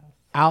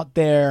 out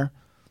there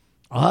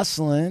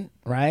hustling,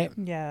 right?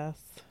 Yes.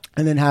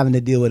 And then having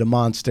to deal with a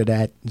monster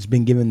that has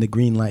been given the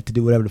green light to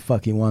do whatever the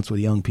fuck he wants with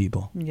young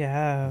people.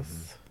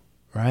 Yes.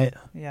 Right?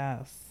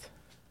 Yes.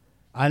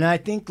 And I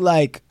think,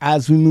 like,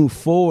 as we move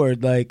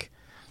forward, like,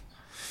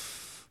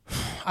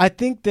 I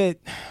think that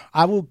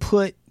I will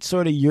put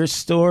sort of your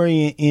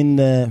story in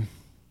the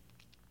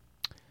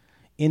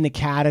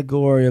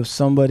category of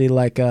somebody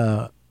like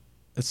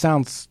it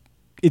sounds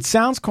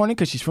corny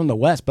because she's from the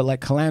West, but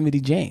like Calamity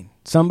Jane,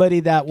 somebody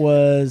that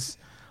was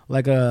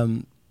like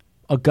a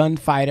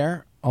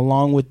gunfighter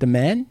along with the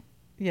men.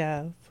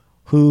 Yes.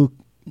 Who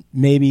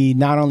maybe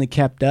not only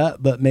kept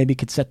up, but maybe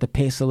could set the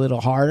pace a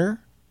little harder.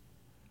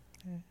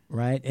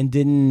 Right? And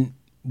didn't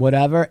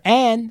whatever.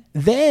 And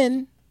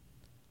then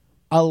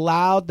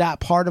allowed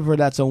that part of her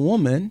that's a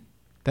woman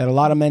that a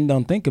lot of men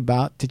don't think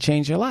about to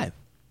change her life.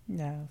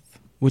 Yes.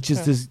 Which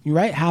is this,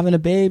 right? Having a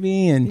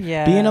baby and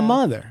being a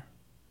mother.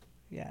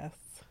 Yes.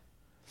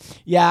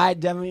 Yeah, I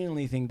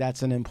definitely think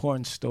that's an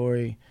important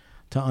story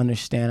to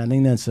understand. I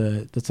think it's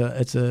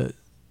a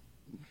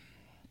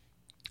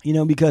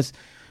because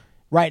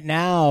right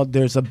now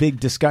there's a big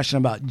discussion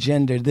about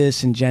gender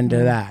this and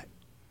gender that.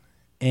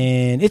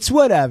 And it's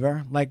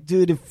whatever. Like,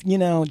 dude, if,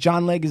 John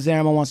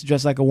Leguizamo wants to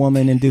dress like a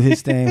woman and do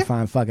his thing,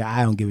 fine, fuck it.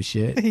 I don't give a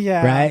shit.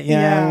 Yeah. Right? You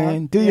know what I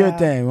mean? Do your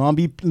thing. Want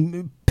to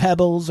be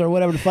Pebbles or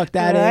whatever the fuck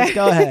that is?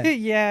 Go ahead.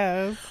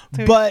 Yes.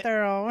 But,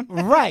 their own.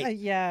 Right.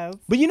 Yes.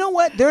 But you know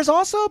what? There's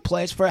also a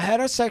place for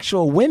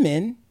heterosexual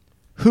women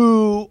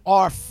who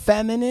are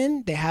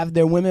feminine. They have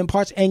their women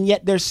parts, and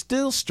yet they're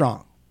still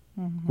strong.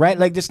 Mm-hmm. Right?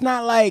 Like, it's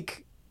not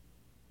like...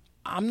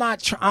 I'm not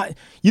trying.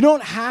 You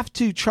don't have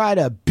to try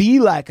to be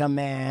like a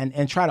man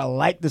and try to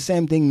like the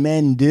same thing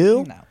men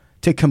do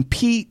to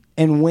compete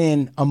and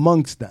win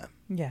amongst them.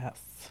 Yes.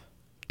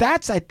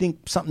 That's, I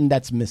think, something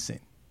that's missing.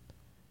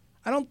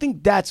 I don't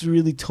think that's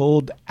really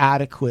told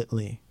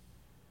adequately.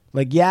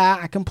 Like, yeah,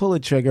 I can pull a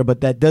trigger,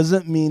 but that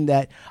doesn't mean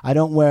that I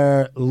don't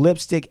wear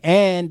lipstick,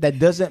 and that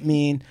doesn't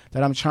mean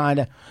that I'm trying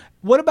to.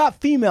 What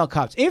about female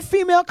cops? If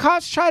female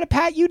cops try to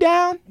pat you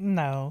down?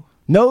 No.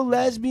 No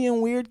lesbian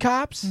weird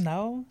cops?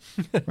 No.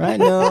 Right?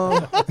 No.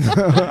 All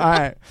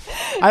right.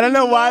 I don't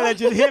know why that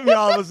just hit me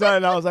all of a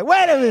sudden. I was like,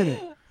 wait a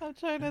minute. I'm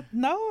trying to...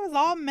 No, it's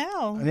all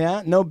male.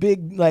 Yeah? No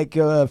big, like,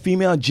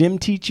 female gym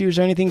teachers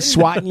or anything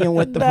swatting you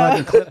with the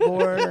fucking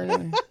clipboard or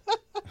anything?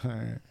 All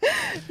right.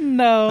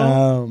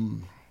 No.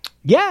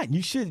 Yeah,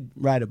 you should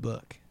write a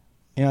book.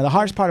 The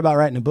hardest part about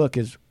writing a book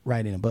is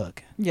writing a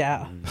book.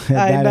 Yeah,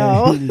 I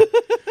know.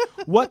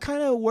 What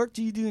kind of work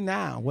do you do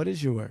now? What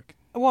is your work?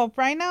 Well,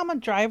 right now I'm a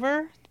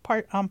driver,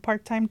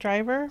 part-time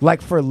driver. Like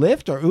for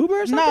Lyft or Uber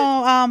or something?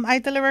 No, I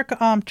deliver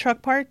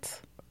truck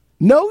parts.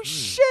 No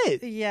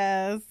shit.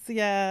 Yes.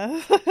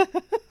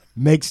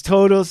 Makes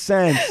total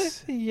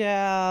sense.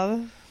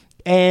 Yeah.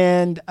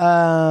 And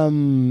are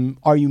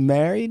you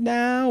married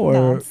now or?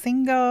 No, I'm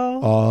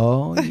single.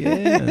 Oh,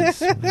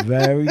 yes.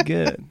 Very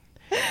good.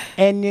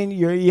 And then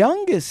your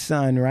youngest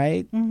son,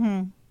 right?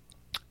 Mm-hmm.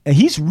 And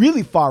he's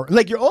really far.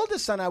 Like your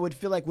oldest son, I would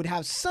feel like would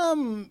have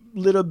some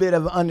little bit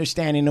of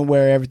understanding of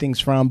where everything's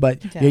from.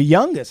 But your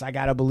youngest, I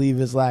gotta believe,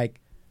 is like,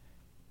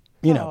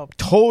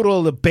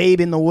 total the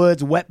babe in the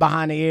woods, wet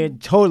behind the ear,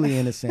 totally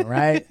innocent,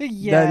 right?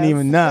 Yes. Doesn't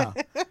even know.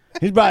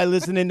 He's probably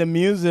listening to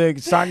music,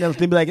 starting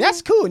to be like,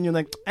 "That's cool," and you're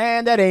like,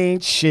 "And that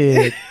ain't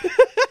shit."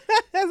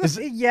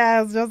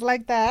 Yes, just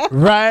like that.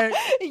 Right?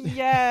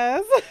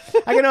 Yes.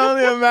 I can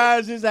only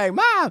imagine. He's like,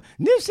 "Mom,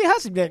 Nipsey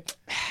Hussle."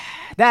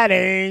 That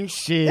ain't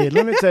shit.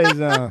 Let me tell you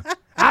something.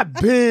 I've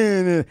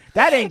been.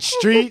 That ain't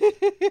street.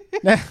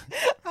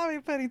 I'll be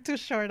putting too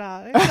short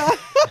on.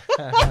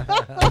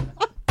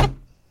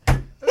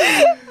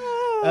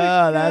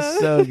 Oh, that's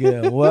so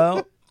good.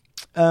 Well,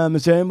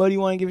 is there anybody you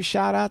want to give a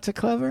shout out to,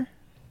 Clever?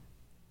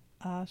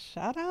 I'll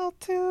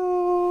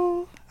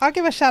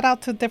give a shout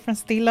out to Different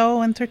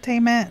Stilo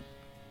Entertainment.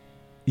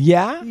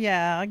 Yeah?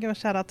 Yeah, I'll give a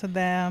shout out to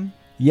them.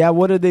 Yeah,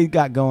 what do they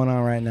got going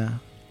on right now?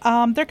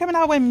 They're coming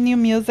out with new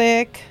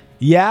music.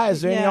 Yeah,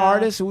 is there any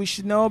artists we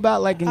should know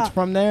about, like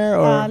from there?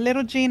 Or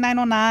Little G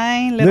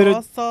 909, Little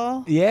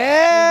Oso.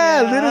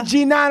 Yeah, Little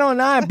G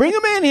 909. Bring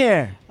him in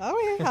here.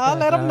 Oh, yeah, I'll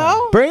let them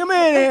know. Bring him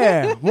in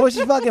here. We'll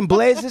just fucking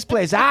blaze this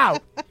place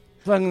out.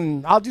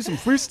 Fucking, I'll do some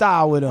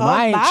freestyle with him.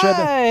 I ain't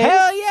tripping.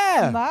 Hell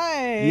yeah.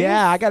 Nice.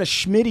 Yeah, I got a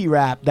Schmitty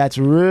rap that's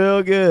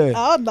real good.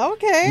 Oh,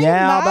 okay.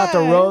 Yeah, I'm about to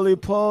roly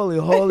poly,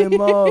 holy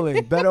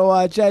moly. Better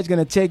watch out. He's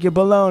going to take your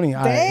baloney.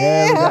 All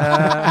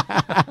right,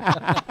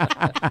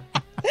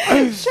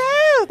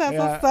 Sure, that's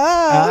what's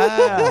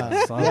up.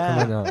 It's all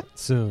coming out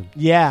soon.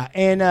 Yeah,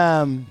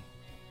 and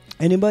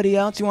anybody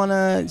else you want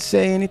to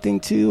say anything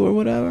to or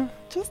whatever?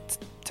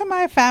 Just to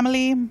my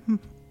family.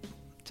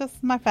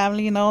 Just my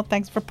family,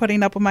 thanks for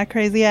putting up with my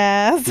crazy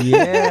ass.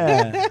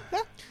 Yeah.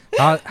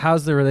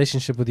 How's the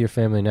relationship with your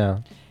family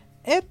now?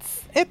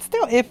 It's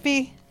still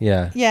iffy.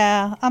 Yeah.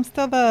 Yeah, I'm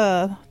still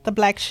the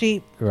black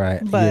sheep.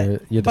 Right.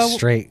 But you're the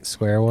straight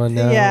square one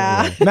now.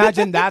 Yeah.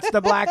 Imagine that's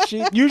the black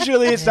sheep.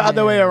 Usually it's the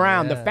other way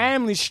around. The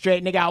family's straight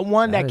and they got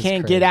one that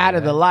can't get out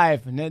of the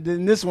life. And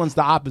then this one's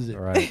the opposite.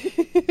 Right.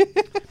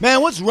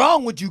 Man, what's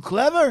wrong with you,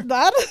 Clever?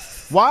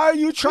 Why are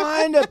you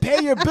trying to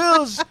pay your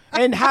bills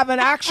and have an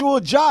actual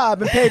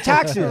job and pay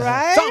taxes?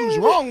 Right? Something's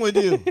wrong with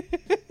you.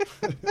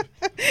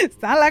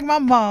 Sound like my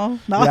mom.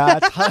 No. Yeah,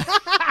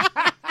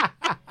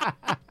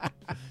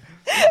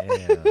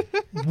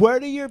 where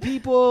do your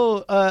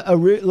people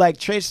like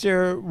trace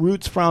their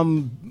roots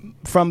from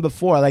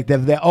before? Like,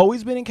 have they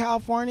always been in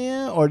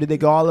California, or did they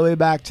go all the way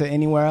back to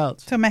anywhere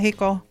else? To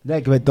Mexico.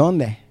 Like, but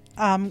 ¿dónde?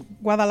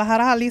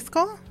 Guadalajara,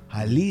 Jalisco.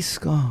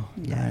 Jalisco.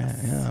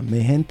 Yes. Yeah.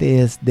 Mi gente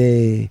es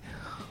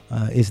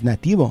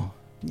nativo.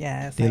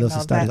 Yes, De I los know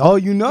estados. that. Oh,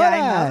 you know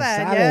Yeah,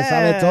 that. I know that.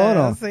 Sabe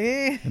todo.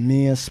 Sí.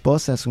 Mi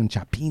esposa es un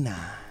chapina.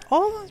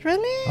 Oh,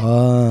 really?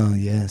 Oh,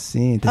 yes,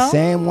 sí. The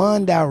same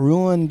one that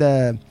ruined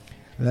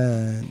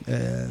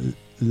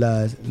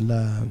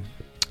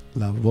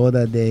la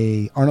boda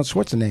de Arnold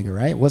Schwarzenegger,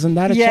 right? Wasn't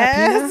that a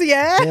chapina?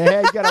 Yes.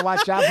 Yeah, you gotta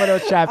watch out for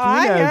those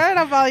chapinas. I heard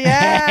about,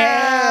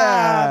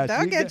 Yeah,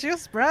 Don't she get got- you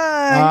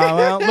sprung.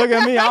 Well, look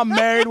at me. I'm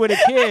married with a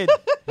kid.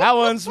 That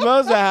wasn't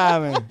supposed to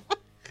happen.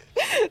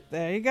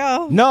 There you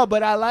go. No,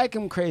 but I like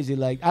him crazy.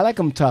 Like, I like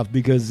him tough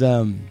because,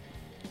 I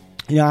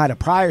had a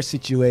prior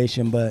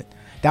situation, but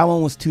that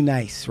one was too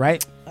nice,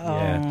 right?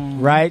 Yeah.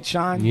 Right,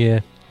 Sean?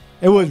 Yeah.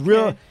 It was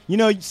real.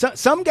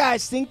 Some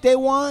guys think they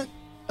want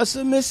a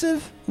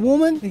submissive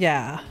woman.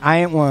 Yeah. I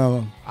ain't one of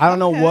them. I don't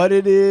know what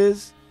it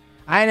is.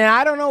 I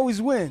don't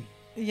always win.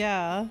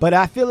 Yeah. But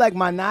I feel like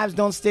my knives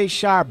don't stay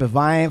sharp if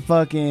I ain't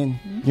fucking,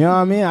 you know what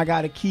I mean? I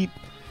got to keep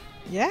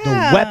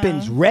Yeah. the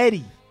weapons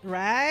ready.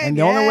 Right. And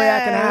the only way I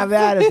can have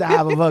that is to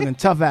have a fucking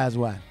tough-ass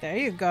wife. There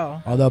you go.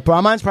 Although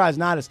mine's probably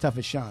not as tough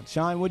as Sean.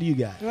 Sean, what do you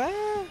got?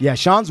 Well, Yeah,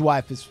 Sean's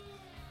wife he's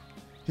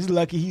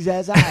lucky he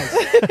has eyes.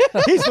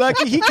 He's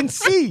lucky he can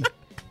see.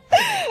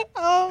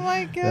 oh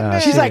my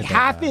goodness. She's like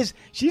half his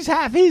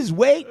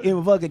weight. It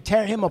would fucking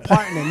tear him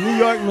apart in a New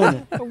York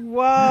minute.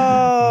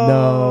 Whoa.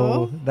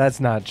 No, that's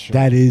not true.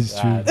 That is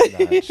true. That's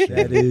not true.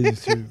 That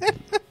is true.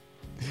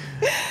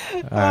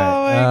 All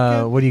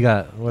right. What do you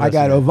got? What I else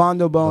got you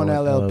Ovando Bone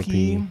LLP.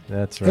 LLP.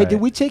 That's right. Hey, did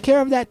we take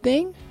care of that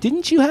thing?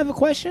 Didn't you have a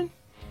question?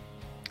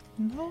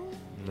 No.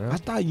 I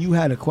thought you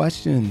had a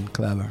question,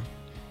 Clever.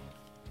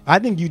 I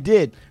think you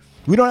did.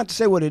 We don't have to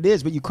say what it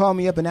is, but you called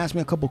me up and asked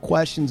me a couple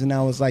questions, and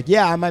I was like,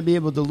 yeah, I might be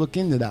able to look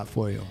into that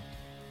for you.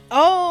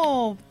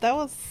 Oh, that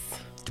was...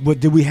 But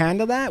did we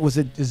handle that? Is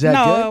that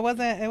No, good? it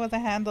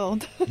wasn't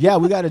handled. Yeah,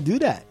 we got to do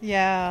that.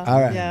 Yeah. All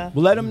right. Yeah.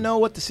 Well, let them know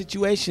what the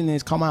situation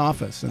is. Call my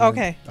office. and then-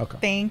 Okay. Okay.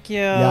 Thank you.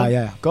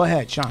 Yeah. Go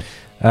ahead, Sean.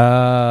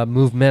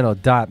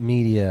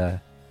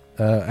 Movemental.media.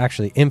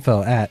 Actually,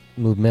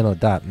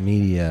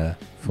 info@movemental.media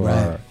for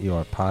Right.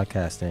 your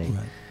podcasting.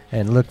 Right.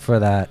 And look for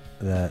that.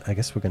 I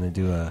guess we're going to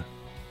do a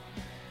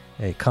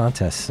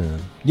contest soon.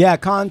 Yeah,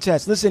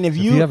 contest. Listen, if If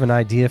you have an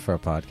idea for a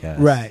podcast,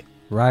 right,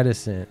 write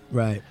us in.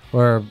 right,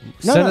 Or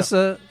send us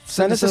a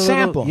Send us a little-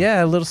 sample.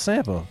 Yeah, a little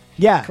sample.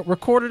 yeah,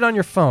 Record it on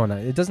your phone.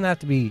 It doesn't have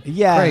to be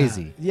Yeah,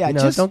 crazy. yeah,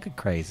 just just- don't get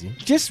crazy.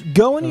 just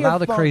go into Allow your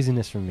the phone,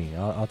 craziness from me.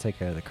 I'll take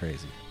care of the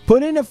crazy.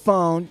 put in a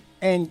phone,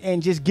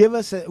 and just give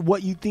us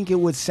what you think it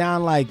would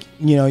sound like.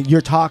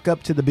 Your talk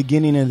up to the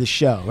beginning of the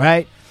show,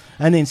 right?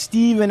 And then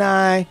Steve and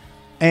I.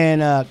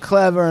 And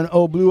Clever and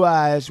Old Blue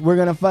Eyes, we're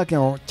going to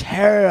fucking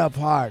tear it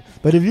apart.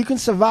 But if you can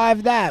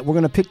survive that, we're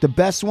going to pick the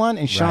best one,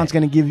 and Sean's Right.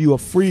 going to give you a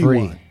free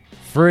one.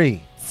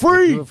 Free.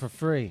 Free! We'll do it for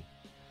free.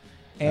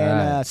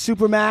 And Right.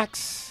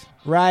 Supermax,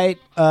 right?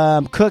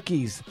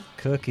 Cookies.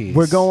 Cookies.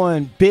 We're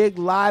going big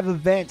live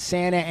event,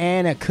 Santa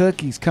Ana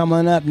Cookies,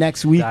 coming up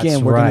next weekend.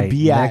 That's We're right. going to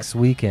be next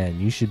weekend.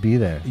 You should be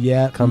there.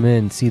 Yeah. Come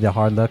in, see the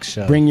Hard Luck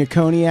Show. Bring your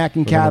cognac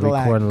and We're gonna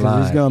Cadillac, record because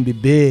it's live. going to be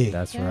big.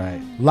 That's right.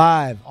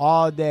 Live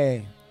all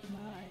day.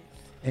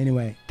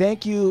 Anyway,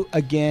 thank you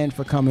again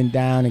for coming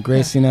down and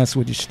gracing us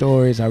with your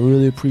stories. I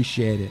really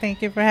appreciate it.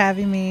 Thank you for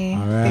having me.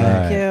 All right.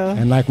 Thank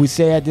you. And like we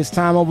say at this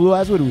time on Blue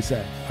Eyes, what do we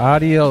say?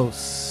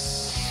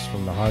 Adios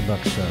from the Hard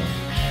Luck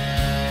Show.